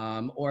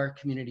or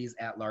communities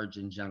at large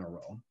in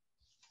general.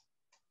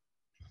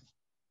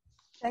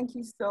 Thank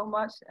you so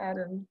much,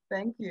 Adam.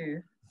 Thank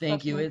you.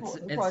 Thank you.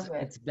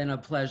 It's been a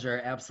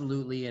pleasure,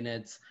 absolutely. And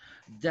it's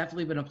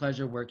definitely been a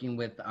pleasure working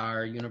with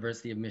our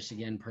University of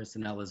Michigan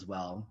personnel as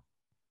well.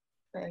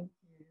 Thank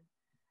you.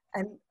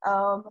 And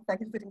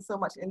thank you for putting so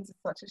much into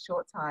such a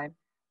short time.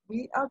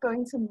 We are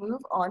going to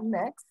move on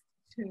next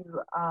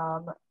to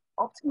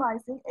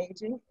Optimizing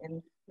Aging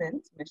in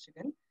Flint,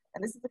 Michigan.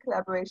 And this is a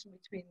collaboration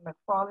between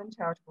McFarland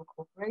Charitable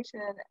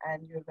Corporation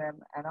and U of M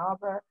Ann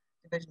Arbor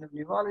Division of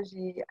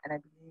Neurology, and I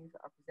believe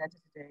our presenter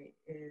today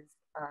is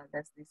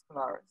Leslie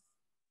Spolaris.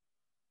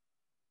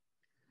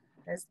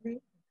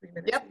 Leslie, 3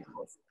 minutes. Yep.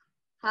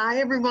 Hi,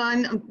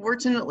 everyone.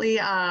 Unfortunately,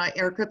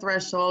 Erica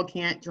Threshold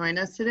can't join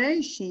us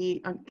today.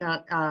 She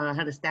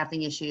had a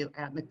staffing issue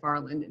at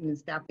McFarland and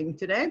is staffing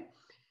today.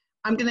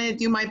 I'm going to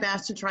do my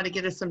best to try to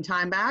get us some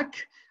time back.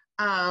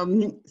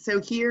 So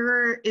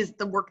here is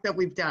the work that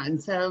we've done.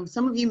 So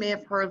some of you may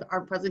have heard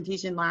our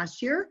presentation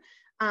last year,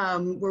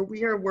 where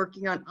we are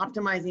working on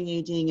optimizing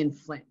aging in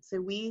Flint. So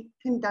we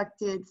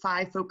conducted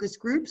 5 focus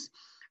groups,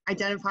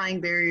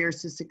 identifying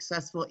barriers to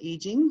successful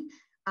aging.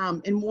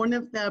 And one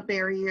of the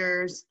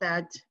barriers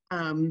that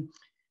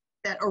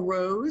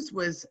arose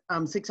was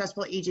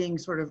successful aging,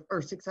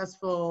 or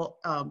successful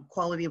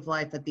quality of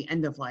life at the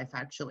end of life,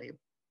 actually.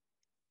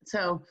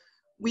 So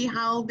we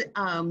held,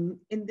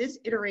 in this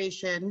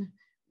iteration,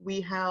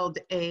 we held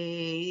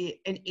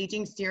an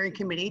aging steering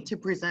committee to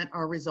present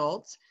our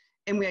results.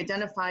 And we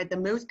identified the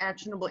most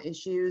actionable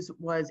issues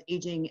was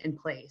aging in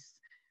place.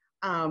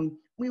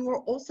 We were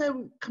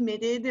also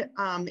committed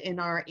in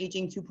our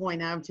Aging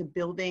 2.0 to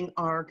building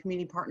our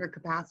community partner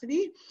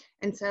capacity.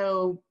 And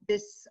so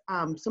this,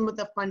 some of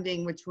the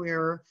funding, which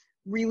we're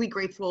really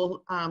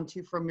grateful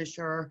to from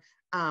MICHR,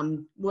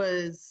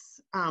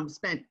 was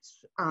spent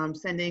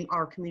sending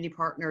our community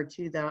partner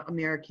to the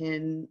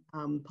American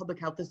Public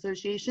Health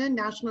Association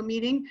national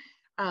meeting,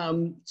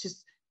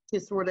 just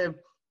to sort of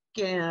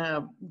get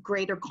a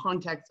greater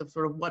context of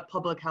sort of what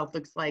public health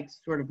looks like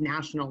sort of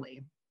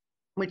nationally,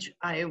 which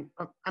I'm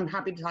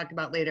happy to talk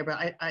about later,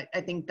 but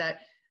I think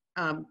that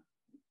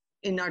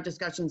in our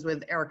discussions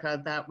with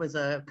Erica, that was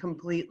a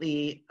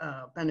completely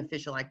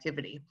beneficial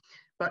activity.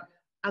 But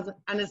as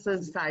an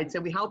aside,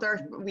 so we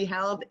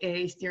held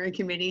a steering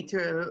committee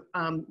to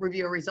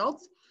review our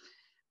results.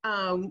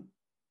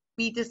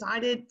 We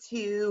decided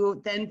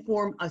to then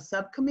form a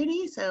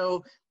subcommittee.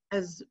 So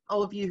as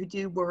all of you who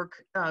do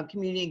work,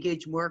 community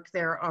engaged work,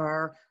 there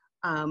are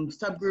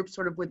subgroups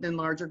sort of within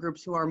larger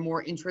groups who are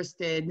more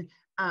interested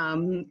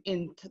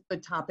in the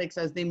topics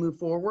as they move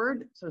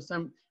forward. So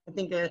some, I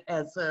think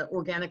as an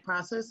organic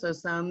process, so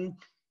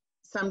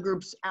some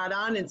groups add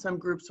on and some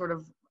groups sort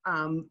of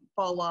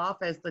fall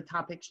off as the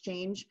topics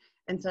change.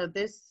 And so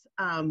this,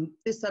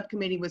 this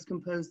subcommittee was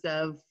composed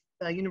of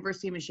the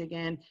University of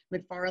Michigan,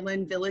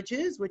 McFarland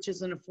Villages, which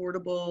is an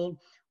affordable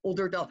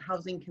older adult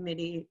housing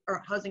committee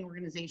or housing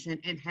organization,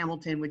 and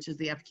Hamilton, which is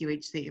the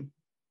FQHC.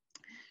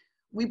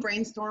 We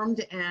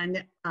brainstormed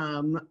and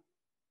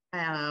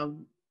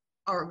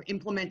are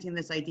implementing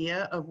this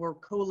idea of we're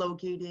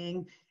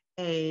co-locating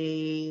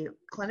a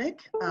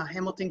clinic, a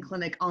Hamilton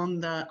clinic on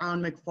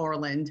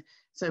McFarland.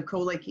 So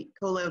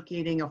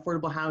co-locating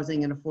affordable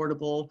housing and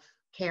affordable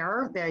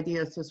care. The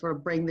idea is to sort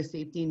of bring the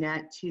safety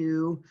net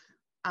to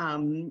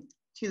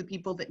the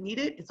people that need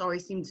it. It's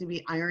always seemed to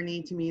be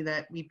irony to me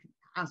that we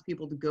ask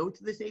people to go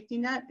to the safety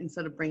net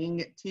instead of bringing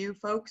it to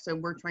folks. So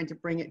we're trying to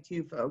bring it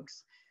to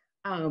folks.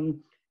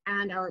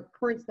 And our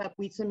current step,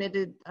 we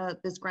submitted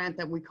this grant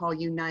that we call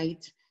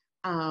Unite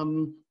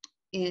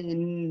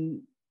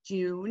in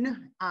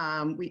June.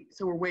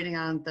 So we're waiting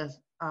on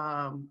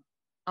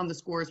the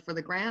scores for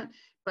the grant,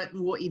 but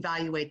we'll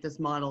evaluate this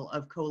model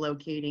of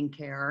co-locating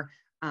care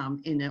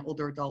in an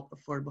older adult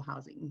affordable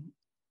housing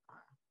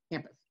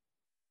campus.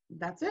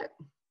 That's it.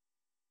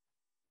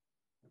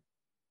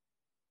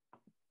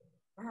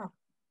 Wow,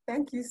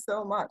 thank you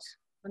so much.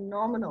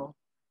 Phenomenal.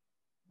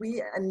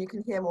 And you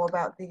can hear more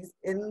about these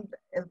in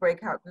the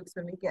breakout groups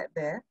when we get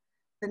there.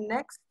 The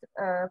next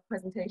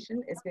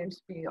presentation is going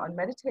to be on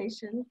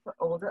meditation for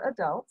older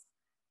adults,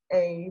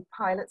 a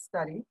pilot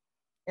study.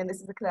 And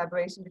this is a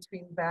collaboration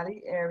between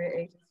Valley Area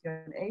Agency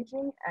on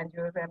Aging and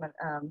U of M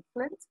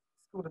Flint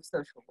School of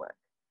Social Work.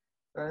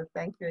 So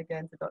thank you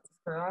again to Dr.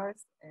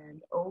 Ferraris,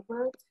 and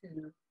over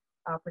to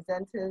our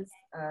presenters,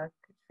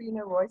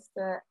 Katrina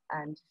Royster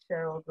and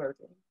Cheryl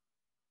Grodin.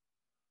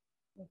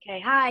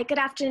 Okay, hi, good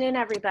afternoon,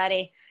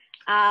 everybody.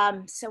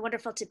 So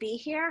wonderful to be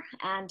here,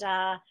 and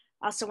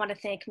also want to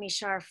thank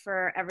MICHR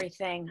for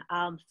everything,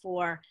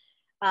 for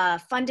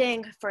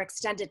funding, for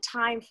extended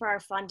time for our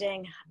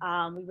funding.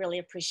 We really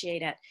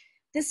appreciate it.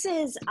 This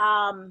is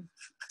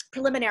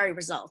preliminary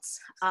results.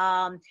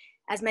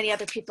 As many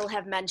other people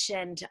have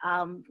mentioned,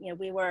 you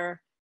know,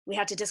 we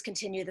had to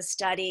discontinue the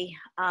study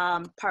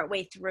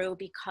partway through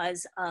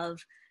because of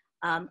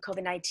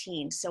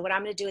COVID-19. So what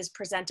I'm going to do is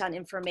present on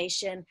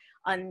information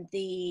on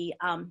the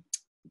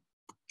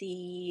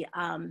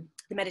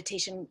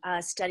meditation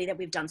study that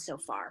we've done so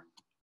far.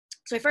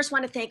 So I first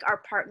want to thank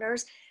our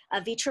partners,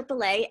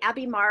 VAAA,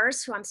 Abby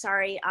Mars, who I'm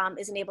sorry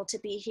isn't able to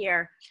be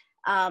here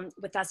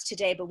with us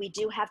today, but we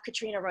do have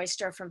Katrina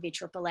Royster from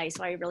VAAA,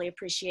 so I really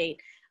appreciate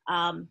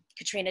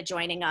Katrina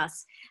joining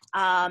us.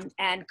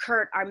 And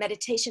Kurt, our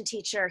meditation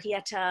teacher, he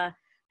had to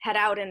head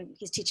out and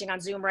he's teaching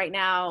on Zoom right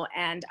now,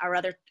 and our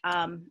other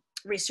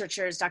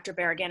researchers, Dr.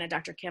 Berrigan and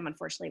Dr. Kim,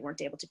 unfortunately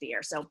weren't able to be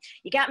here. So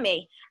you got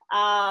me.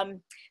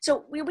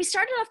 So we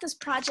started off this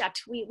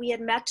project. We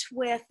had met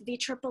with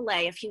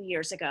VAAA a few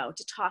years ago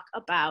to talk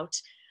about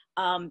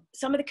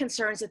some of the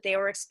concerns that they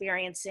were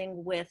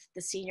experiencing with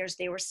the seniors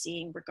they were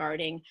seeing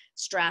regarding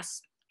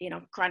stress, you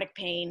know, chronic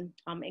pain,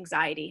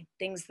 anxiety,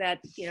 things that,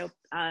 you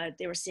know,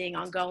 they were seeing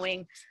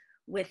ongoing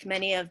with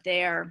many of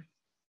their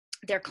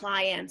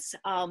clients,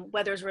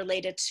 whether it's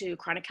related to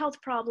chronic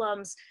health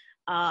problems,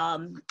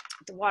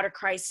 the water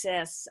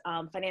crisis,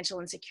 financial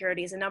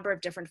insecurities, a number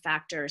of different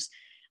factors.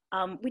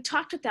 We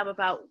talked with them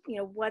about, you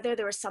know, whether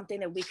there was something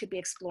that we could be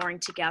exploring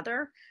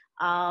together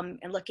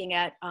and looking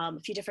at a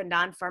few different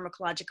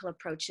non-pharmacological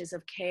approaches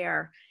of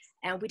care.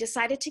 And we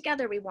decided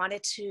together we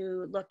wanted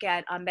to look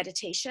at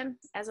meditation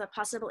as a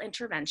possible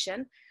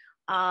intervention.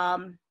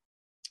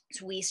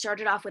 So we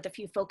started off with a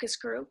few focus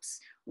groups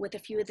with a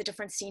few of the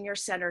different senior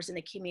centers in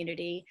the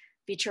community.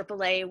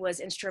 VAAA was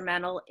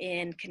instrumental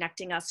in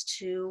connecting us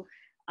to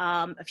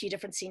a few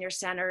different senior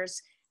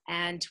centers,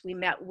 and we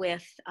met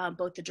with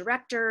both the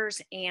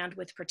directors and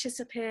with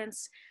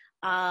participants.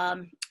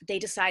 They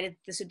decided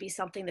this would be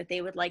something that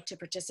they would like to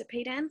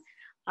participate in,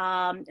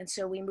 and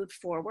so we moved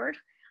forward.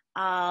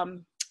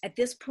 At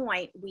this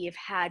point, we have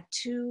had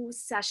 2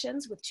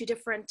 sessions with 2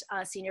 different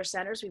senior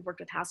centers. We've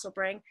worked with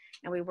Hasselbring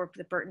and we worked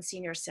with the Burton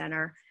Senior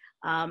Center,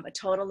 a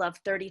total of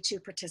 32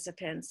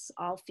 participants,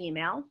 all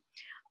female.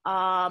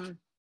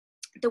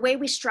 The way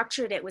we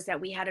structured it was that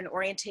we had an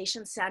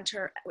orientation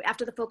center.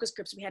 After the focus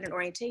groups, we had an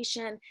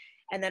orientation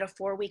and then a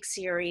 4-week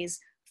series,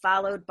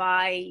 followed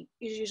by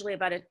usually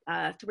about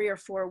a 3 or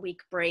 4 week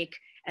break,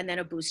 and then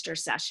a booster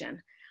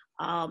session.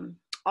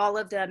 All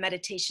of the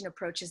meditation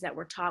approaches that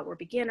were taught were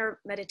beginner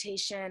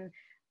meditation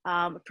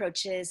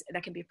approaches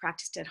that can be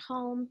practiced at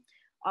home.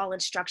 All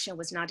instruction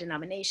was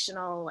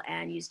non-denominational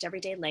and used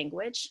everyday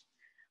language.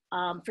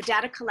 For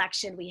data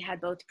collection, we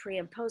had both pre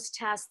and post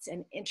tests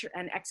and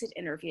exit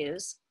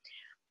interviews.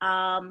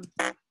 And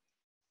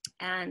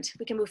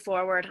we can move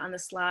forward on the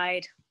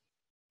slide.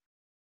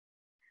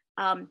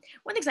 One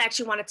thing I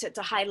actually wanted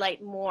to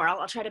highlight more,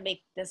 I'll try to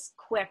make this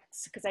quick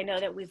because I know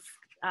that we've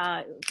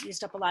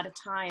used up a lot of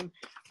time,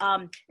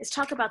 is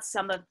talk about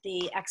some of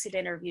the exit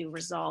interview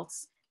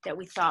results that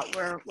we thought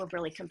were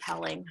really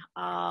compelling.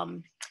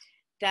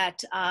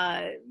 That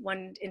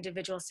one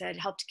individual said,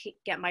 helped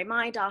get my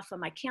mind off of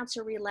my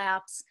cancer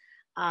relapse.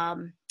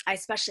 I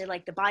especially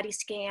like the body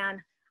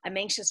scan. I'm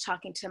anxious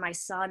talking to my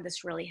son.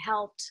 This really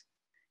helped.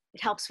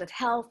 It helps with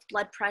health,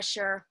 blood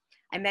pressure.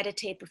 I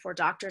meditate before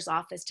doctor's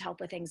office to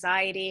help with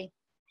anxiety.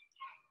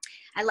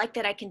 I like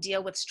that I can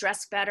deal with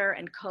stress better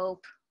and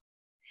cope.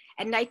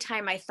 At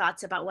nighttime, my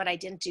thoughts about what I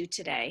didn't do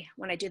today.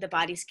 When I do the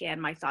body scan,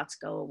 my thoughts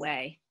go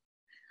away.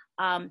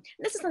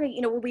 This is something,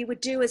 you know, what we would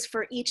do is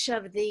for each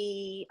of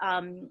the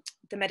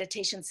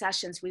meditation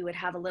sessions, we would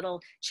have a little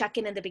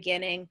check-in in the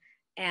beginning,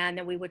 and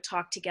then we would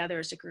talk together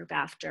as a group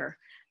after.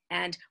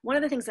 And one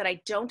of the things that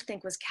I don't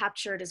think was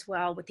captured as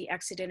well with the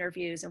exit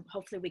interviews, and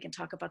hopefully we can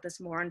talk about this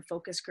more in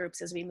focus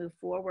groups as we move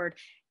forward,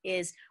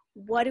 is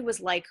what it was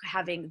like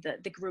having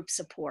the group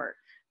support.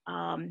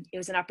 It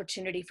was an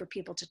opportunity for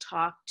people to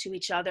talk to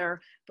each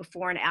other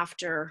before and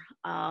after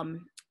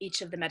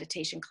each of the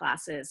meditation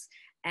classes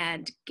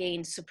and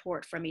gain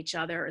support from each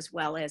other, as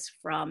well as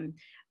from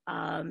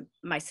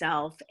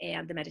myself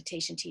and the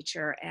meditation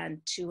teacher and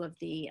two of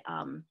the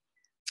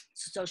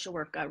social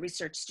work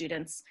research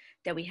students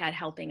that we had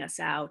helping us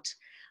out.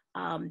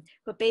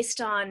 But based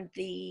on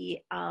the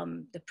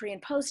pre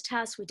and post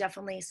test, we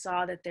definitely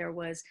saw that there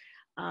was,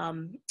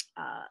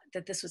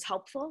 that this was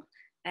helpful,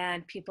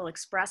 and people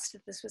expressed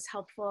that this was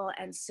helpful.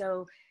 And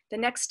so the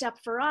next step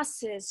for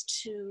us is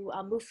to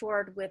move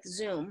forward with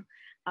Zoom,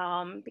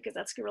 because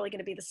that's really going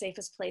to be the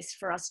safest place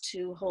for us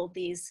to hold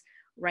these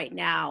right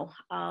now.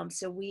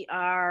 So we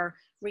are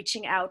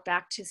reaching out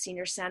back to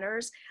senior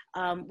centers.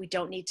 We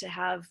don't need to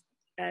have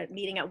a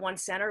meeting at one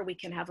center. We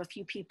can have a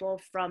few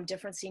people from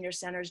different senior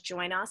centers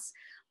join us.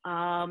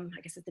 I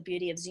guess it's the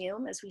beauty of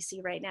Zoom, as we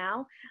see right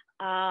now.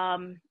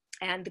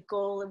 And the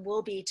goal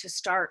will be to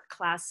start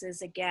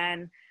classes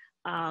again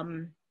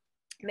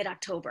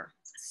mid-October.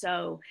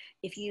 So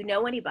if you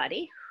know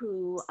anybody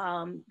who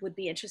would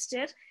be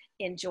interested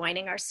in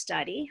joining our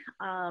study,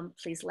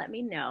 please let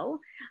me know.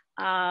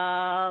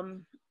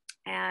 And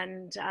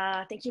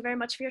thank you very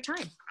much for your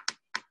time.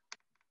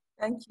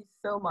 Thank you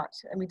so much.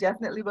 And we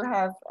definitely will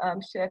have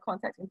share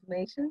contact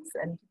information,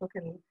 and people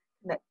can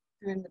connect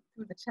through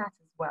the chat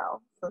as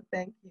well. So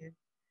thank you.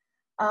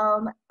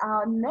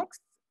 Our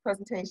next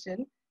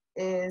presentation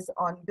is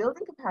on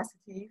building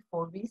capacity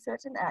for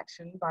research and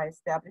action by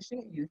establishing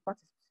a youth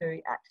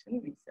participatory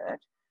action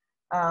research,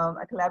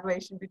 a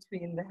collaboration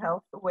between the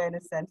Health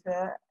Awareness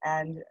Center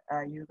and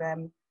U of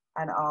M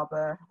Ann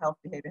Arbor Health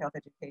Behavior Health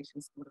Education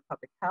School of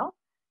Public Health.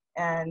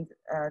 And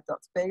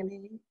Dr.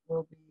 Bailey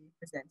will be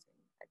presenting.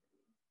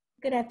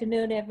 Good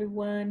afternoon,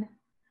 everyone.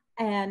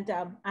 And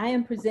I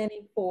am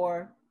presenting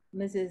for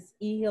Mrs.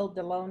 E. Hill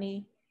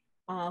Deloney,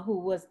 who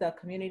was the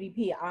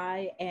community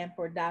PI, and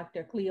for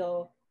Dr.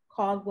 Cleo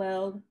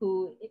Caldwell,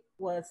 who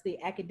was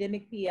the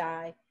academic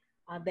PI.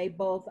 They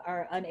both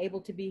are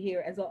unable to be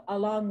here,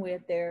 along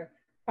with their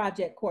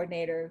project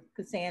coordinator,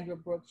 Cassandra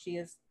Brooks. She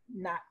is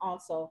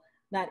also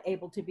not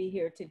able to be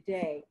here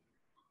today.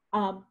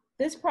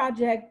 This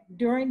project,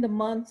 during the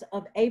months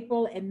of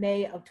April and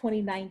May of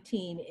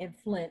 2019 in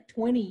Flint,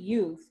 20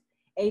 youth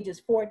ages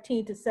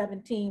 14 to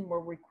 17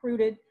 were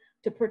recruited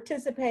to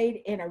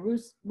participate in a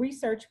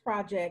research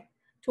project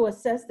to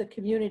assess the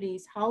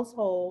community's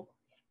household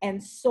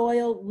and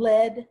soil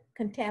lead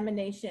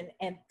contamination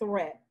and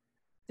threat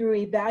through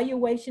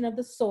evaluation of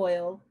the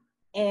soil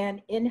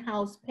and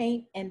in-house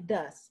paint and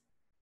dust,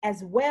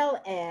 as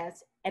well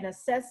as an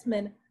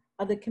assessment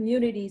of the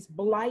community's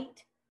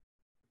blight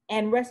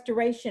and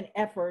restoration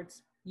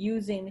efforts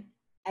using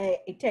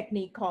a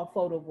technique called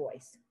photo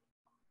voice.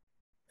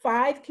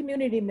 5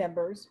 community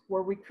members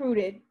were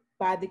recruited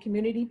by the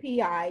community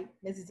PI,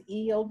 Mrs.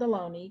 E. Hill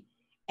Deloney,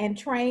 and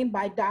trained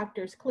by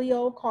Drs.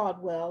 Cleo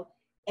Caldwell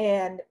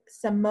and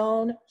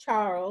Simone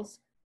Charles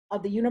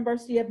of the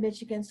University of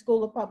Michigan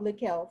School of Public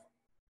Health.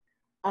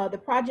 The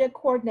project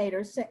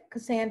coordinator,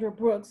 Cassandra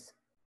Brooks,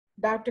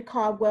 Dr.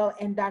 Caldwell,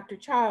 and Dr.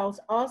 Charles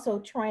also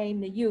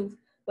trained the youth,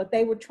 but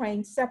they were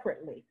trained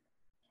separately.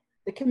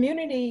 The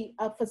community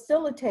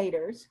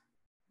facilitators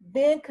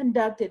then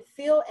conducted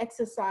field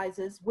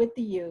exercises with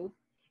the youth,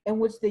 in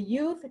which the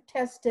youth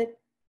tested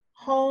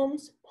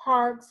homes,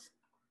 parks,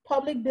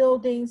 public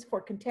buildings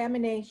for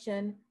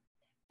contamination,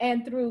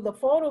 and through the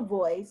photo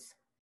voice,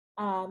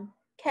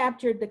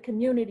 captured the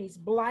community's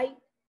blight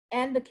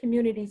and the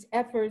community's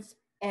efforts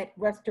at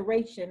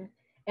restoration,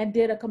 and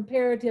did a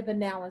comparative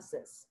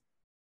analysis.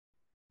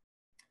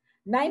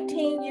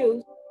 19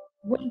 youth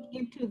went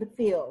into the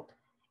field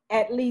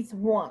at least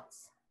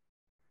once.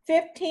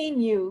 15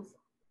 youth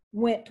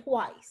went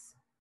twice.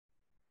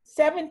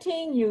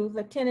 17 youth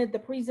attended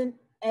the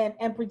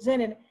and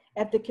presented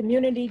at the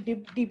community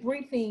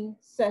debriefing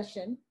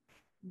session,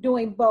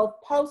 doing both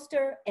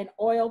poster and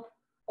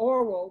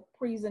oral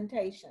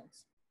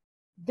presentations.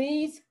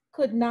 Those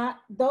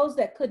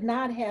that could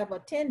not have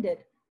attended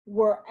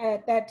were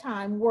at that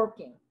time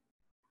working.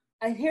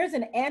 Here's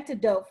an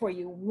antidote for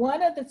you.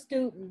 One of the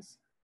students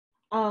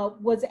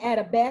was at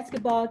a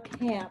basketball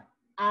camp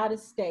out of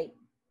state,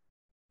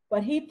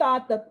 but he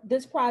thought that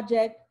this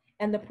project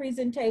and the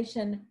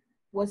presentation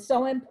was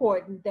so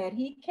important that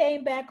he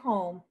came back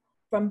home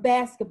from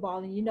basketball,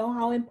 and you know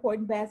how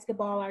important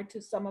basketball are to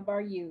some of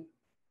our youth,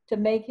 to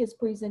make his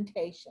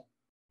presentation.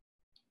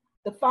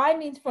 The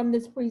findings from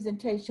this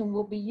presentation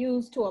will be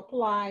used to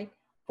apply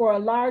for a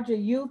larger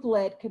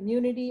youth-led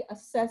community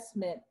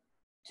assessment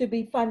to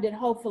be funded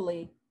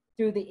hopefully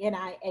through the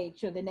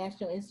NIH, or the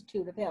National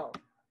Institute of Health.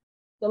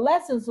 The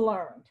lessons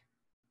learned.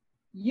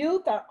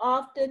 Youth are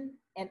often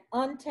an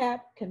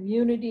untapped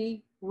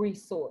community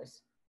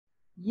resource,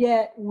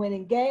 yet when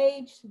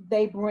engaged,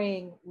 they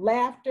bring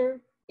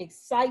laughter,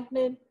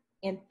 excitement,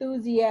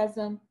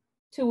 enthusiasm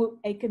to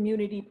a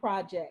community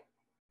project.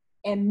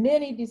 and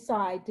many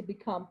decide to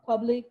become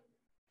public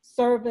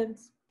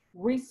servants,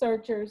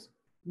 researchers,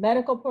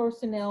 medical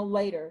personnel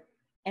later,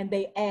 and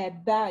they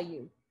add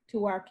value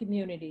to our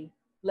community.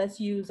 Let's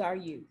use our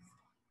youth.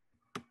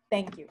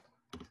 Thank you.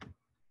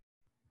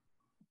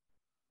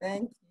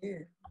 Thank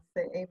you.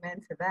 Say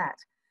amen to that.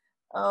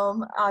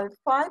 Our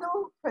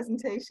final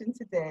presentation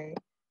today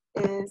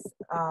is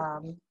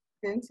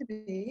going to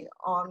be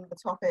on the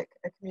topic,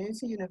 a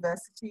community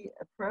university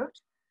approach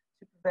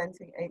to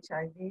preventing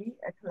HIV,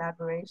 a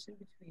collaboration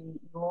between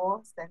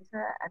your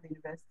center and the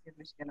University of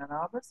Michigan Ann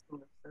Arbor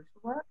School of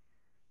Social Work.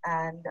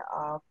 And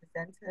our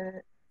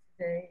presenter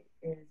today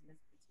is Ms.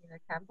 Bettina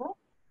Campbell.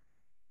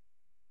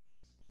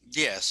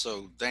 Yeah,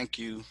 so thank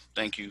you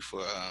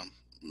for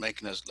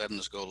letting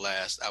us go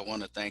last. I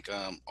want to thank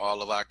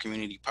all of our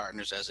community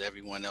partners, as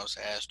everyone else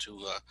has,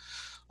 to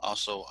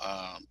also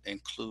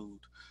include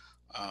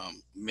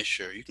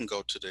MICHR. You can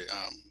go to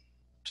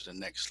the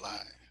next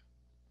slide.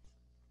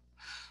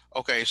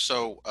 Okay,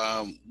 so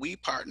we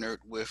partnered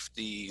with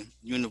the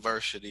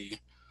university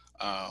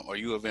or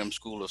U of M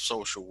School of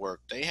Social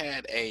Work. They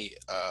had a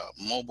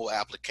mobile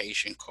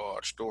application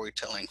called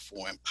Storytelling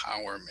for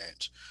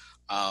Empowerment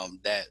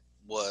that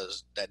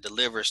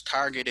delivers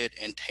targeted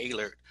and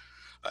tailored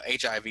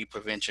HIV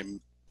prevention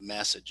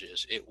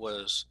messages. It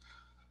was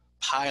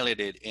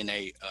piloted in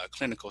a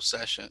clinical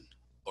session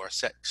or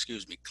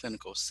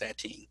clinical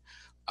setting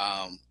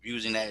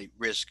using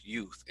at-risk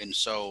youth. And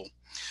so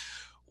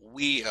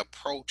we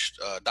approached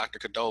Dr.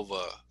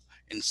 Cordova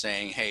in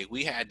saying, hey,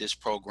 we had this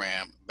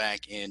program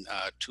back in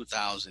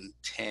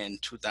 2010,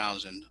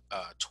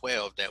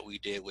 2012 that we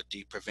did with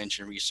the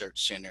Prevention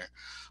Research Center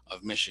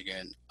of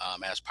Michigan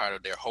as part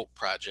of their HOPE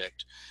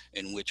project,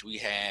 in which we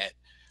had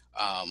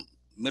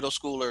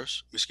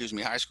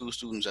high school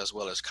students as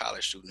well as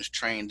college students,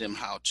 trained them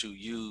how to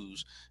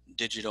use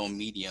digital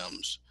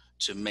mediums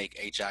to make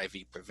HIV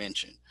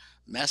prevention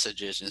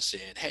messages, and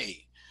said,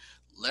 hey,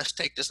 let's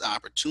take this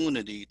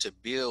opportunity to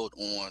build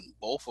on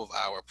both of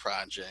our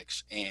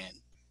projects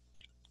and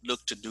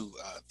look to do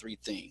three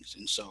things.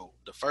 And so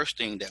the first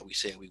thing that we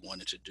said we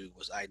wanted to do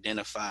was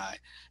identify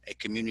a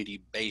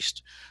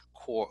community-based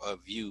core of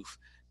youth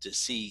to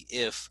see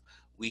if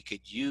we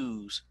could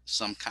use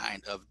some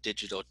kind of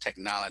digital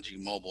technology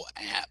mobile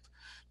app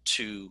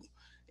to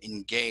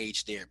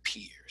engage their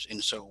peers.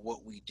 And so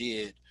what we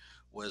did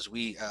was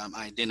we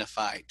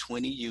identified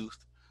 20 youth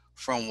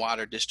from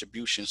water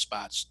distribution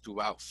spots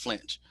throughout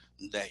Flint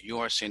that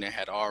your center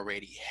had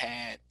already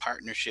had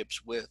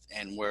partnerships with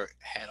and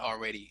had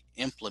already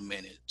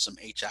implemented some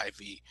HIV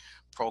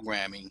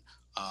programming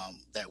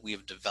that we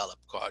have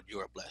developed called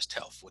Your Blessed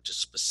Health, which is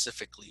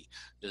specifically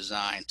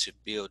designed to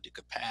build the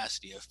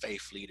capacity of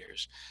faith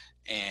leaders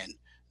and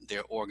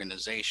their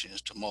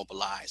organizations to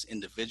mobilize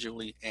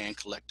individually and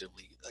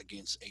collectively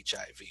against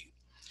HIV.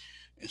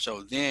 And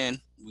so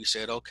then we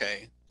said,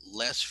 okay,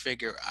 let's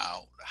figure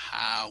out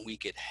how we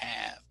could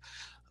have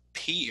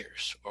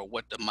peers, or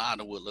what the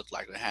model would look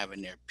like, of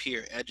having their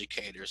peer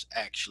educators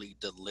actually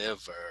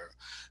deliver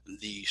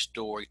the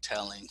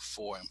storytelling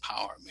for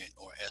empowerment,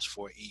 or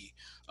S4E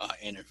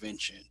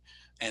intervention.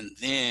 And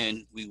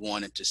then we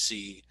wanted to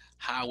see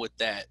how would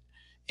that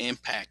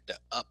impact the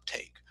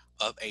uptake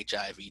of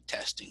HIV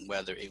testing,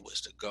 whether it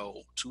was to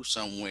go to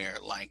somewhere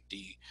like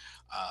the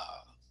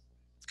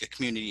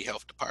community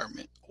health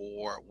department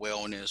or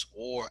wellness,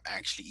 or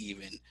actually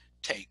even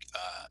take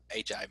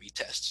HIV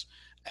tests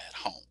at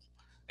home.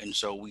 And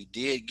so we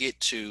did get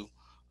to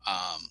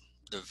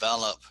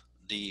develop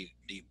the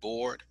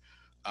board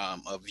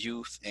of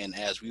youth. And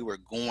as we were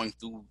going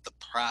through the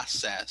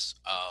process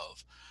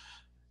of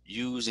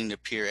using the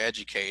peer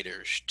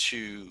educators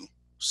to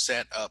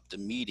set up the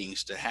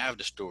meetings to have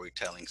the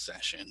storytelling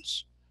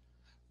sessions,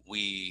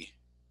 we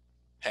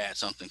had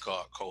something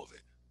called COVID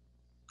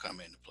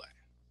come into play.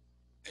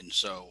 And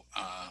so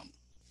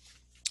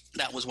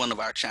that was one of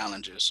our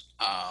challenges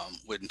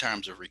in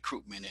terms of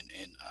recruitment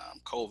and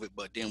COVID.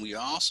 But then we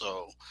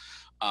also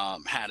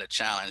had a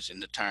challenge in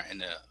the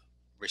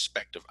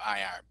respect of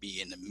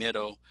IRB in the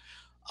middle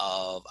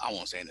of, I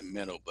won't say in the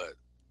middle, but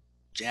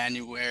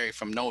January,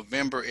 from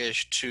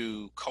November-ish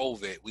to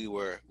COVID,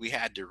 we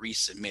had to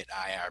resubmit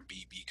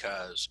IRB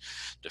because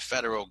the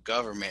federal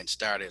government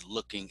started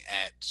looking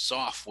at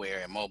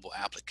software and mobile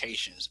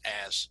applications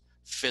as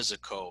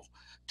physical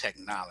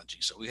technology.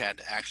 So we had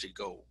to actually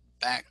go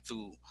back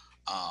through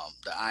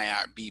the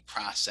IRB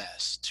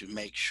process to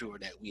make sure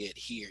that we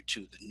adhere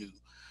to the new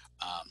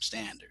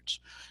standards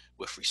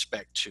with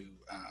respect to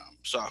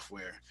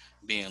software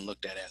being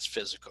looked at as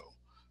physical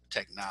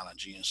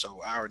technology. And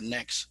so our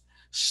next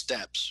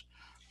steps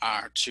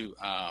are to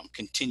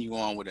continue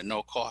on with a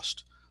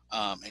no-cost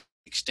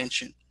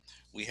extension.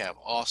 We have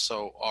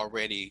also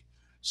already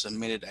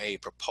submitted a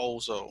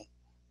proposal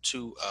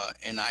to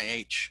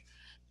NIH,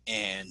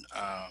 and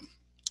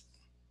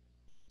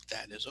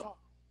that is all.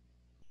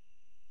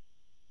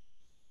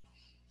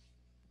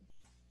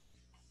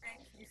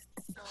 Thank you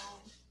so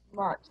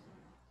much.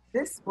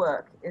 This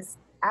work is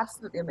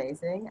absolutely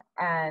amazing.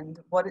 And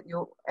what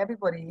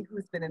everybody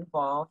who's been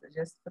involved is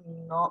just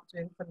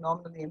doing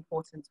phenomenally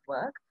important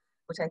work,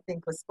 which I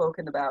think was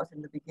spoken about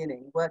in the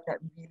beginning, work that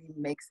really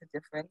makes a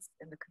difference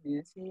in the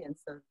community. And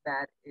so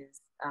that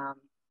is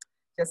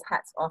just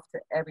hats off to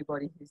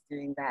everybody who's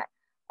doing that.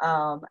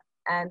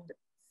 And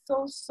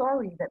so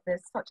sorry that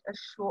there's such a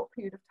short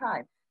period of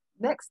time.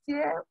 Next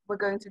year, we're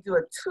going to do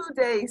a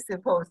 2-day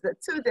symposium,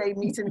 a 2-day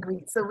meet and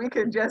greet, so we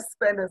can just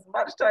spend as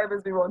much time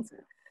as we want to.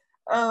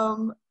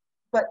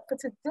 But for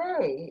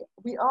today,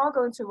 we are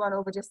going to run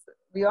over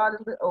we are a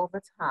little bit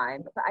over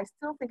time, but I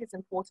still think it's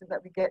important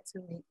that we get to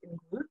meet in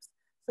groups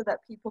so that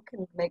people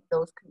can make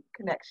those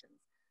connections.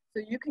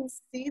 So you can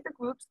see the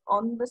groups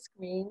on the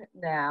screen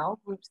now,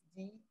 groups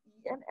D,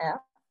 E, and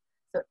F.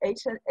 So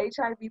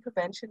HIV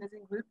prevention is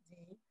in group D,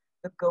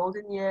 the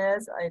golden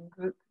years are in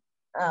group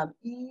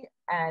E,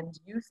 and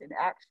youth in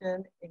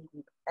action in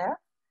group F.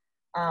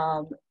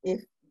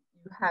 If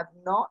you have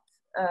not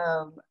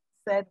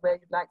said where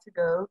you'd like to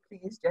go,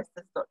 please, just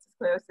as Dr.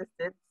 Claire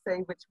assisted, say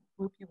which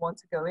group you want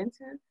to go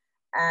into,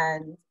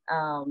 and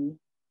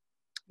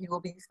you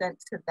will be sent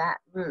to that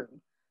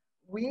room.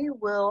 We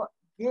will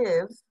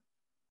give,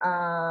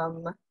 at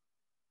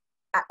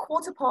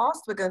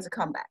 15:15, we're going to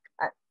come back.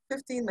 At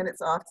 15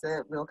 minutes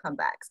after, we'll come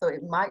back. So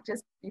it might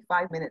just be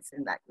 5 minutes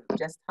in that group,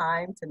 just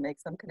time to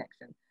make some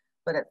connection.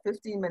 But at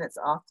 15 minutes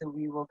after,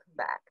 we will come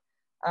back.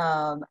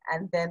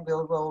 And then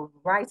we'll roll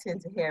right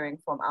into hearing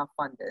from our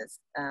funders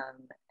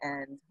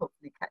and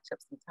hopefully catch up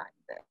some time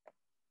there.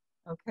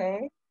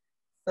 Okay,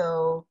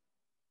 so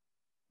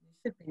we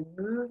should be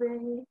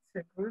moving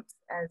to groups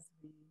as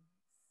we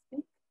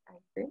speak, I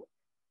think.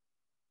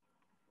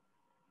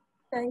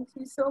 Thank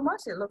you so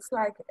much. It looks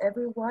like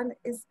everyone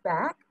is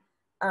back.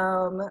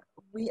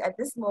 We, at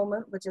this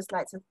moment, would just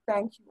like to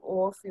thank you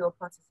all for your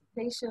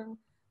participation,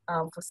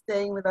 for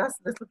staying with us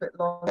a little bit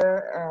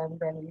longer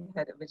than we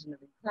had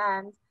originally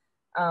planned.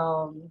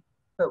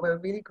 But we're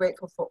really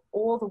grateful for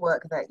all the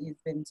work that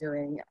you've been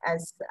doing.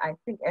 As I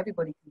think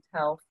everybody can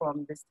tell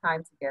from this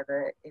time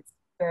together, it's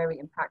very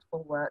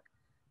impactful work,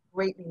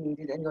 greatly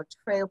needed, and your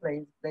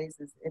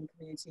trailblazers in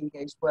community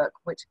engaged work,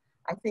 which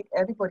I think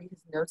everybody has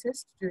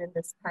noticed during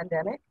this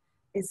pandemic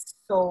is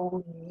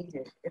so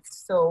needed.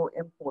 It's so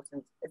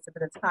important. It's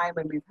been a time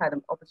when we've had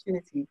an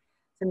opportunity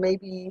to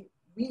maybe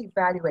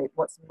reevaluate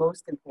what's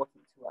most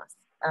important to us.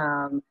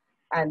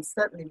 And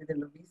certainly within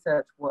the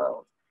research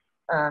world,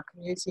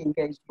 community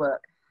engaged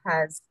work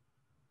has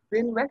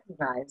been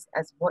recognized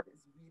as what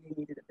is really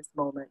needed at this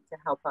moment to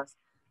help us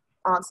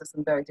answer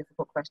some very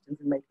difficult questions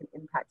and make an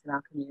impact in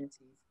our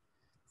communities.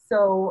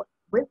 So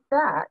with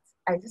that,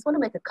 I just want to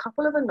make a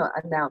couple of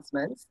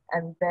announcements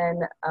and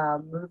then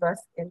move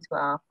us into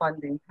our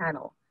funding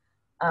panel.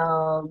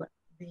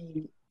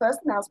 The first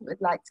announcement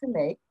we'd like to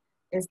make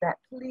is that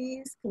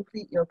please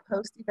complete your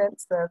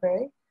post-event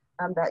survey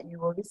that you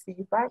will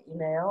receive by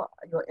email.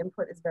 Your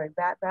input is very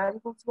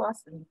valuable to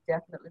us, and we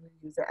definitely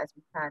will use it as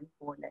we plan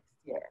for next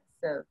year.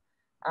 So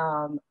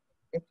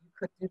if you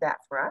could do that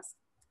for us.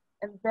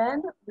 And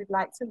then we'd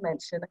like to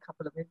mention a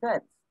couple of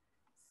events.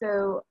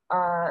 So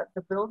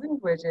the Building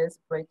Bridges,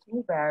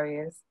 Breaking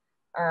Barriers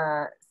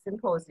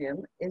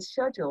Symposium is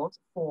scheduled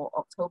for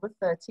October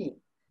 13th.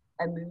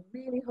 And we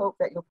really hope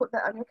that you'll put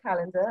that on your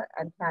calendar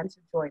and plan to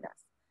join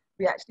us.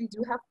 We actually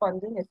do have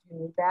funding if you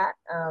need that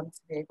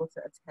to be able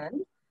to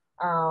attend.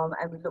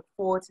 And we look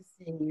forward to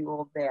seeing you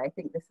all there. I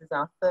think this is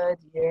our 3rd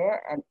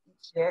year, and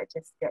each year it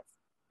just gets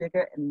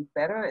bigger and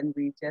better. And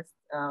we just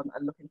are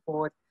looking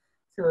forward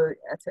to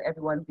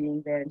everyone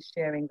being there and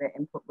sharing their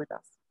input with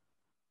us.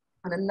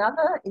 And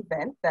another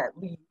event that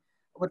we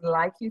would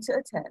like you to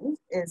attend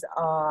is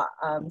our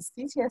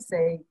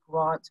CTSA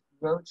Grant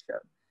Roadshow.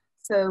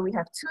 So we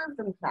have 2 of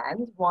them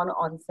planned, one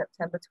on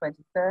September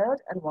 23rd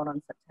and one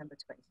on September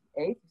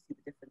 28th. You see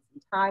the difference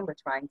in time. We're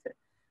trying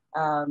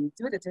to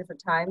do it at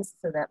different times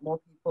so that more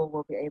people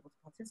will be able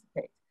to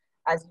participate.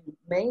 As you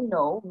may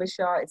know,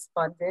 MICHR is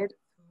funded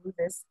through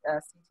this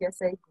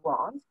CTSA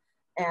grant,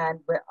 and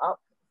we're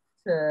up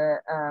to,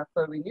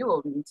 for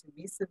renewal. We need to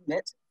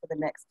resubmit for the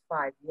next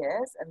 5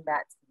 years, and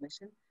that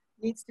submission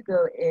needs to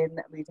go in,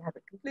 we need to have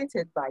it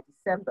completed by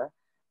December.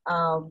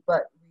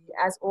 But we,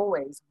 as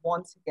always,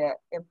 want to get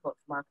input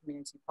from our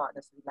community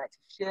partners. So we'd like to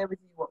share with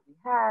you what we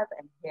have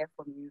and hear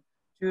from you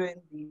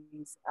during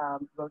these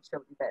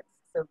roadshow events.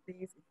 So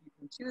please, if you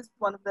can choose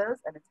one of those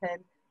and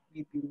attend,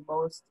 we'd be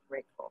most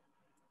grateful.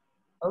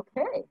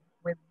 Okay,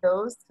 with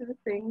those 2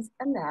 things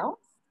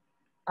announced,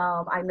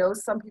 I know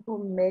some people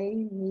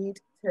may need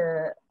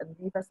to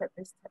leave us at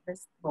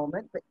this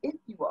moment, but if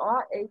you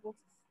are able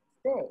to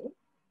stay,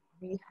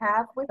 we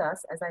have with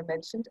us, as I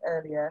mentioned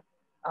earlier,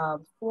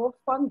 4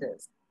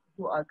 funders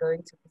who are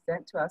going to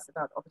present to us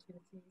about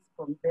opportunities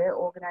from their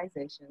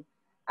organization,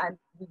 and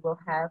we will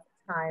have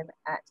time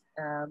at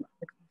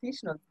the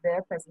completion of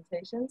their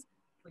presentations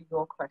for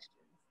your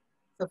questions.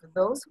 So for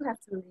those who have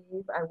to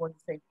leave, I want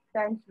to say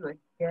thank you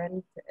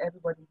again to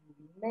everybody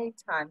who made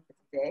time for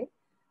today.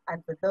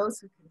 And for those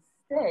who can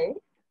stay,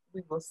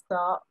 we will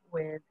start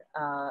with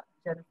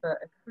Jennifer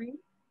Acree,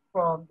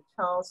 from the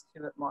Charles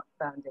Stewart Mark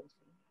Foundation.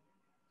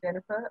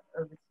 Jennifer,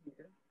 over to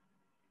you.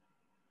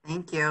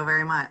 Thank you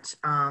very much.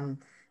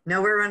 No,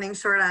 we're running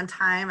short on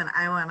time and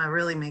I want to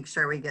really make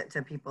sure we get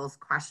to people's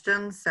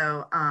questions.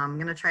 So I'm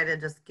going to try to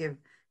just give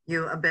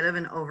you a bit of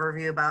an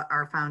overview about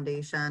our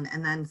foundation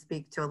and then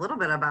speak to a little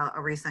bit about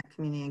a recent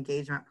community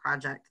engagement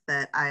project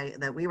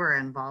that we were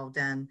involved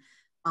in.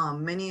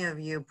 Many of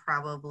you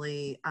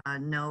probably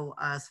know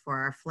us for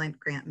our Flint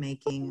grant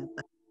making at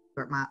the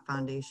Stewart Mott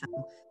Foundation.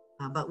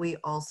 But we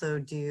also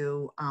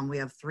do, we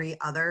have 3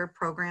 other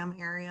program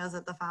areas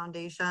at the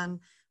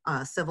foundation.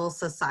 Civil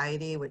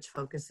society, which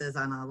focuses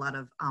on a lot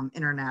of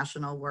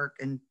international work,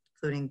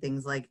 including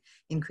things like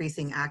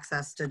increasing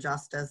access to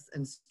justice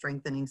and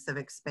strengthening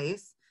civic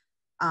space.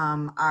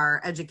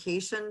 Our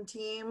education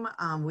team,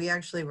 we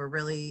actually were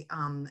really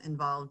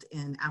involved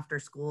in after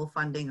school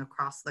funding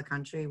across the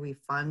country. We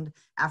fund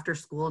after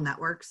school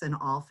networks in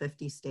all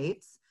 50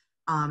 states.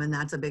 And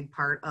that's a big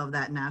part of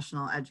that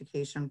national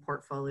education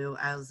portfolio,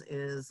 as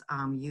is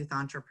youth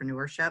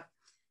entrepreneurship.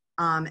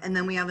 And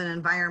then we have an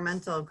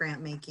environmental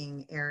grant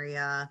making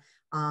area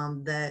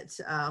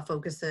that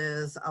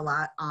focuses a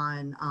lot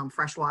on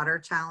freshwater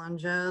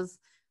challenges,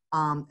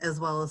 as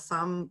well as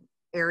some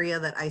area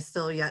that I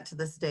still yet to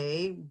this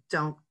day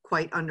don't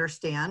quite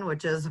understand,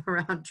 which is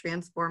around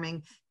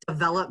transforming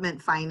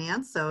development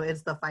finance. So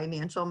it's the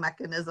financial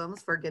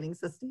mechanisms for getting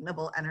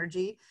sustainable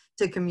energy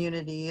to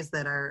communities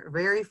that are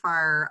very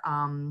far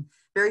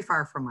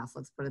from us,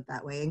 let's put it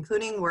that way,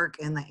 including work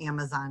in the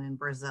Amazon in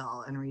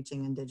Brazil and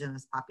reaching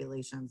indigenous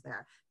populations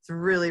there. It's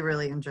really,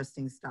 really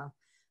interesting stuff.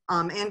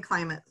 And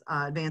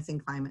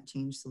advancing climate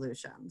change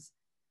solutions.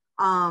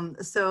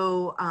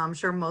 So I'm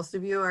sure most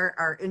of you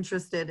are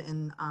interested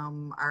in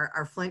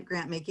our Flint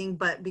grant making,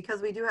 but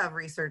because we do have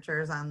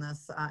researchers on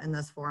this in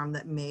this forum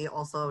that may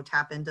also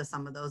tap into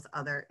some of those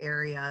other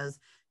areas,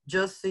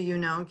 just so you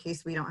know, in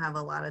case we don't have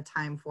a lot of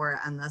time for it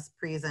on this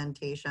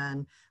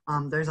presentation,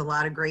 there's a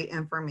lot of great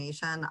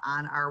information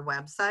on our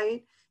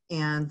website.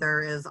 And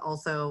there is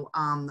also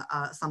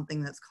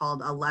something that's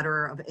called a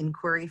letter of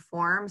inquiry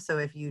form. So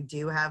if you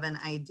do have an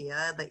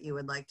idea that you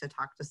would like to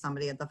talk to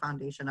somebody at the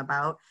foundation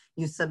about,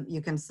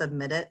 you can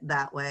submit it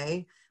that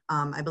way.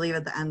 I believe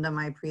at the end of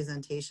my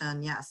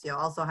presentation, yes, you'll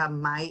also have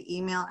my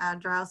email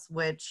address,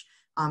 which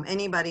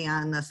anybody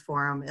on this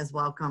forum is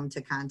welcome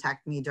to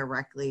contact me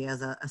directly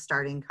as a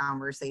starting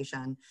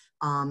conversation.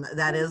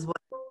 That is what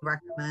I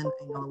recommend.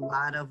 I know a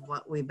lot of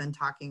what we've been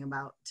talking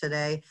about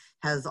today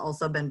has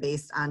also been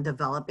based on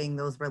developing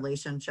those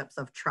relationships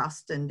of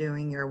trust and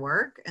doing your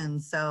work.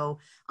 And so,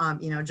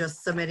 you know,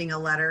 just submitting a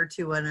letter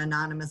to an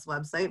anonymous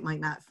website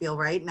might not feel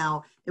right.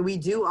 Now, we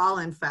do all,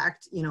 in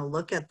fact, you know,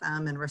 look at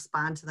them and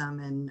respond to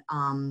them.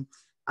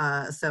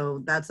 And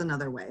so that's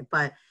another way.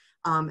 But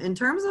in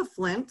terms of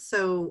Flint,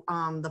 so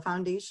the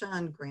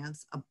foundation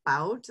grants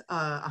about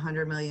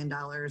 $100 million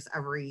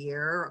every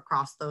year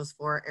across those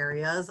 4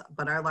 areas,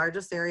 but our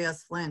largest area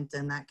is Flint,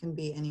 and that can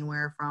be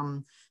anywhere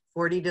from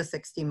 $40 to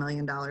 $60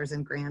 million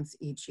in grants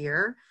each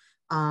year.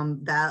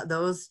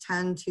 Those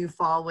tend to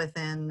fall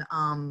within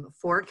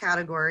 4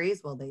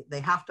 categories. Well, they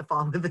have to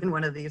fall within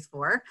one of these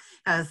 4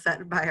 as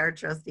set by our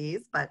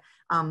trustees, but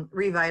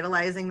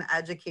revitalizing the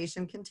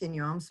education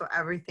continuum. So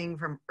everything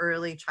from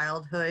early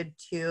childhood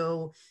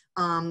to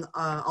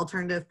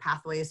alternative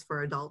pathways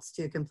for adults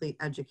to complete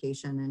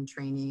education and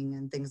training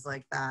and things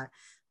like that.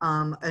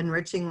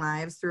 Enriching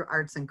lives through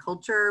arts and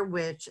culture,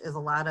 which is a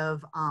lot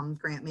of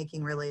grant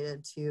making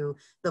related to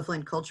the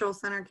Flint Cultural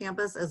Center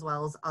campus, as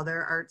well as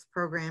other arts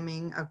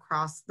programming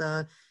across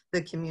the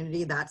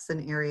community. That's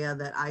an area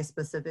that I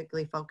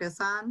specifically focus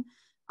on.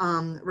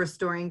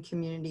 Restoring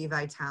community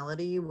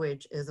vitality,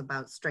 which is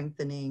about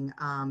strengthening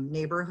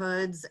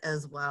neighborhoods,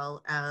 as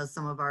well as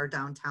some of our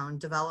downtown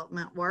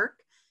development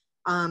work.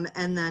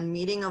 And then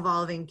meeting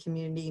evolving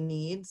community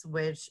needs,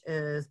 which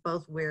is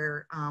both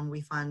where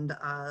we fund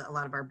a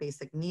lot of our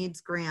basic needs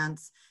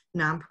grants,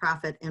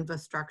 nonprofit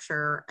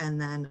infrastructure,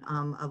 and then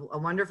a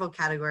wonderful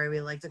category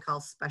we like to call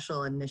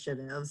special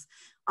initiatives,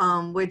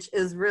 which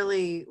is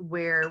really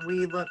where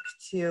we look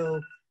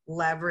to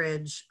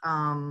leverage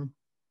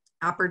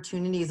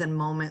opportunities and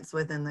moments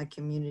within the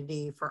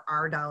community for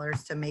our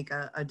dollars to make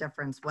a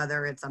difference,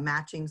 whether it's a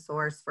matching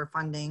source for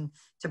funding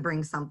to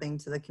bring something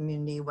to the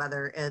community,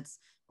 whether it's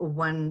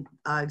one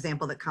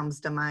example that comes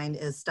to mind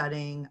is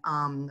studying,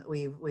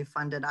 we've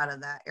funded out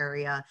of that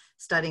area,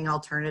 studying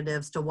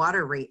alternatives to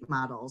water rate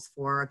models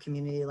for a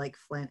community like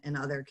Flint and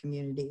other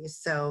communities.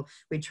 So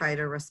we try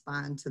to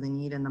respond to the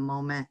need in the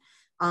moment.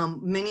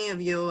 Many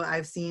of you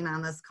I've seen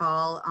on this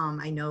call,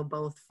 I know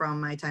both from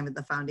my time at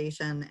the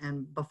foundation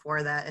and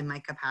before that in my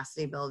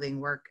capacity building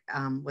work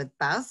with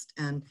BEST.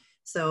 And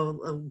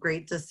so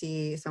great to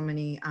see so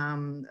many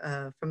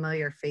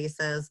familiar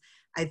faces.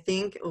 I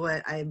think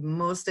what I'm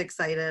most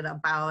excited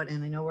about,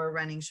 and I know we're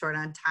running short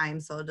on time,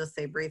 so I'll just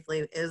say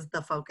briefly, is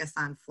the Focus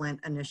on Flint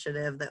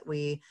initiative that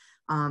we,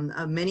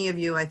 many of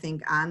you, I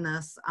think, on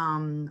this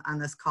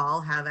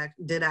call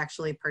did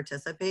actually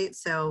participate.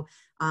 So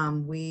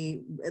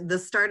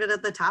this started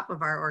at the top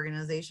of our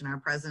organization, our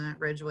president,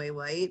 Ridgway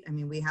White. I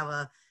mean,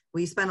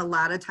 we spend a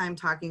lot of time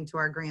talking to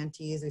our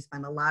grantees. We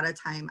spend a lot of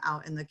time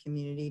out in the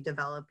community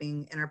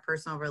developing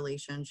interpersonal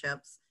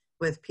relationships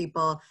with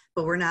people,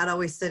 but we're not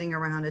always sitting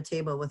around a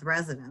table with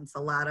residents.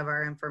 A lot of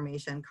our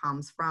information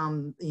comes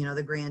from,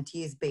 the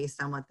grantees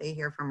based on what they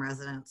hear from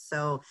residents.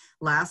 So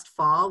last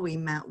fall, we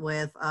met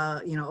with,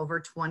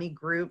 over 20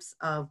 groups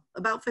of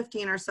about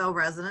 15 or so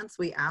residents.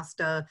 We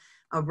asked a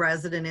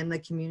resident in the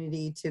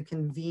community to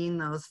convene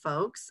those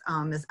folks.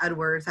 Ms.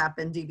 Edwards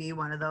happened to be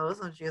one of those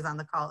when she was on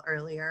the call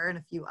earlier, and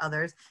a few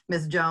others,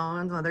 Ms.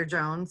 Jones, Mother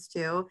Jones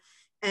too.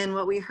 And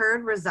what we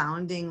heard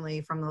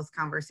resoundingly from those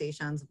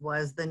conversations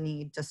was the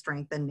need to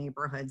strengthen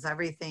neighborhoods,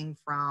 everything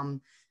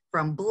from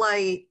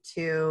blight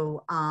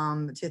to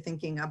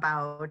thinking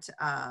about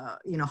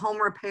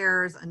home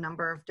repairs, a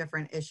number of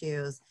different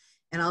issues.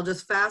 And I'll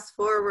just fast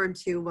forward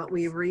to what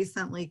we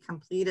recently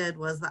completed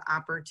was the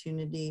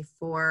opportunity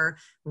for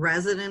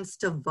residents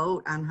to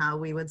vote on how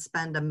we would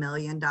spend $1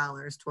 million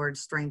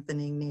towards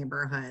strengthening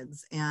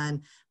neighborhoods.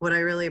 And what I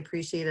really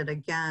appreciated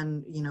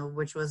again,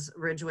 which was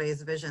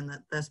Ridgway's vision,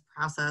 that this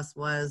process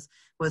was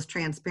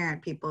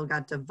transparent. People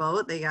got to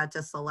vote, they got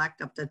to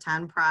select up to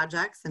 10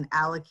 projects and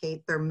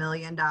allocate their $1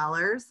 million.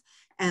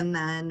 And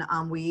then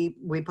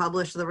we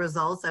published the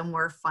results, and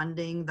we're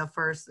funding the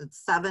first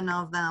 7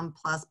 of them,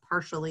 plus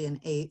partially an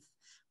 8th,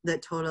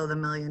 that total the $1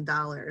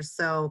 million.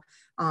 So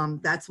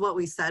that's what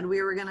we said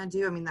we were gonna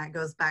do. I mean, that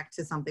goes back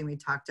to something we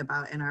talked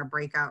about in our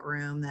breakout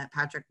room that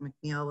Patrick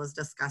McNeil was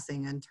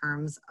discussing in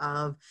terms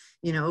of,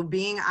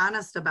 being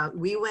honest about,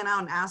 we went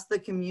out and asked the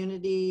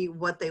community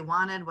what they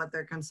wanted, what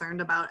they're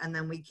concerned about, and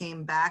then we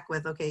came back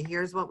with, okay,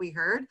 here's what we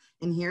heard,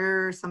 and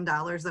here are some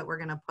dollars that we're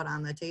gonna put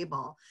on the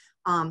table.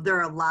 There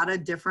are a lot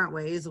of different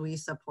ways we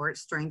support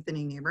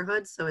strengthening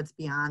neighborhoods. So it's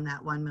beyond that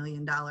 $1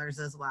 million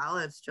as well.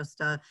 It's just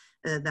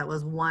that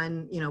was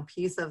one,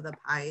 piece of the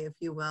pie, if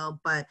you will,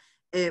 but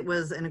it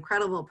was an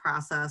incredible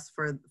process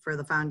for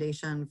the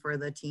foundation, for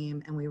the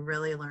team. And we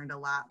really learned a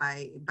lot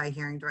by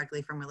hearing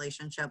directly from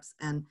relationships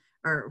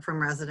or from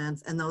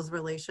residents, and those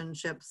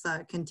relationships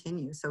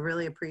continue. So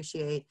really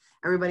appreciate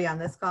everybody on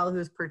this call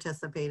who's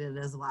participated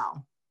as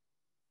well.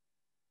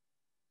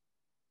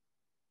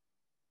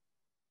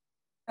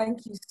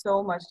 Thank you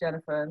so much,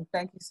 Jennifer, and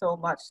thank you so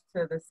much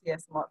to the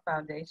CS Mott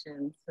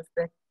Foundation for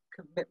their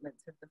commitment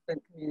to the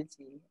Flint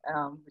community,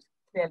 which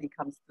clearly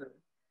comes through.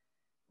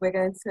 We're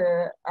going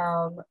to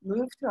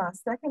move to our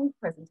second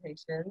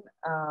presentation,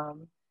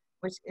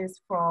 which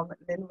is from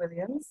Lynn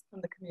Williams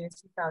from the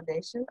Community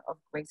Foundation of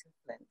Greater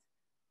Flint.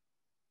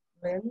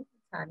 Lynn,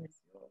 the time is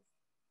yours.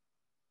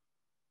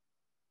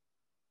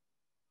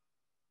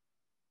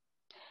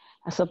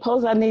 I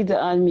suppose I need to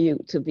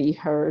unmute to be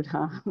heard,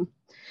 huh?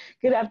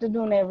 Good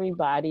afternoon,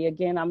 everybody.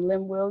 Again, I'm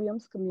Lynn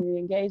Williams, Community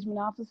Engagement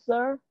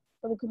Officer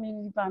for the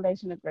Community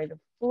Foundation of Greater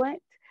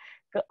Flint.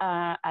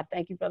 I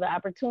thank you for the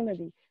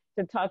opportunity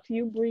to talk to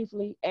you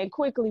briefly and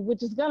quickly,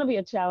 which is gonna be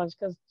a challenge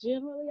because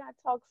generally I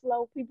talk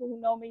slow. People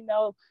who know me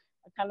know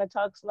I kind of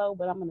talk slow,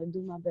 but I'm gonna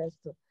do my best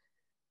to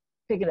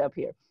pick it up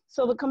here.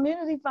 So the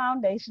Community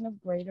Foundation of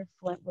Greater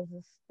Flint was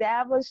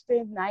established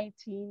in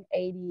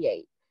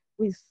 1988.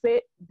 We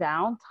sit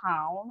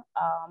downtown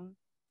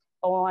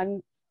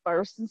on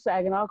First and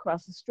Saginaw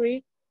across the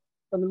street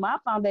from the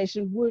Mott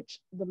Foundation, which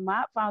the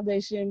Mott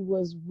Foundation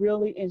was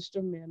really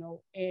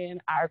instrumental in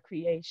our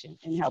creation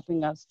and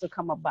helping us to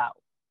come about.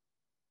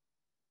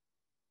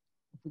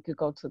 If we could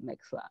go to the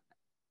next slide.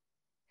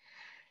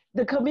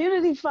 The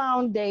Community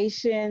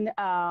Foundation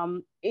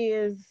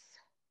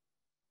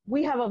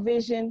we have a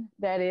vision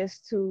that is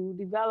to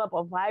develop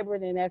a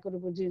vibrant and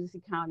equitable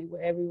Genesee County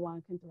where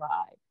everyone can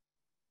thrive.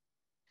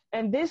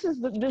 And this is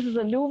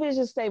a new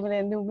vision statement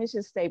and new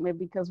mission statement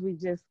because we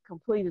just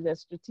completed a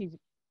strategic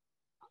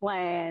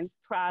plan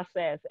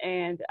process,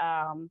 and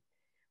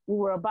we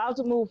were about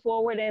to move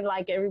forward, and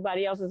like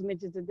everybody else has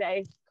mentioned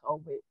today,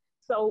 COVID.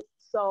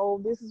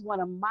 So this is one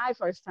of my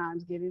first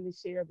times getting to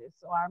share this.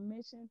 So our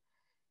mission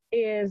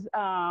is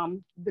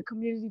the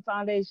Community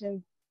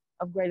Foundation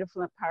of Greater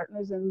Flint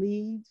partners and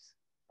leads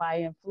by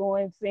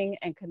influencing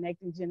and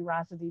connecting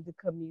generosity to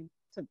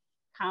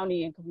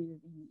county and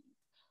community needs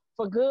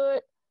for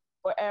good,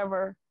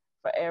 forever,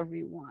 for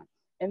everyone.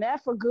 And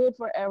that for good,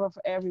 forever,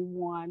 for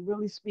everyone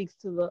really speaks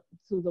to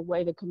the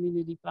way the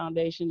Community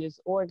Foundation is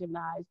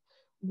organized.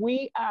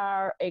 We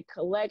are a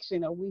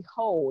collection, or we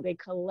hold a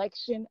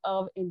collection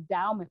of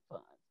endowment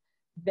funds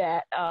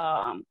that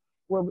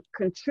were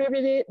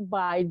contributed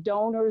by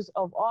donors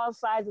of all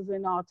sizes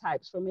and all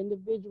types, from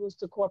individuals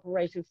to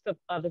corporations to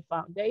other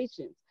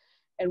foundations.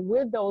 And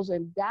with those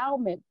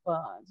endowment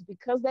funds,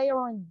 because they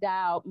are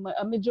endowed,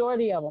 a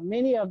majority of them,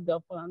 many of the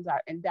funds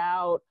are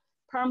endowed,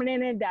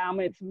 permanent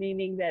endowments,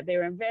 meaning that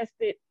they're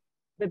invested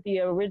that the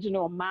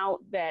original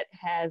amount that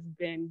has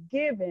been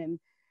given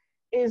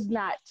is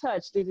not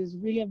touched. It is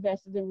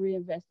reinvested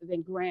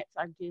and grants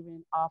are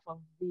given off of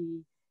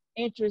the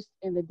interest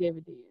and the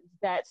dividends.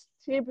 That's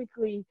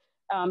typically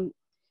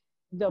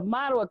the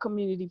model of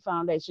community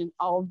foundation,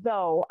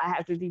 although I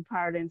have to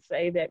depart and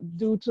say that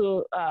due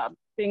to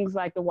things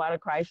like the water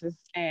crisis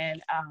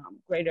and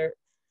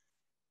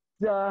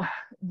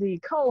the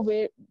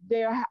COVID,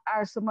 there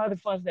are some other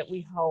funds that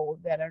we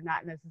hold that are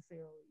not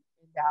necessarily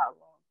endowed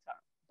long term.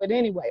 But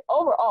anyway,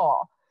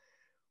 overall,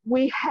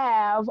 we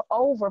have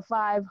over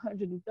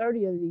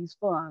 530 of these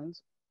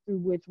funds through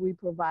which we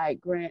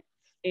provide grants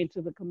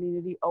into the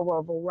community over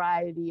a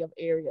variety of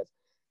areas.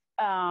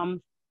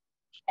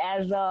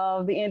 As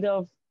of the end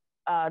of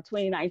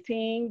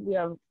 2019, we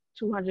have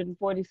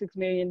 $246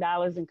 million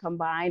in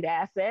combined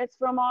assets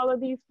from all of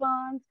these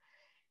funds.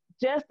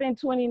 Just in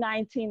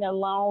 2019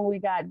 alone, we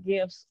got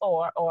gifts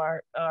or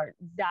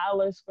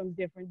dollars from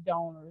different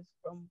donors,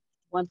 from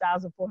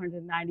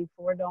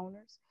 1,494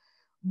 donors.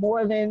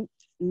 More than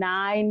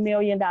 $9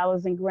 million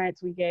in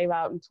grants we gave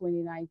out in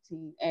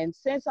 2019. And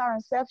since our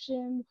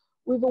inception,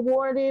 we've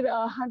awarded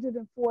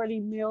 140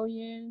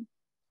 million,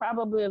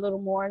 probably a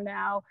little more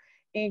now,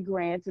 in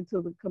grants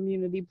into the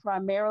community,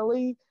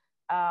 primarily,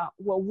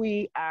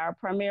 we are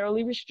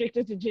primarily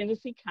restricted to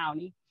Genesee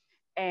County,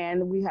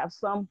 and we have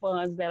some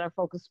funds that are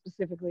focused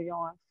specifically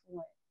on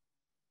Flint.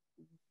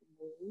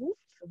 Move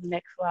to the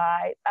next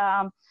slide.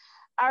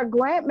 Our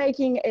grant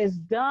making is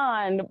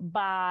done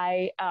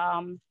by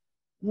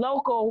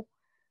local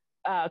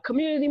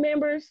community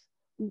members.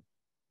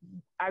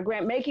 Our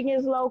grant making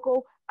is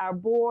local. Our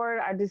board,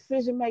 our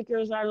decision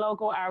makers are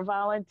local. Our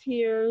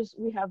volunteers,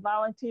 we have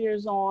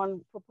volunteers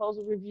on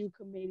proposal review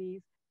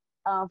committees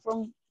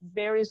from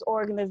various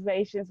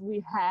organizations.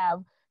 We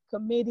have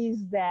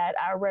committees that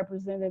are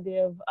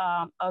representative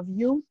of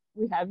youth.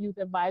 We have youth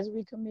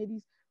advisory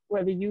committees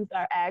where the youth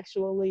are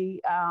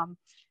actually,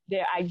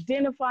 they're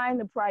identifying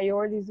the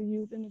priorities of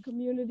youth in the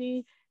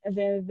community, and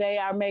then they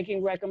are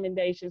making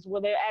recommendations where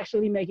they're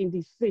actually making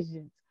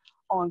decisions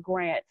on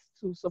grants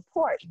to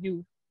support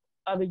youth,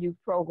 other youth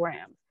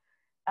programs.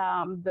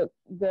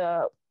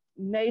 The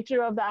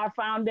nature of our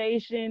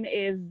foundation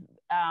is,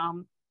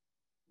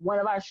 one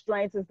of our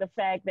strengths is the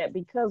fact that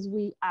because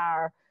we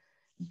are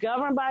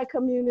governed by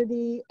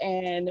community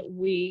and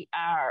we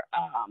are,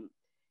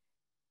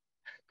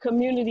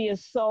 community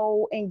is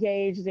so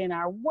engaged in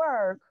our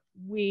work,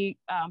 we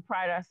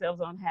pride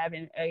ourselves on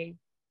having a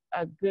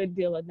good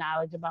deal of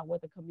knowledge about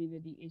what the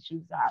community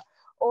issues are,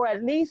 or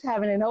at least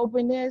having an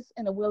openness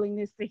and a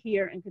willingness to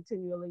hear and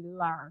continually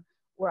learn.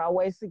 We're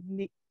always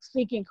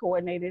seeking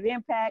coordinated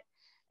impact,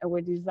 and we're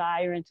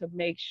desiring to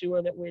make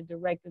sure that we're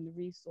directing the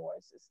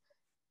resources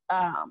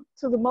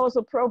to the most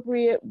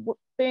appropriate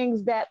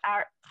things that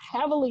are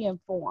heavily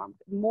informed,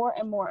 more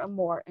and more and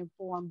more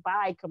informed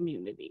by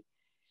community.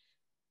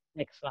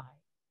 Next slide.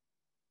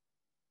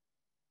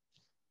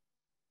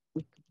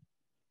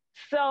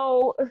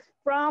 So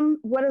from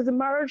what has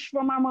emerged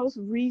from our most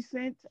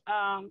recent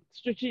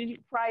strategic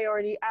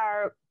priority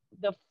are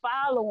the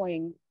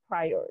following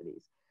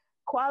priorities: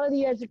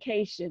 quality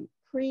education,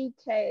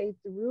 pre-K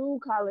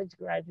through college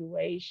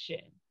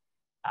graduation,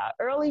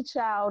 early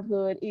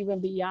childhood,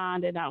 even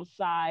beyond and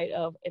outside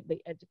of the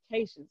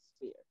education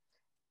sphere,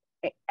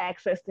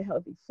 access to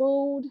healthy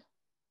food,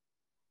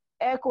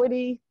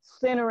 equity,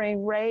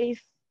 centering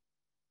race,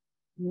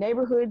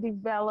 neighborhood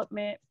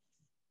development.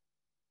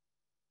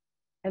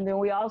 And then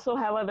we also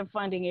have other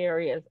funding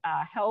areas,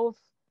 health.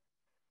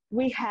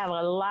 We have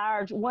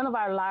one of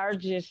our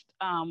largest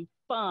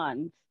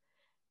funds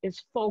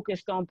is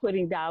focused on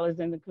putting dollars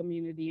in the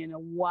community in a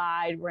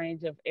wide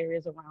range of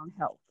areas around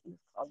health.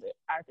 It's called the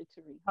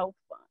Arbitrary Health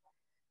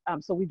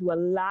Fund. So we do a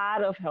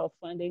lot of health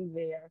funding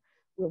there.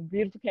 With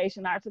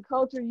beautification, arts and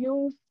culture,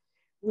 youth.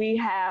 We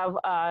have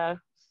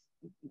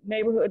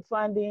neighborhood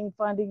funding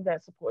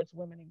that supports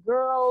women and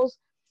girls,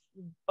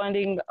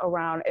 funding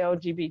around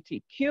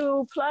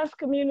LGBTQ plus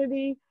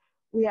community.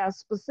 We have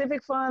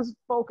specific funds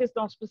focused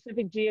on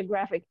specific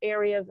geographic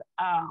areas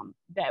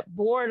that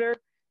border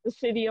the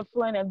city of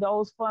Flint, and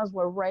those funds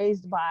were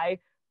raised by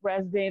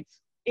residents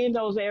in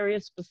those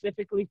areas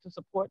specifically to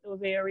support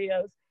those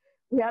areas.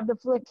 We have the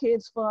Flint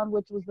Kids Fund,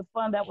 which was the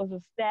fund that was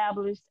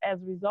established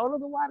as a result of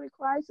the water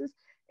crisis,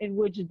 in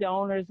which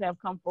donors have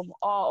come from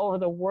all over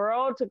the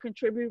world to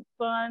contribute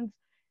funds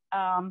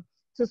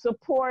to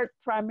support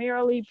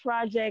primarily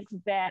projects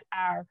that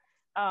are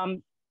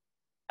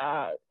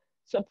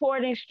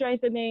supporting,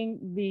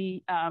 strengthening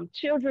the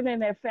children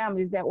and their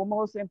families that were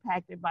most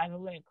impacted by the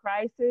lead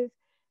crisis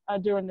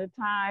during the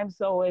time.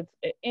 So it's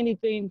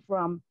anything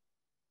from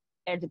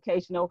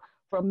educational,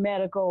 from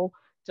medical,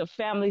 to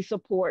family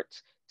support,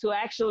 to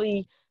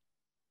actually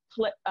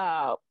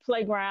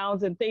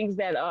playgrounds and things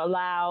that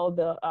allow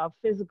the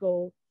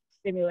physical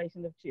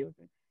stimulation of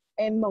children.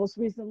 And most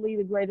recently,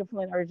 the Greater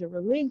Flint Urgent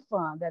Relief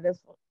Fund that has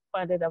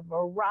funded a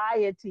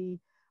variety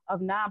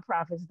of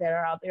nonprofits that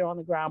are out there on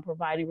the ground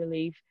providing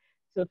relief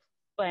to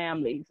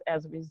families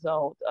as a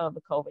result of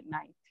the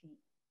COVID-19.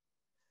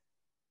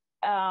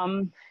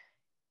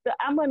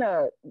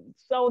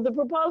 So the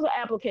proposal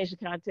application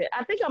content,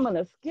 I think I'm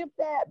gonna skip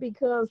that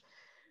because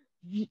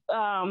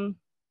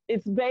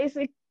it's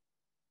basic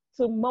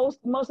to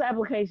most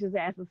applications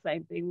ask the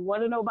same thing. We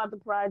want to know about the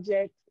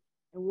project,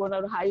 and we want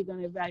to know how you're going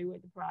to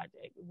evaluate the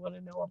project. We want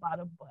to know about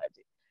a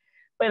budget.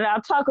 But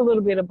I'll talk a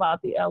little bit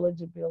about the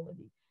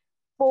eligibility.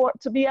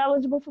 To be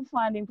eligible for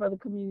funding for the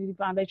Community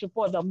Foundation,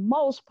 for the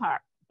most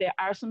part, there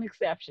are some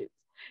exceptions,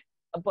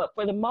 but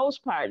for the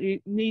most part, you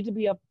need to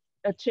be a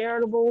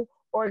charitable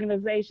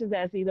organization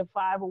that's either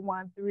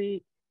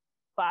 501c3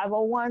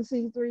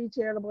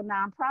 charitable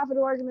nonprofit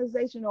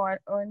organization or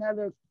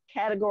another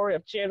category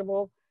of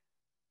charitable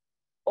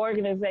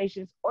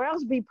organizations, or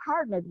else be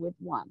partnered with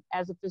one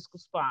as a fiscal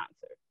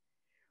sponsor.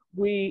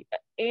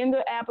 In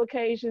the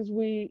applications,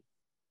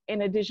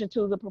 in addition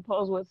to the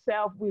proposal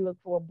itself, we look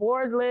for a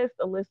board list,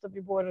 a list of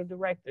your board of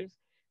directors.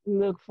 We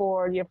look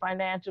for your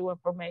financial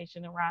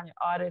information around your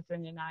audits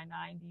and your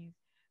 990s.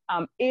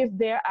 If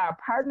there are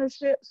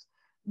partnerships,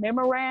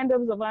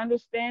 memorandums of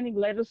understanding,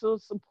 letters of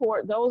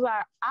support, those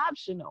are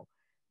optional,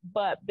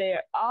 but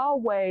they're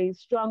always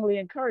strongly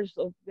encouraged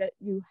so that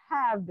you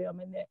have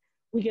them and that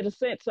we get a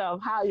sense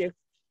of how you're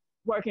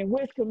working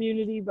with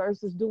community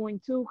versus doing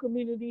to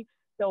community.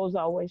 Those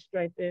always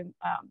strengthen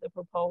the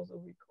proposal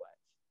request.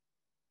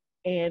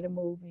 And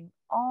moving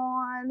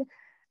on,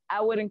 I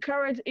would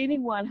encourage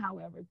anyone,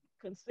 however,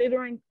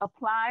 considering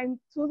applying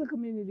to the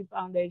Community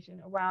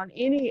Foundation around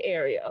any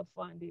area of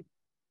funding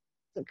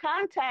to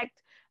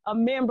contact a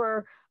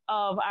member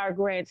of our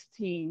grants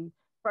team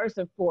first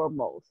and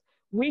foremost.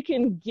 We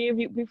can give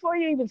you, before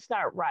you even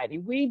start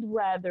writing, we'd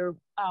rather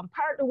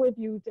partner with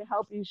you to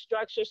help you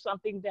structure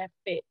something that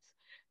fits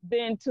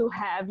than to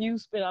have you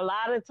spend a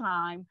lot of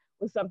time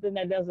with something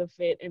that doesn't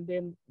fit and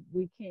then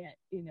we can't,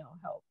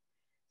 help.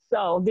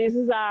 So this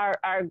is our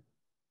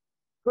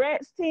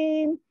grants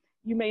team.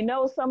 You may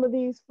know some of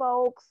these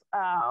folks.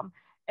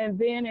 And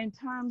then in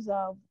terms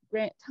of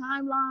grant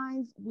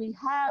timelines, we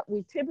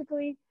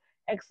typically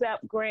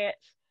accept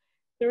grants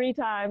 3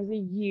 times a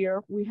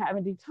year. We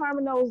haven't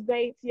determined those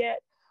dates yet.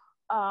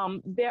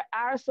 There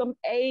are some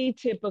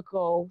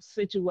atypical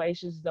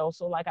situations though.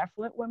 So like our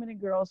Flint Women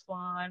and Girls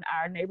Fund,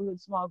 our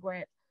Neighborhood Small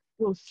Grant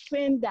will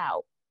send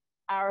out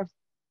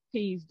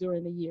RFPs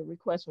during the year,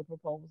 requests for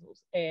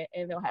proposals,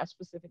 and they'll have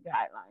specific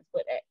guidelines.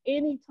 But at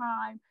any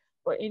time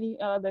or any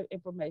other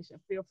information,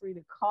 feel free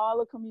to call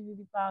the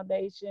Community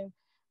Foundation.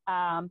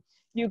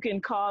 You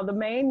can call the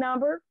main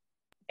number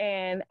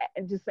and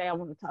just say, I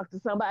want to talk to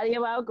somebody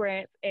about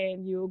grants,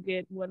 and you'll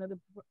get one of the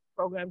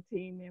program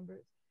team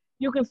members.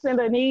 You can send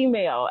an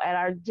email at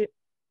our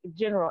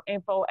general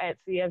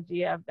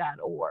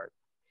info@cfgf.org.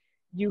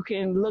 You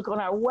can look on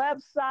our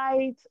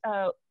website.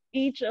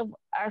 Each of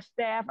our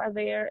staff are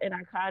there and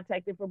our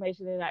contact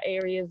information in our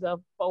areas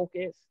of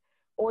focus,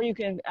 or you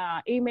can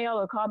email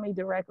or call me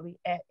directly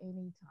at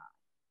any time.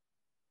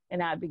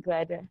 And I'd be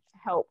glad to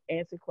help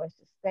answer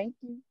questions. Thank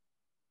you.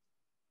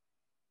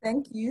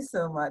 Thank you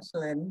so much,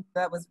 Lynn.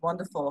 That was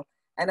wonderful.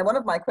 And one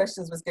of my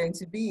questions was going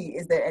to be,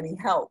 is there any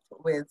help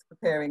with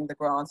preparing the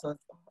grant or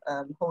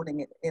holding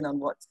it in on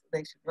what they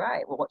should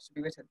write or what should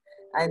be written?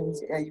 And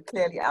you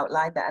clearly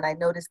outlined that. And I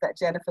noticed that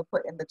Jennifer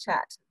put in the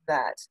chat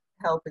that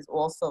help is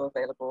also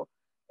available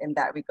in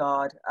that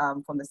regard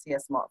from the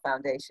CS Smart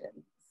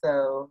Foundation.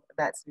 So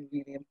that's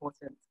really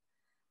important.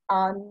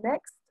 Our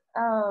next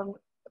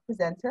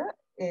presenter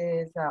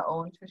is our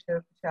own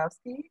Tricia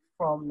Puchowski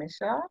from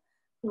MICHR,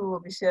 who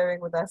will be sharing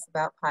with us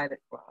about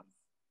pilot grants.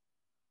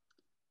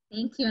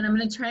 Thank you, and I'm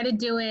going to try to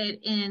do it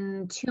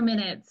in 2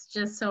 minutes,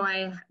 just so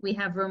we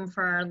have room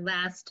for our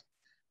last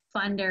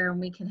funder and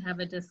we can have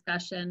a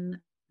discussion.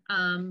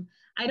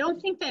 I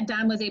don't think that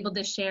Don was able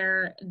to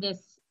share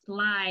this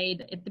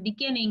slide at the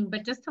beginning,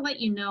 but just to let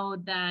you know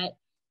that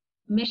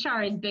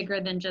MICHR is bigger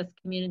than just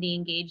community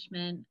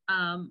engagement.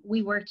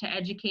 We work to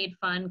educate,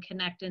 fund,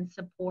 connect, and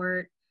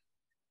support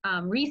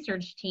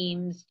research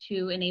teams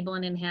to enable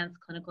and enhance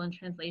clinical and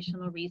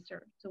translational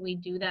research. So we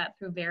do that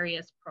through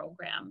various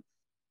programs.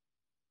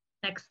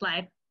 Next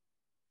slide.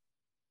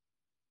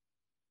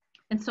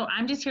 And so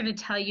I'm just here to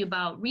tell you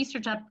about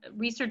research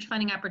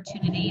funding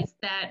opportunities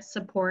that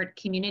support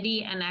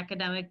community and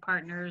academic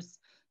partners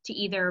to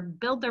either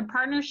build their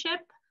partnership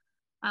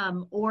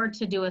or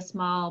to do a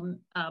small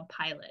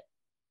pilot.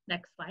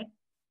 Next slide.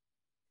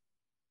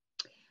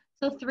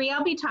 So 3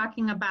 I'll be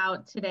talking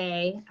about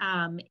today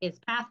is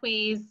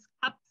Pathways,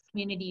 CUPS,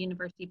 Community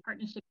University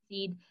Partnership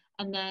Seed,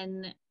 and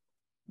then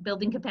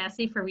building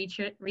capacity for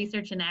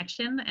research and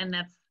action. And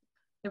that's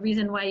the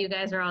reason why you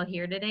guys are all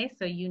here today.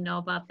 So you know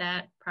about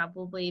that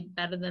probably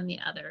better than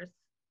the others.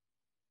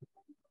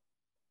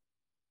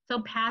 So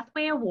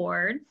Pathway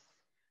Awards,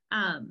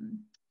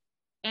 and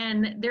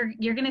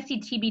you're gonna see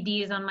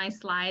TBDs on my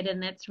slide,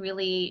 and that's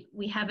really,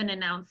 we haven't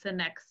announced the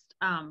next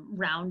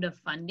round of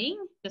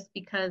funding just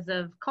because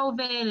of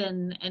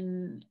COVID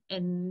and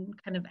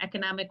kind of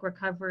economic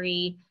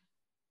recovery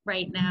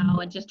right now,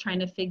 and just trying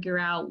to figure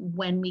out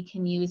when we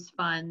can use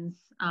funds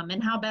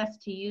and how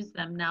best to use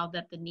them now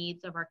that the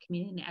needs of our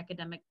community and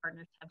academic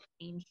partners have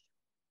changed.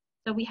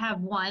 So we have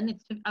one,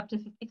 it's up to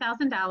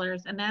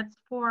 $50,000, and that's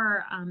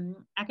for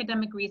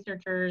academic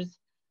researchers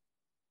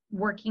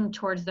working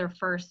towards their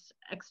first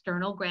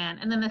external grant.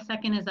 And then the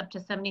second is up to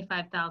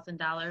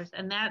 $75,000,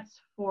 and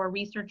that's for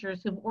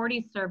researchers who've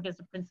already served as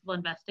a principal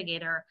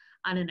investigator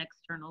on an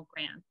external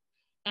grant.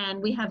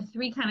 And we have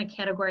three kind of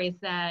categories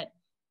that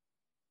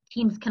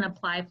teams can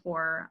apply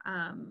for.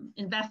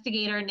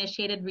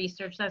 Investigator-initiated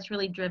research, that's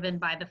really driven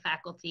by the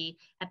faculty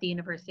at the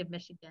University of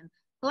Michigan.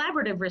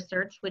 Collaborative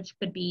research, which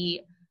could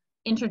be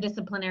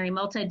interdisciplinary,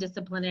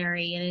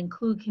 multidisciplinary, and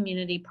include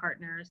community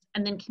partners.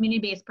 And then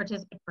community-based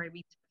participatory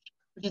research,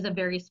 which is a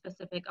very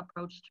specific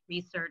approach to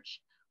research,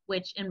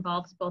 which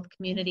involves both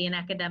community and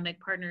academic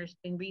partners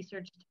doing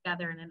research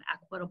together in an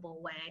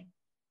equitable way.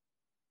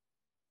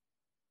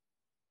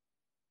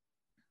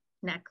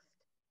 Next.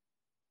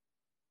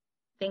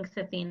 Thanks,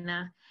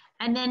 Athena.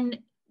 And then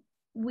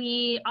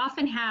we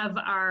often have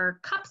our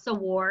CUPS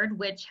award,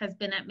 which has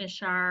been at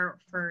MICHR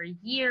for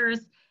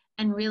years,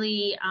 and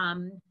really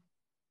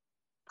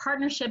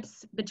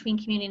partnerships between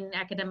community and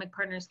academic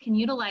partners can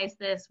utilize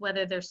this,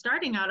 whether they're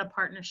starting out a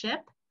partnership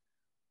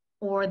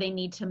or they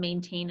need to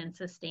maintain and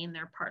sustain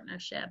their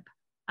partnership.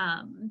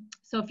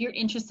 So if you're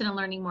interested in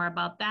learning more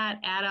about that,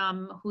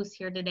 Adam, who's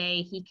here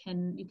today, you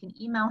can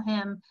email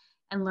him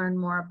and learn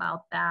more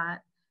about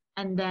that.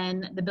 And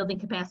then the building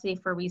capacity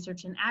for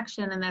research and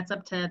action, and that's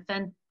up to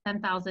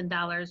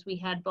 $10,000. We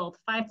had both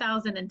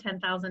 $5,000 and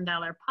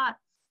 $10,000 pots.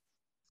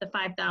 The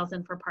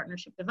 $5,000 for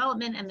partnership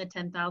development and the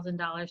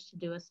 $10,000 to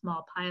do a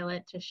small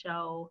pilot to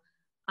show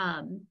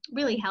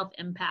really health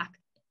impact.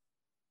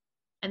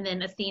 And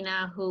then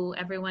Athena, who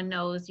everyone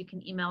knows, you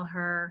can email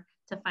her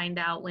to find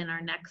out when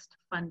our next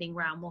funding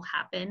round will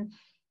happen.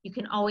 You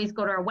can always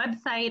go to our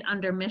website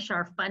under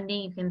MICHR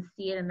funding. You can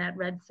see it in that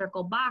red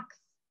circle box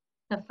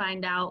to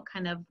find out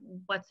kind of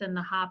what's in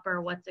the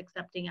hopper, what's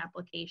accepting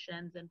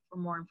applications, and for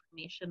more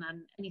information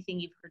on anything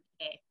you've heard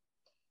today.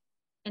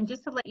 And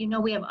just to let you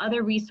know, we have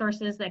other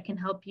resources that can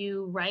help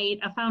you write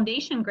a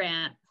foundation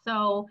grant.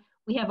 So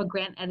we have a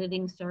grant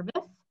editing service.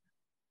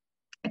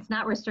 It's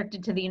not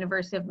restricted to the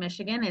University of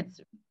Michigan.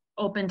 It's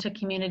open to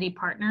community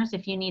partners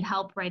if you need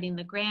help writing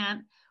the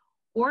grant,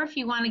 or if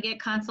you want to get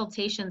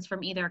consultations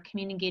from either a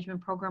community engagement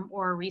program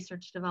or a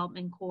research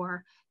development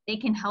core. They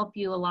can help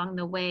you along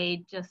the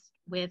way just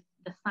with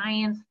the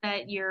science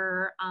that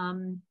you're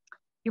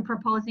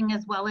proposing,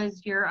 as well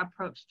as your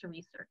approach to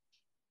research.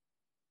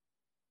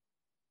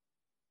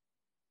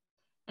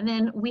 And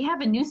then we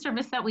have a new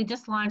service that we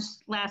just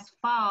launched last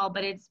fall,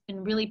 but it's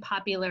been really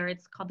popular.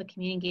 It's called the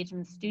Community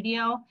Engagement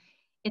Studio.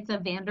 It's a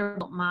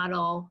Vanderbilt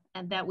model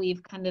and that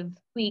we've kind of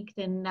tweaked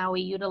and now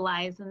we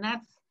utilize. And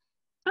that's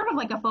sort of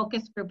like a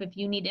focus group if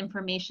you need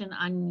information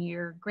on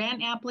your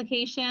grant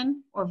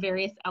application or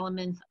various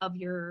elements of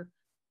your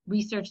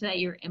research that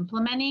you're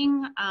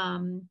implementing.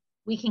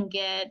 We can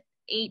get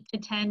 8 to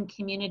 10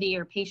 community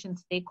or patient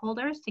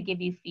stakeholders to give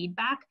you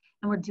feedback.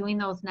 And we're doing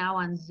those now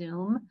on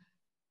Zoom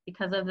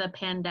because of the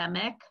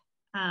pandemic.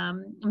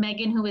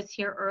 Megan, who was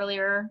here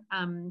earlier,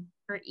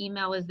 her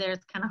email is there.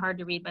 It's kind of hard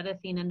to read, but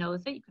Athena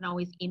knows it. You can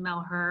always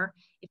email her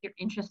if you're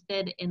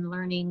interested in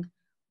learning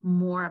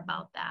more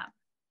about that.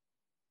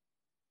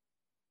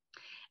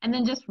 And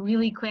then just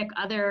really quick,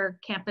 other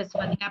campus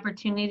funding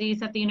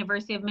opportunities at the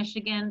University of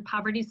Michigan.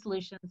 Poverty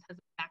Solutions has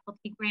a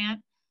faculty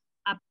grant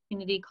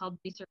opportunity called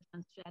Research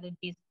on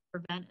Strategies to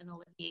Prevent and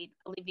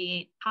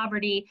Alleviate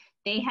Poverty.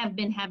 They have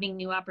been having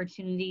new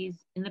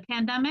opportunities in the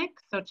pandemic,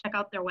 so check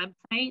out their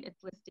website.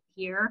 It's listed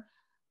here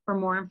for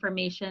more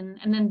information.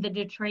 And then the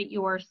Detroit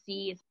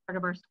URC is part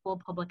of our School of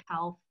Public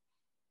Health.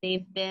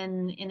 They've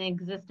been in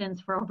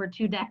existence for over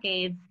 2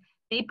 decades.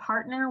 They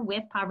partner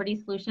with Poverty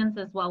Solutions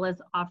as well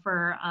as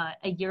offer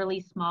a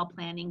yearly small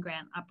planning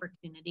grant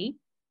opportunity.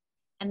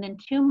 And then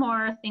 2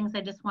 more things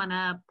I just want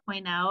to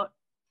point out.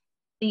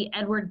 The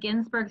Edward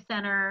Ginsburg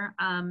Center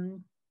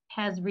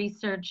has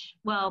research,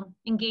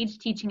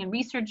 engaged teaching and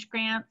research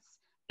grants.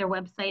 Their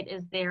website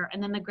is there.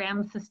 And then the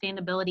Graham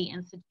Sustainability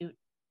Institute,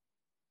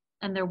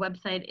 and their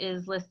website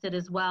is listed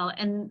as well.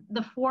 And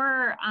the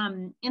 4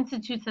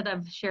 institutes that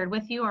I've shared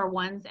with you are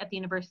ones at the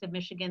University of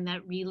Michigan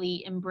that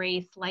really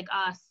embrace, like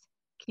us,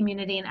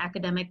 community and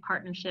academic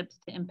partnerships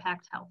to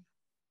impact health.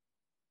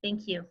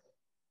 Thank you.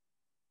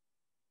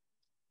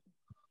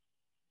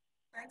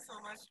 Thanks so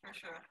much,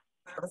 Trisha.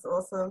 That was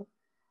awesome.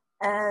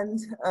 And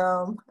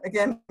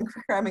again,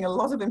 cramming a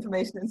lot of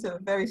information into a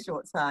very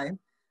short time.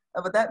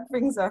 But that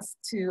brings us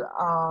to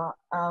our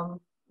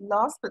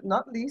last but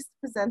not least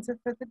presenter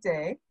for the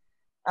day,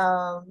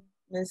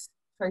 Ms.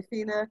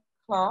 Tryphena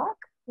Clark,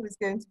 who is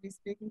going to be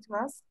speaking to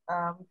us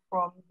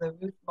from the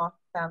Ruth Mark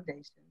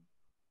Foundation.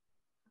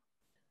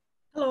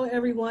 Hello,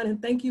 everyone,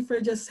 and thank you for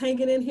just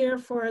hanging in here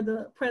for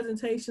the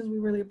presentations. We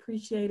really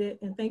appreciate it.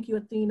 And thank you,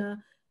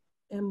 Athena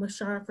and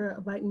MICHR, for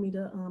inviting me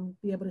to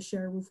be able to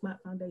share Ruth Mott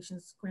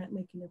Foundation's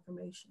grant-making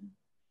information.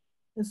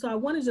 And so I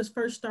want to just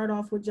first start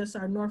off with just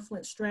our North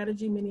Flint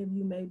strategy. Many of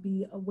you may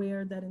be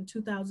aware that in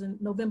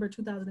November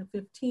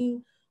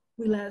 2015,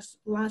 we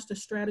launched a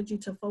strategy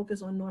to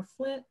focus on North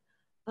Flint.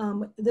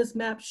 This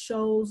map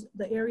shows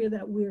the area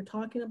that we're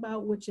talking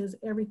about, which is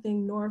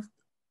everything north.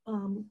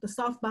 The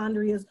soft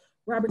boundary is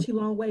Robert T.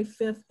 Longway,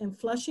 5th, and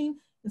Flushing.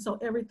 And so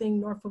everything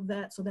north of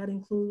that, so that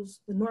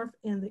includes the north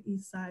and the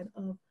east side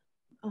of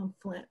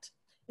Flint.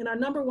 And our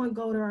number one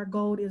goal, or our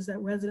goal, is that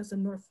residents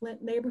in North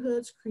Flint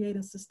neighborhoods create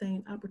and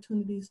sustain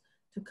opportunities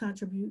to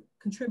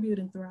contribute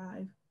and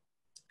thrive.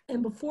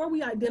 And before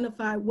we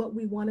identify what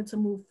we wanted to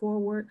move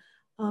forward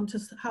to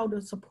how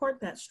to support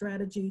that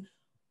strategy,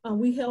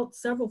 we held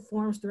several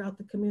forums throughout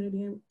the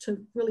community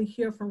to really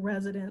hear from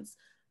residents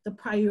the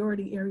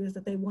priority areas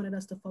that they wanted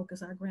us to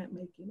focus our grant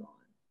making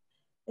on.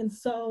 And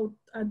so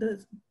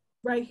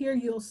right here,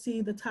 you'll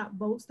see the top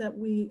votes that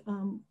we,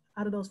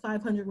 out of those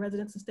 500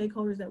 residents and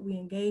stakeholders that we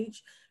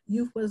engaged.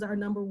 Youth was our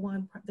number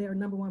one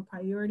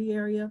priority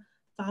area,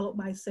 followed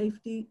by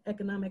safety,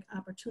 economic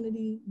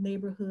opportunity,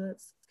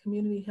 neighborhoods,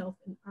 community health,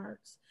 and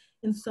arts.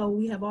 And so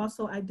we have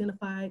also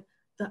identified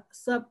the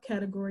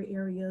subcategory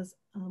areas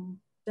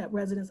that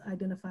residents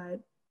identified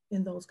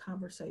in those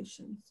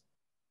conversations.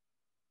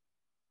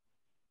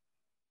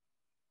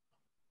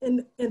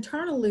 And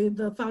internally,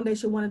 the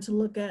foundation wanted to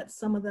look at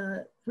some of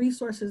the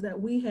resources that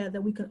we had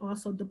that we could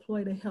also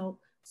deploy to help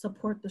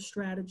support the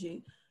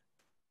strategy.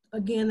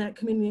 Again, that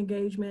community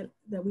engagement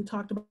that we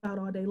talked about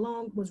all day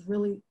long was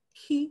really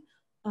key.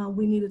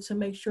 We needed to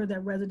make sure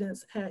that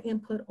residents had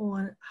input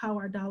on how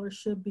our dollars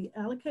should be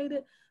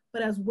allocated,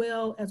 but as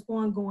well as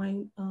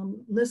ongoing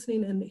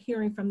listening and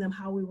hearing from them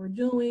how we were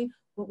doing,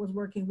 what was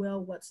working well,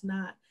 what's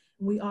not.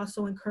 And we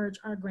also encourage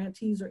our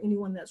grantees or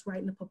anyone that's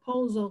writing a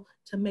proposal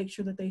to make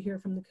sure that they hear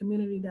from the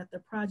community that the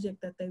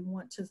project that they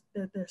want to,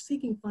 that they're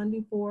seeking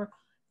funding for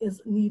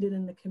is needed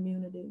in the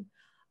community.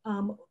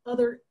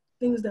 Other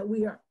things that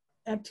we are,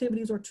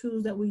 activities or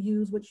tools that we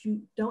use, which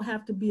you don't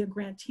have to be a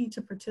grantee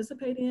to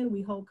participate in.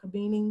 We hold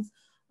convenings.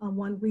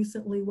 One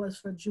recently was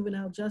for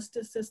juvenile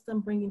justice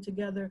system, bringing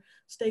together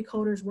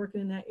stakeholders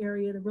working in that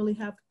area to really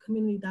have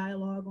community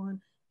dialogue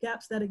on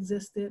gaps that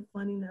existed,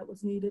 funding that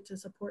was needed to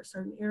support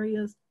certain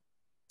areas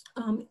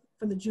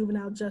for the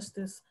juvenile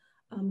justice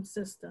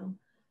system.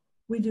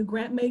 We do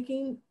grant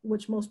making,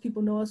 which most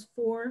people know us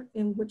for,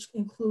 and which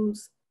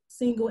includes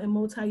single and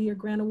multi-year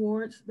grant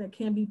awards that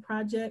can be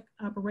project,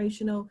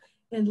 operational,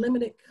 and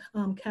limited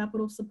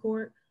capital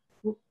support.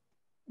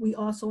 We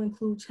also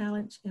include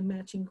challenge and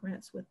matching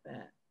grants with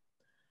that.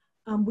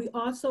 We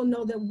also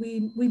know that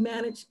we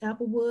manage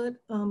Applewood,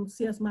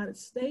 CS Modded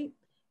State,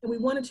 and we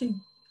wanted to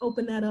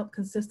open that up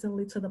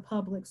consistently to the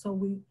public so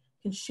we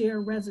can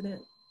share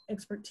resident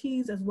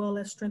expertise as well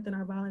as strengthen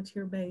our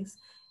volunteer base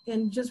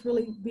and just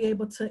really be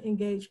able to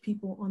engage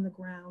people on the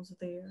grounds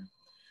there.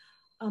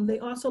 They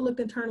also looked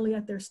internally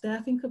at their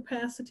staffing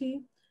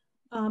capacity.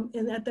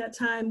 And at that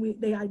time,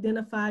 they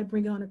identified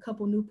bringing on a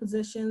couple new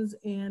positions.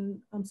 And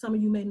some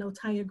of you may know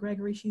Tanya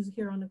Gregory, she's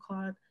here on the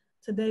call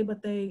today,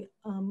 but they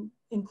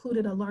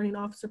included a learning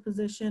officer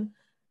position,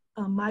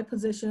 my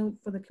position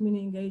for the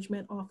community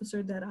engagement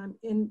officer that I'm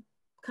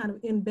kind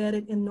of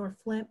embedded in North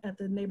Flint at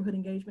the Neighborhood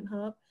Engagement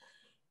Hub,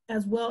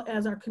 as well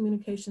as our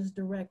communications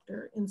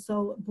director. And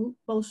so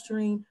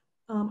bolstering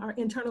our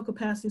internal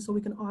capacity so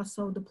we can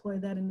also deploy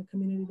that in the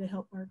community to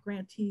help our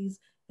grantees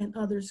and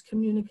others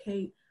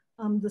communicate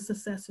the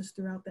successes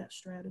throughout that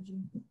strategy.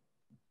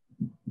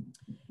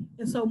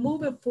 And so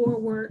moving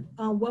forward,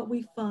 what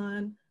we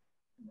fund,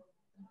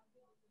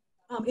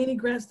 any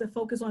grants that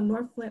focus on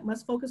North Flint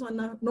must focus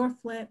on North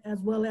Flint,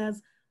 as well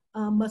as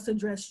must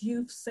address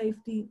youth,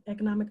 safety,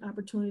 economic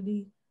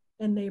opportunity,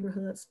 and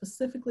neighborhoods,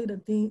 specifically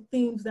the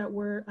themes that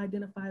were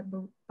identified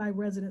by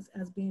residents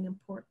as being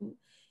important.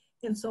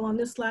 And so on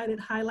this slide, it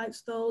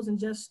highlights those, and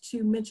just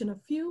to mention a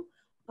few,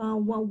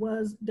 one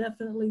was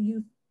definitely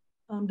youth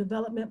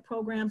development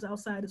programs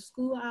outside of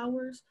school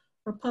hours,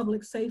 for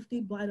public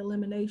safety, blight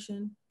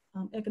elimination,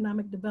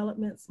 economic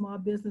development, small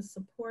business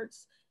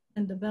supports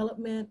and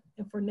development,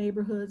 and for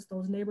neighborhoods,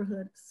 those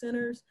neighborhood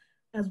centers,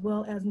 as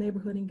well as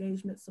neighborhood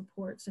engagement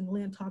supports. And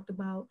Lynn talked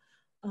about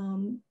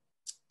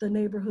the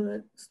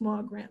neighborhood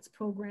small grants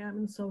program.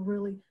 And so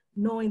really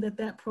knowing that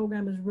that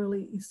program is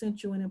really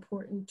essential and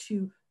important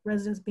to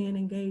residents being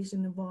engaged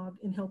and involved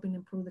in helping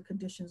improve the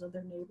conditions of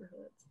their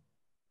neighborhoods.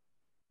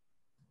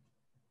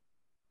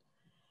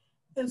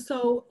 And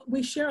so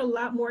we share a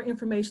lot more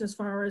information as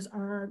far as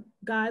our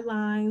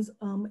guidelines,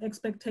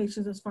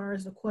 expectations, as far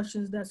as the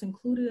questions that's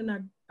included in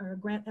our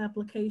grant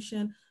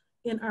application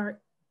in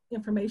our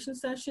information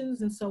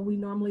sessions. And so we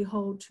normally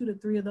hold 2 to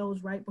 3 of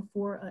those right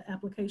before an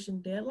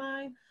application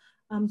deadline.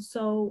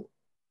 So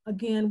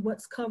again,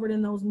 what's covered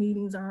in those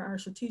meetings are our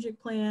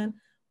strategic plan.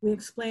 We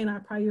explain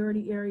our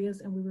priority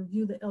areas and we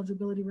review the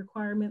eligibility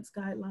requirements,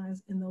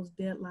 guidelines, and those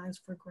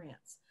deadlines for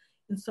grants.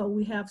 And so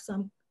we have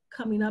some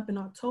coming up in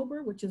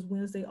October, which is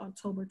Wednesday,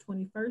 October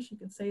 21st. You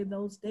can save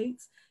those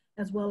dates,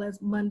 as well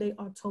as Monday,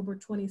 October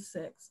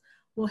 26th.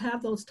 We'll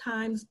have those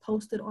times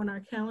posted on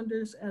our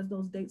calendars as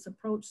those dates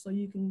approach, so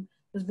you can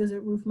just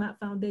visit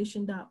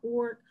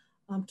roofmapfoundation.org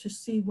to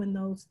see when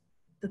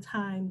the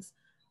times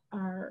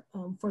are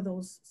for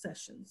those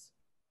sessions.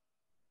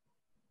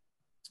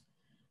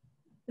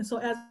 And so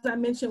as I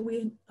mentioned,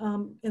 we,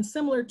 and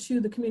similar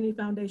to the Community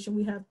Foundation,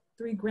 we have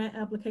 3 grant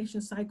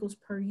application cycles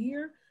per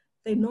year.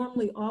 They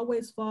normally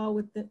always fall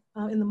within,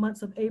 in the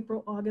months of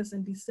April, August,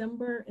 and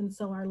December. And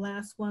so our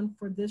last one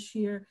for this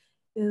year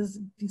is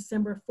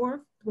December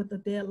 4th with a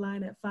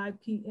deadline at 5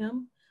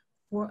 p.m.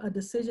 for a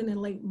decision in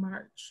late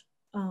March.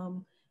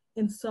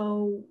 And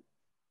so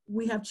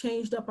we have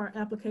changed up our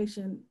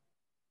application.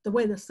 The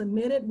way they're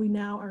submitted, we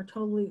now are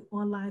totally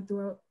online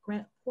through a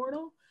grant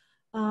portal.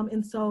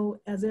 And so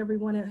as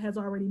everyone has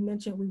already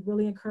mentioned, we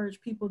really encourage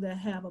people that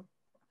have a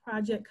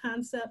project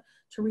concept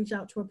to reach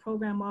out to a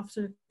program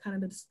officer kind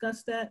of to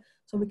discuss that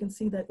so we can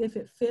see that if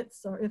it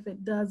fits or if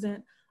it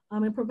doesn't,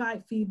 and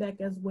provide feedback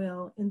as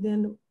well. And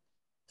then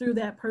through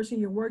that person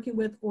you're working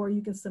with, or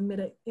you can submit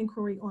an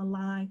inquiry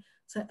online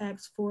to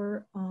ask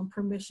for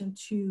permission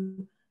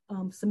to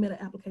submit an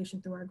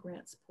application through our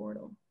grants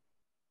portal.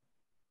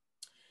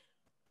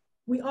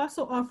 We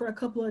also offer a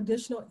couple of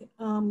additional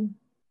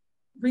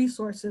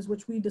resources,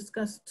 which we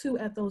discussed too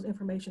at those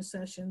information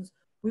sessions.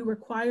 We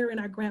require in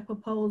our grant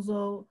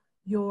proposal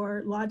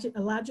your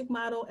logic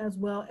model as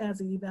well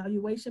as an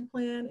evaluation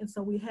plan. And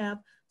so we have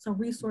some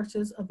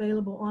resources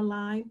available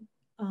online.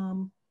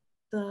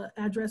 The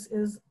address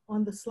is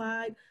on the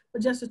slide,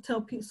 but just to tell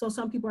people, so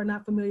some people are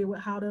not familiar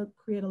with how to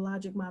create a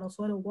logic model.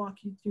 So it'll walk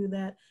you through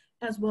that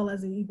as well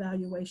as the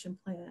evaluation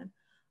plan.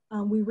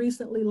 We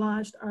recently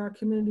launched our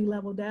community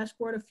level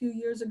dashboard a few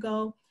years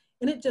ago,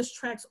 and it just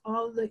tracks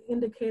all of the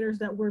indicators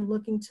that we're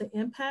looking to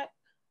impact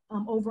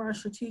over our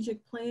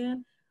strategic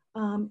plan.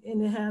 And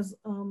it has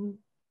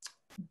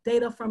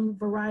data from a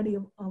variety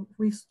of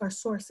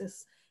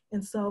sources.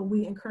 And so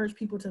we encourage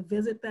people to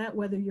visit that,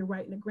 whether you're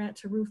writing a grant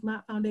to Ruth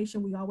Mott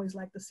Foundation, we always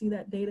like to see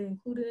that data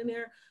included in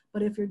there.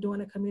 But if you're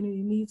doing a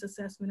community needs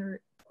assessment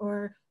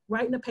or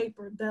writing a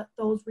paper,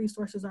 those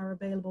resources are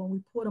available, and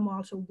we put them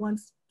all to one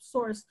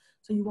source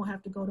so you won't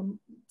have to go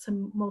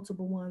to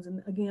multiple ones.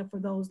 And again, for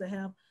those that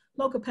have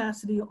low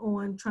capacity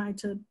on trying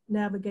to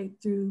navigate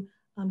through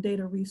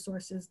data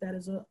resources, that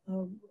is a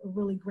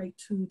really great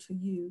tool to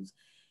use.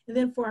 And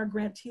then for our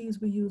grantees,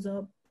 we use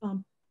a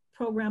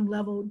program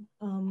level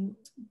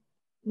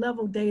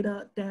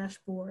data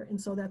dashboard.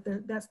 And so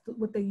that's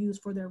what they use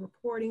for their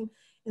reporting.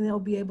 And they'll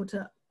be able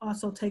to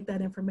also take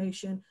that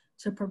information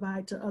to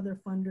provide to other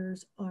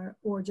funders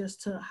or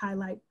just to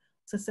highlight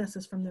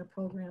successes from their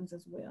programs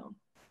as well.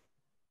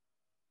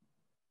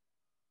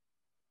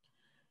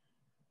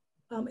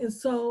 And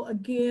so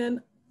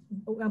again,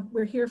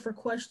 we're here for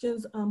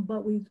questions,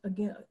 but we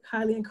again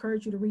highly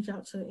encourage you to reach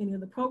out to any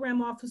of the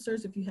program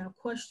officers if you have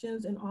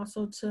questions, and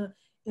also to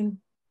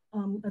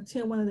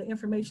attend one of the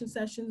information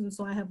sessions. And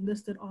so I have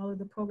listed all of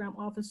the program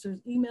officers'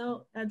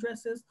 email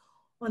addresses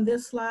on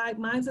this slide.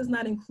 Mine's is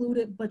not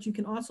included, but you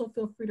can also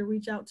feel free to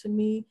reach out to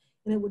me,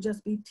 and it would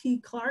just be T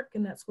Clark,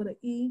 and that's with an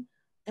E,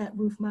 at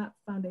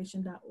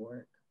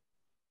ruthmottfoundation.org.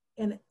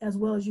 And as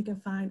well as you can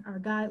find our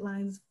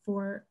guidelines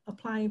for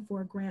applying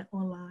for a grant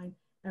online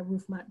at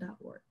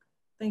ruthmott.org.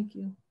 Thank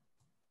you.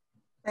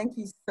 Thank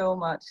you so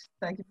much.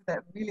 Thank you for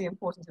that really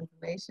important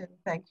information.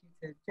 Thank you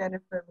to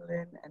Jennifer,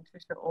 Lynn, and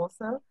Trisha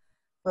also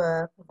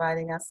for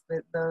providing us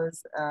with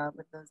those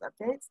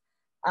updates.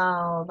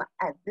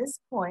 At this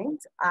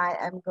point, I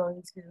am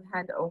going to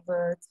hand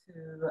over to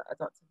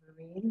Dr.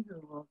 Vereen, who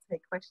will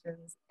take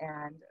questions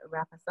and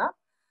wrap us up.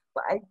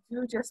 But I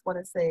do just want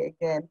to say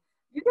again,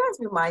 you guys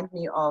remind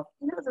me of,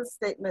 you know, the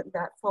statement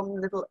that from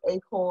little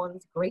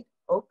acorns, great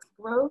oaks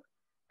grow.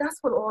 That's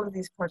what all of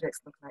these projects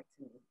look like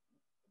to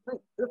me.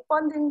 The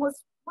funding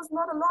was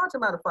not a large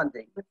amount of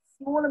funding. With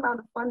a small amount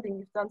of funding,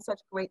 you've done such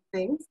great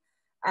things.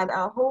 And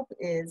our hope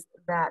is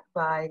that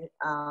by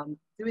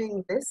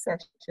doing this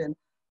session,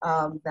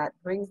 that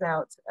brings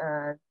out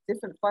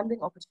different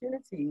funding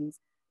opportunities,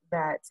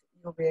 that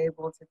you'll be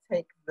able to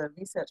take the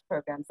research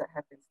programs that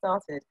have been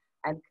started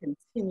and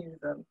continue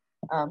them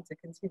to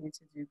continue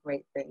to do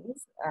great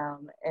things.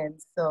 And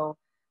so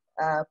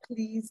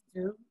please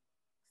do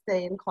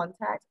stay in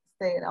contact,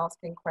 stay in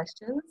asking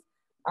questions.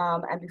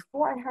 And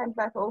before I hand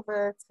back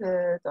over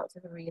to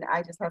Dr. Vereen,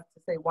 I just have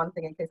to say one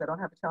thing in case I don't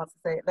have a chance to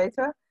say it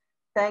later.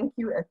 Thank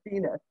you,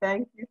 Athena.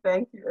 Thank you,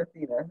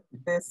 Athena.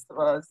 This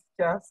was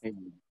just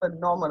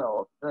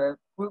phenomenal, the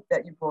group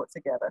that you brought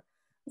together.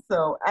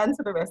 So, and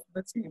to the rest of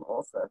the team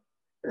also.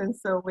 And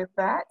so with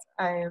that,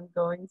 I am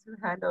going to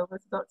hand over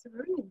to Dr.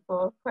 Vereen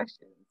for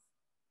questions.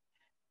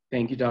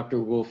 Thank you, Dr.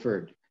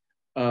 Wolford.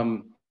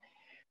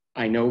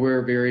 I know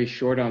we're very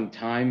short on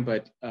time,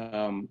 but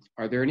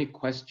are there any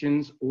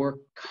questions or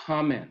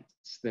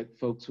comments that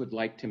folks would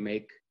like to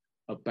make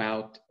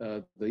about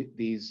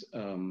these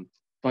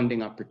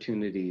funding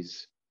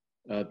opportunities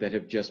that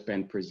have just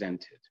been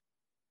presented?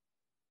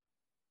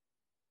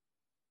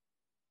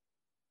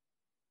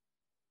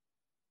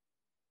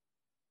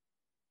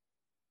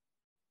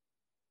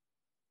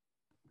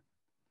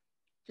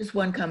 Just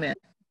one comment,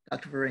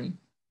 Dr. Vereen.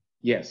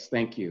 Yes,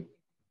 thank you.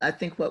 I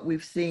think what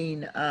we've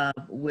seen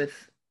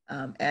with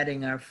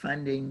adding our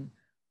funding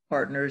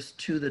partners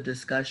to the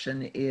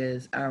discussion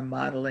is our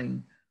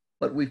modeling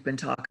what we've been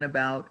talking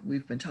about.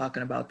 We've been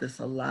talking about this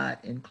a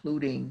lot,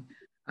 including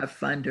our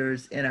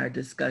funders in our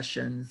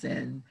discussions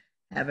and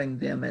having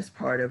them as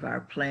part of our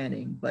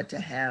planning, but to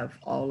have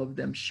all of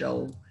them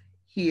show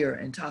here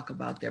and talk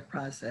about their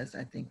process,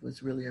 I think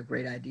was really a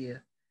great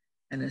idea.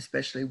 And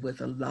especially with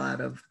a lot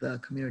of the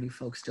community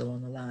folks still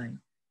on the line.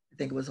 I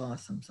think it was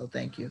awesome, so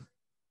thank you.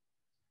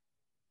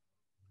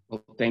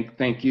 Well,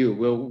 thank you.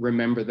 We'll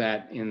remember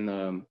that in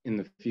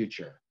the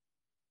future.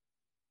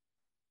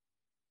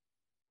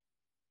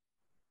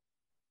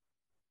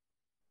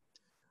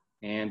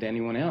 And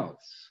anyone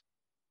else?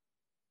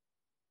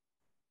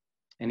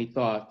 Any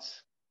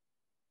thoughts?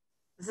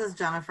 This is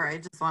Jennifer. I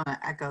just want to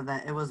echo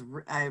that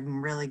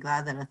I'm really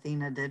glad that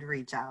Athena did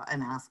reach out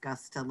and ask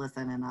us to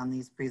listen in on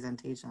these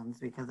presentations,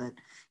 because it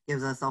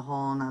gives us a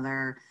whole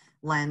nother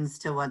lens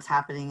to what's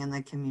happening in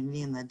the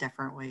community and the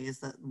different ways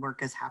that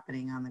work is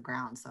happening on the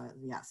ground. So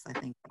yes, I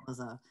think it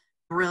was a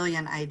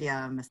brilliant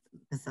idea, Miss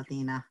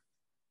Athena.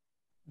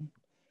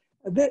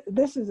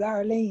 This is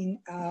Arlene.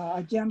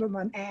 A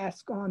gentleman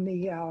asked on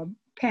the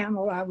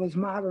panel I was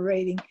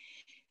moderating,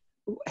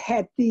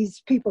 had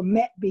these people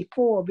met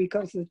before,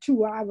 because the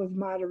two I was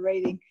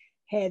moderating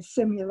had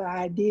similar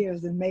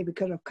ideas and maybe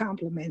could have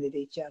complemented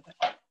each other.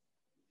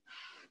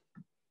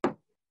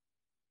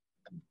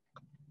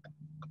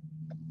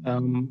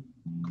 So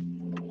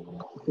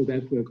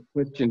that's a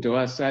question to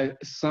us.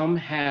 Some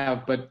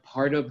have, but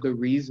part of the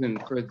reason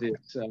for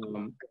this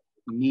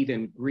meet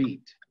and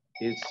greet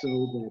is so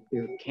that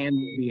there can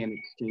be an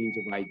exchange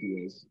of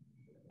ideas.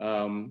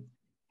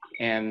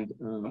 And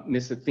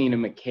Miss Athena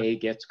McKay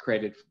gets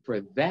credit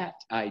for that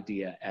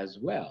idea as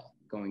well,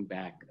 going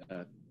back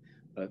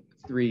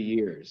 3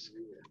 years.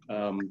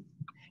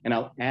 And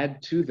I'll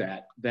add to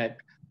that, that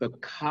the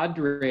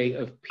cadre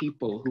of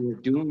people who are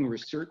doing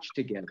research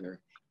together,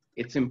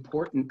 it's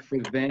important for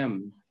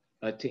them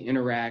to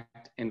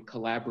interact and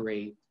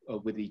collaborate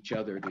with each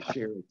other to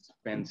share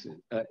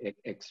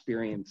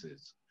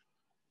experiences.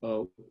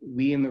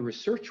 We in the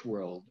research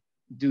world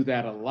do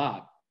that a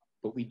lot,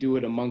 but we do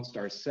it amongst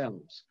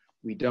ourselves.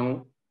 We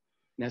don't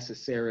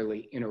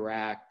necessarily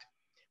interact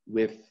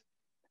with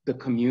the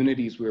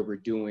communities where we're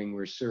doing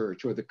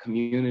research, or the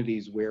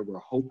communities where we're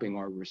hoping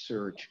our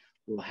research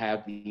will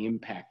have the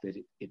impact that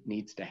it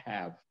needs to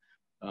have.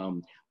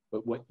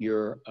 But what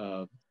you're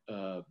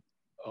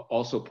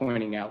also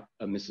pointing out,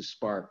 Mrs.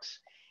 Sparks,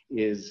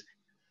 is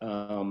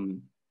the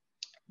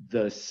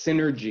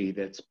synergy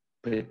that's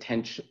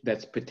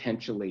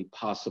potentially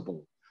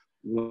possible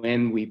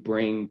when we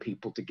bring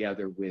people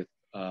together with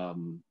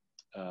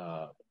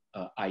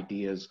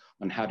ideas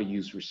on how to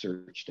use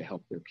research to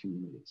help their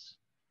communities.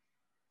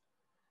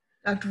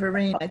 Dr.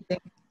 Vereen, I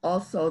think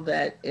also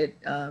that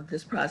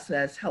this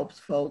process helps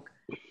folk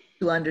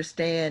to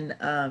understand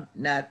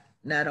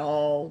not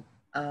all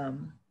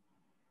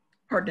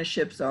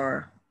partnerships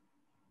are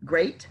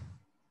great,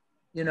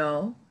 you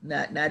know,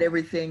 not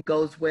everything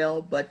goes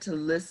well, but to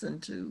listen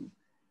to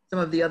some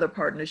of the other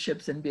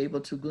partnerships and be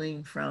able to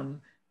glean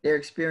from their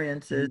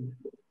experiences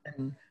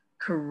and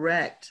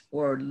correct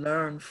or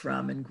learn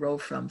from and grow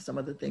from some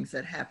of the things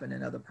that happen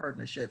in other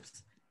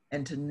partnerships.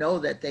 And to know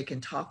that they can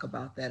talk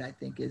about that, I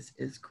think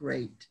is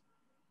great.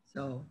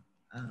 So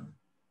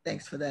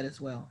thanks for that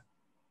as well.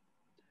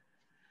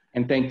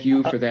 And thank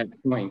you for that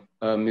point,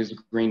 Ms.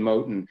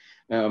 Green-Moten.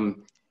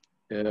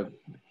 The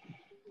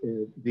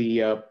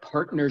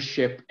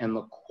partnership and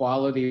the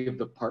quality of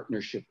the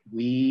partnership,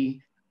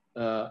 we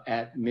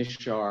at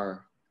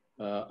MICHR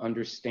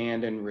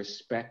understand and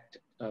respect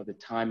the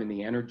time and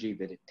the energy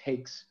that it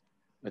takes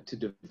to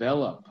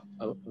develop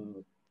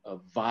a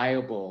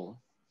viable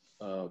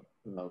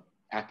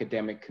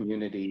academic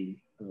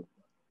community,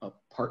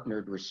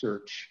 partnered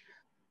research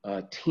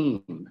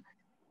team.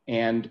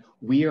 And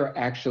we are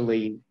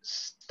actually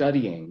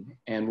studying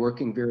and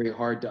working very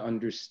hard to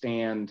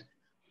understand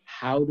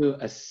how to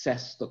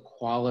assess the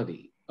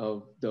quality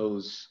of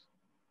those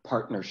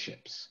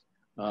partnerships.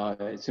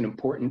 It's an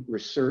important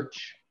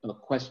research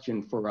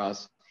question for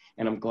us,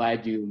 and I'm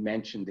glad you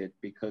mentioned it,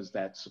 because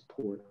that's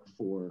support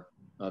for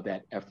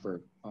that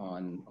effort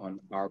on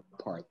our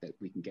part that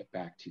we can get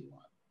back to you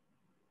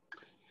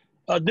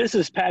on. This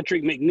is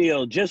Patrick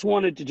McNeil. Just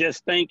wanted to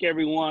thank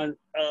everyone.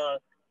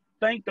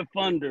 Thank the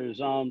funders.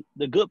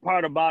 The good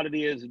part about it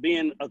is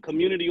being a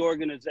community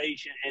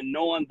organization and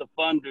knowing the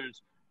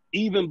funders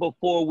even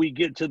before we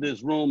get to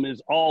this room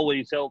is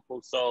always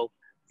helpful. So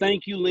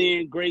thank you,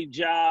 Lynn, great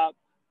job.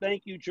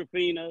 Thank you,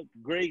 Trifina,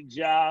 great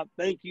job.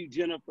 Thank you,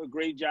 Jennifer,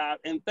 great job.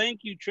 And thank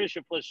you,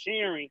 Tricia, for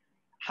sharing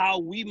how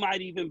we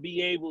might even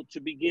be able to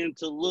begin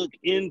to look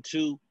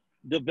into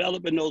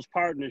developing those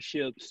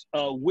partnerships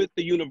with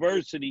the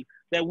university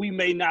that we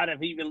may not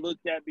have even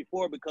looked at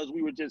before because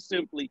we were just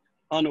simply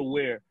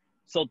unaware.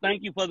 So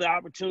thank you for the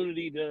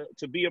opportunity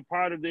to be a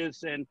part of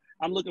this, and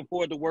I'm looking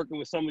forward to working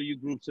with some of you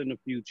groups in the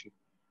future.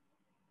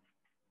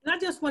 And I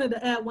just wanted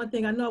to add one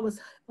thing. I know I was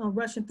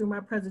rushing through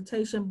my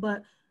presentation,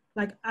 but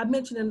like I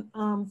mentioned,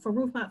 for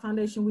Roofmont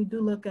Foundation, we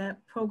do look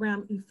at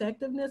program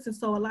effectiveness. And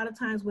so a lot of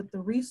times with the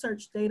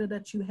research data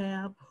that you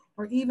have,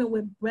 or even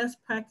with best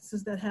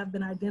practices that have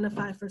been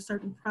identified for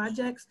certain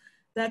projects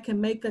that can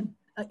make an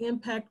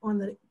impact on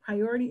the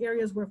priority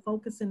areas we're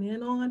focusing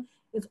in on,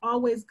 it's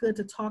always good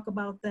to talk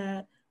about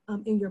that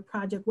in your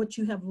project, what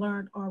you have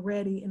learned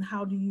already, and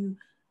how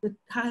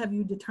have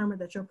you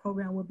determined that your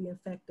program will be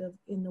effective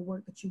in the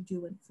work that you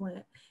do in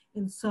Flint.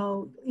 And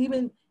so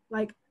even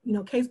like, you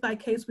know, case by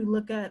case, we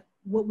look at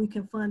what we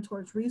can fund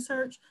towards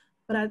research,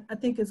 but I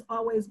think it's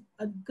always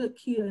a good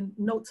key and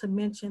note to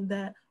mention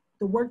that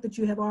the work that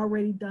you have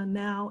already done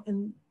now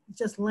and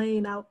just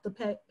laying out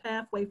the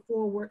pathway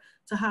forward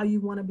to how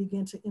you want to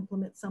begin to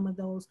implement some of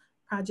those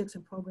projects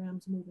and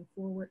programs moving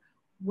forward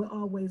will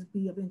always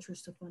be of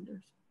interest to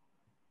funders.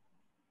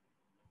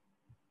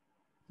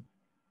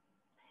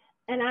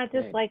 And I'd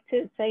just like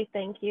to say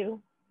thank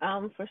you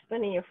for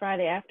spending your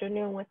Friday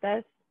afternoon with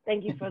us.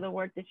 Thank you for the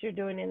work that you're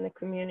doing in the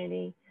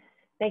community.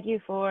 Thank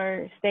you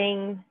for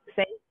staying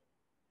safe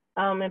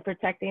and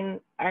protecting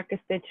our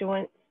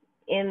constituents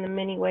in the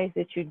many ways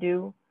that you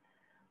do.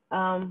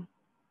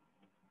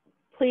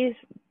 Please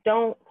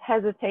don't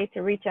hesitate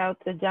to reach out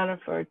to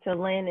Jennifer, to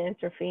Lynn, and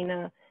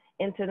Trafina,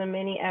 into the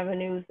many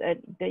avenues that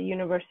the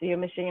University of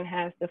Michigan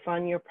has to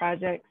fund your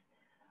projects.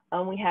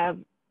 We have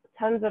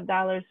tons of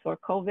dollars for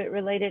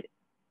COVID-related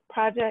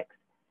projects,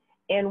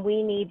 and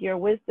we need your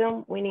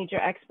wisdom, we need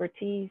your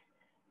expertise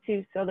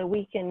so that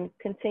we can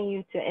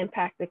continue to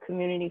impact the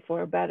community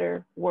for a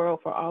better world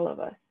for all of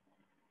us.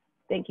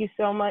 Thank you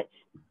so much.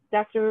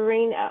 Dr.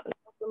 Vereen,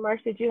 Dr.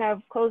 Marsh, did you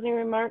have closing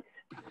remarks?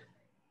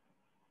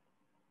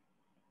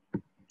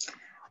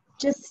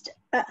 Just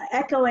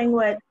echoing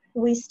what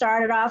we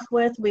started off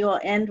with, we will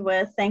end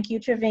with thank you,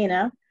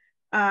 Trevina,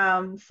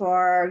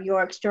 for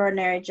your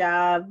extraordinary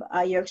job,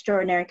 your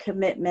extraordinary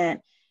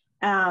commitment.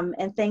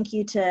 And thank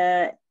you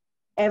to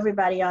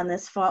everybody on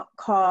this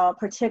call,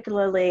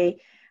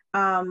 particularly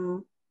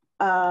all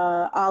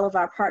of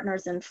our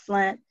partners in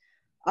Flint,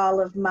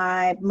 all of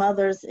my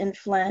mothers in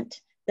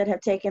Flint that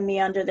have taken me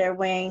under their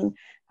wing,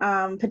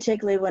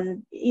 particularly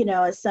when, you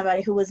know, as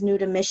somebody who was new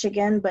to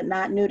Michigan, but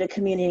not new to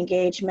community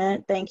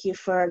engagement. Thank you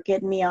for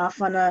getting me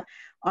off on a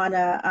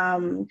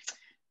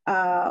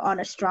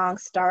strong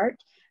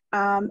start.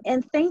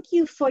 And thank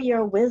you for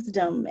your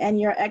wisdom and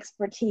your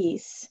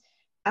expertise.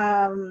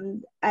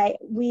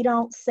 We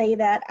don't say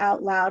that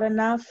out loud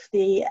enough.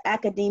 The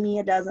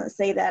academia doesn't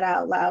say that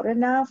out loud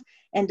enough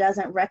and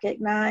doesn't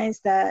recognize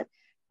that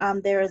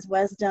there is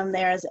wisdom,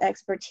 there is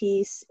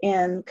expertise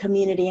in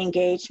community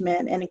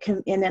engagement and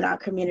in our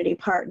community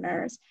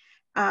partners.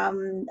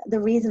 The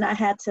reason I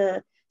had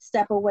to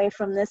step away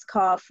from this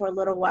call for a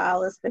little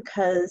while is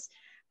because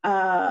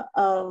I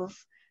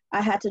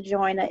had to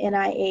join an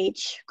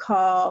NIH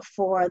call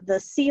for the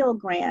SEAL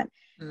grant.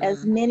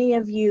 As many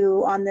of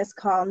you on this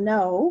call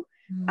know,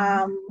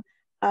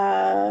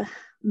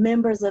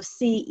 members of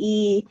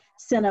CE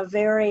sent a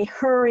very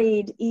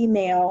hurried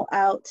email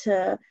out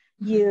to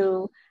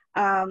you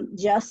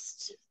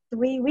just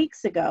 3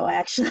 weeks ago,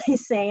 actually,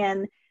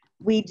 saying,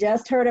 we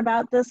just heard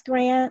about this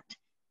grant.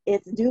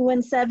 It's due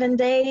in 7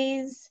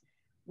 days.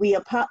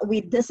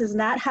 This is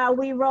not how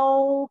we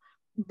roll,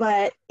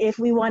 but if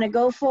we want to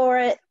go for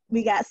it,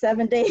 we got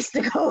 7 days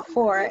to go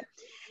for it.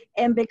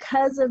 And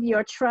because of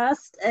your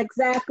trust,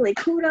 exactly,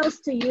 kudos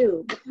to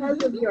you.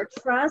 Because of your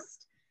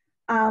trust,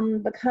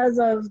 because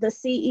of the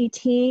CE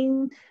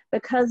team,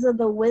 because of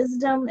the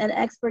wisdom and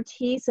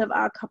expertise of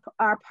our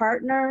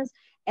partners,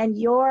 and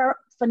your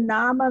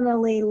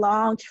phenomenally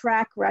long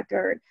track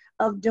record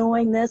of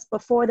doing this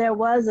before there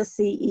was a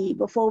CE,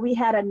 before we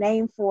had a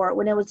name for it,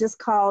 when it was just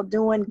called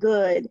doing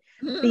good,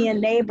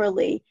 being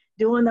neighborly,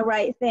 doing the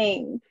right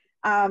thing.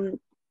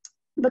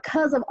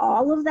 Because of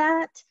all of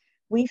that,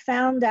 we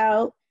found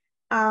out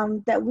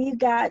that we've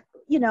got,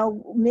 you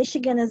know,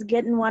 Michigan is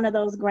getting one of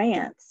those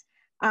grants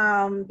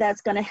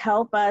that's going to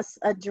help us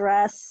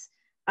address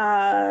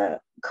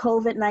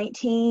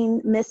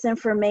COVID-19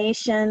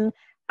 misinformation,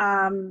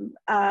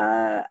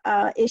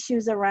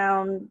 issues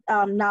around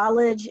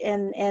knowledge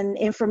and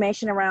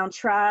information around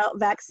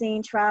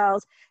vaccine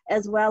trials,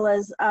 as well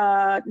as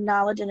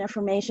knowledge and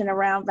information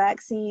around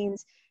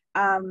vaccines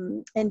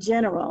in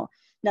general.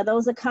 Now,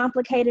 those are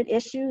complicated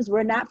issues.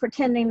 We're not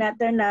pretending that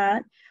they're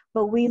not,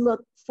 but we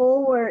look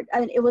forward,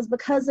 and it was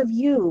because of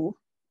you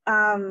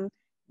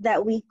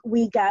that we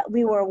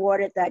were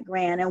awarded that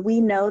grant, and we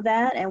know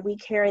that, and we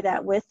carry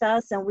that with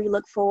us, and we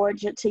look forward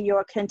to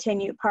your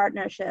continued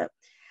partnership.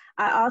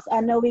 I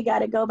know we got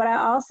to go, but I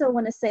also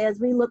want to say, as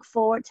we look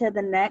forward to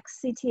the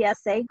next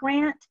CTSA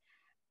grant,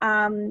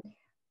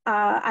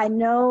 I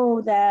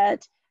know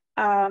that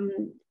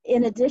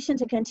in addition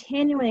to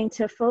continuing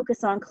to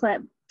focus on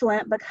Flint,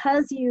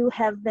 because you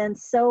have been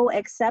so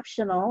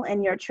exceptional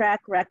in your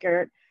track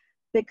record,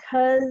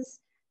 because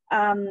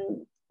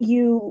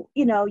you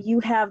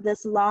have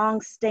this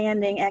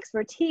long-standing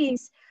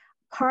expertise,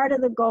 part of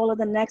the goal of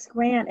the next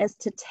grant is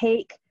to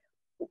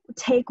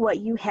take what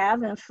you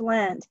have in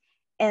Flint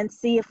and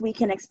see if we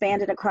can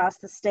expand it across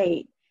the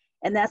state.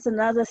 And that's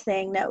another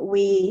thing that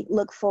we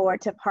look forward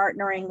to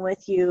partnering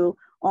with you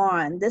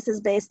on. This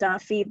is based on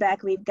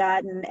feedback we've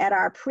gotten at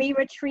our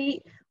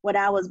pre-retreat when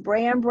I was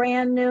brand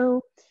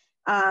new,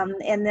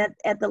 and that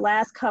at the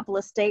last couple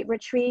of state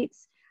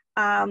retreats.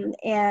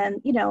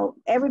 And, you know,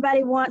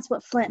 everybody wants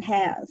what Flint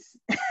has.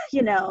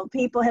 You know,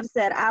 people have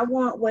said, I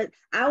want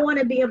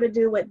to be able to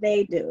do what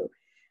they do.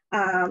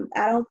 I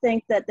don't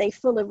think that they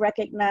fully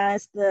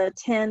recognize the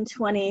 10,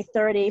 20,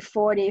 30,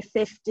 40,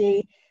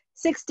 50,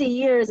 60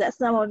 years that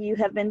some of you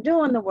have been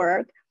doing the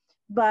work,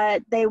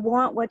 but they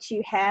want what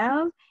you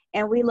have.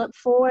 And we look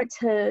forward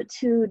to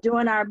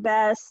doing our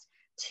best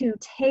to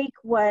take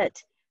what,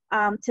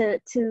 to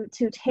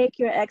take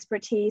your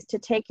expertise, to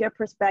take your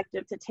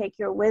perspective, to take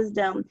your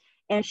wisdom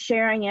and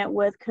sharing it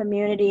with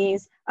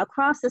communities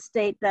across the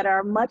state that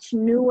are much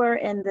newer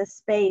in this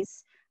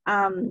space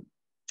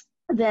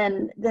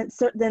than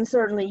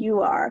certainly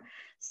you are.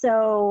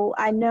 So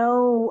I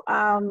know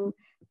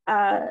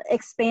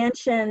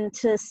expansion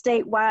to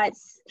statewide,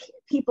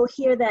 people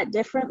hear that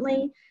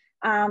differently.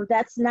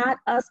 That's not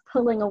us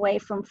pulling away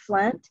from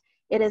Flint.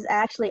 It is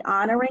actually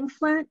honoring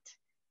Flint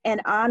and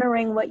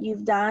honoring what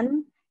you've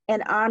done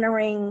and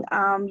honoring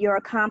your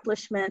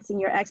accomplishments and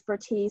your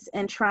expertise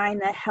and trying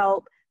to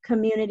help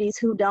communities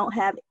who don't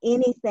have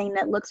anything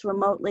that looks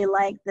remotely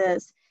like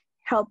this,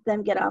 help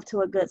them get off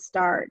to a good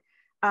start.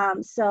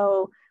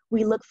 So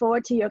we look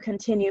forward to your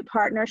continued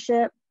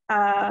partnership.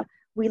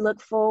 We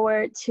look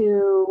forward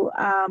to,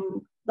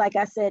 like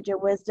I said, your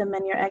wisdom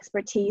and your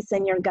expertise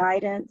and your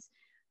guidance.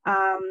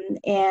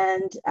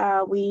 And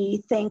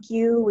we thank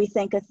you. We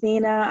thank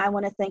Athena. I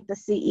want to thank the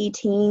CE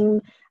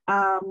team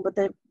with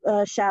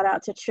a shout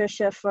out to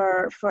Trisha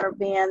for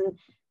being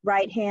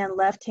right hand,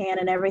 left hand,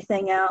 and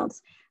everything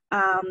else.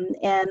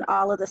 And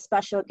all of the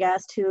special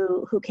guests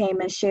who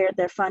came and shared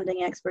their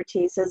funding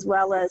expertise, as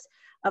well as,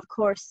 of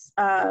course,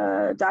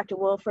 Dr.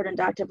 Wolford and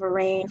Dr.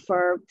 Vereen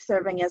for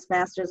serving as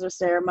masters of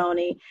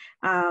ceremony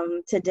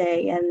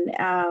today,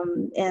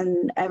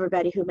 and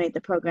everybody who made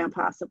the program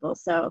possible.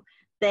 So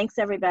thanks,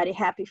 everybody.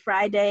 Happy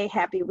Friday.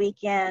 Happy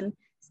weekend.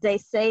 Stay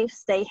safe,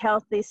 stay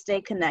healthy,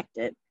 stay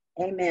connected.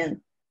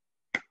 Amen.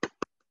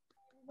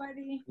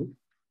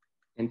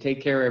 And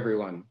take care,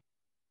 everyone.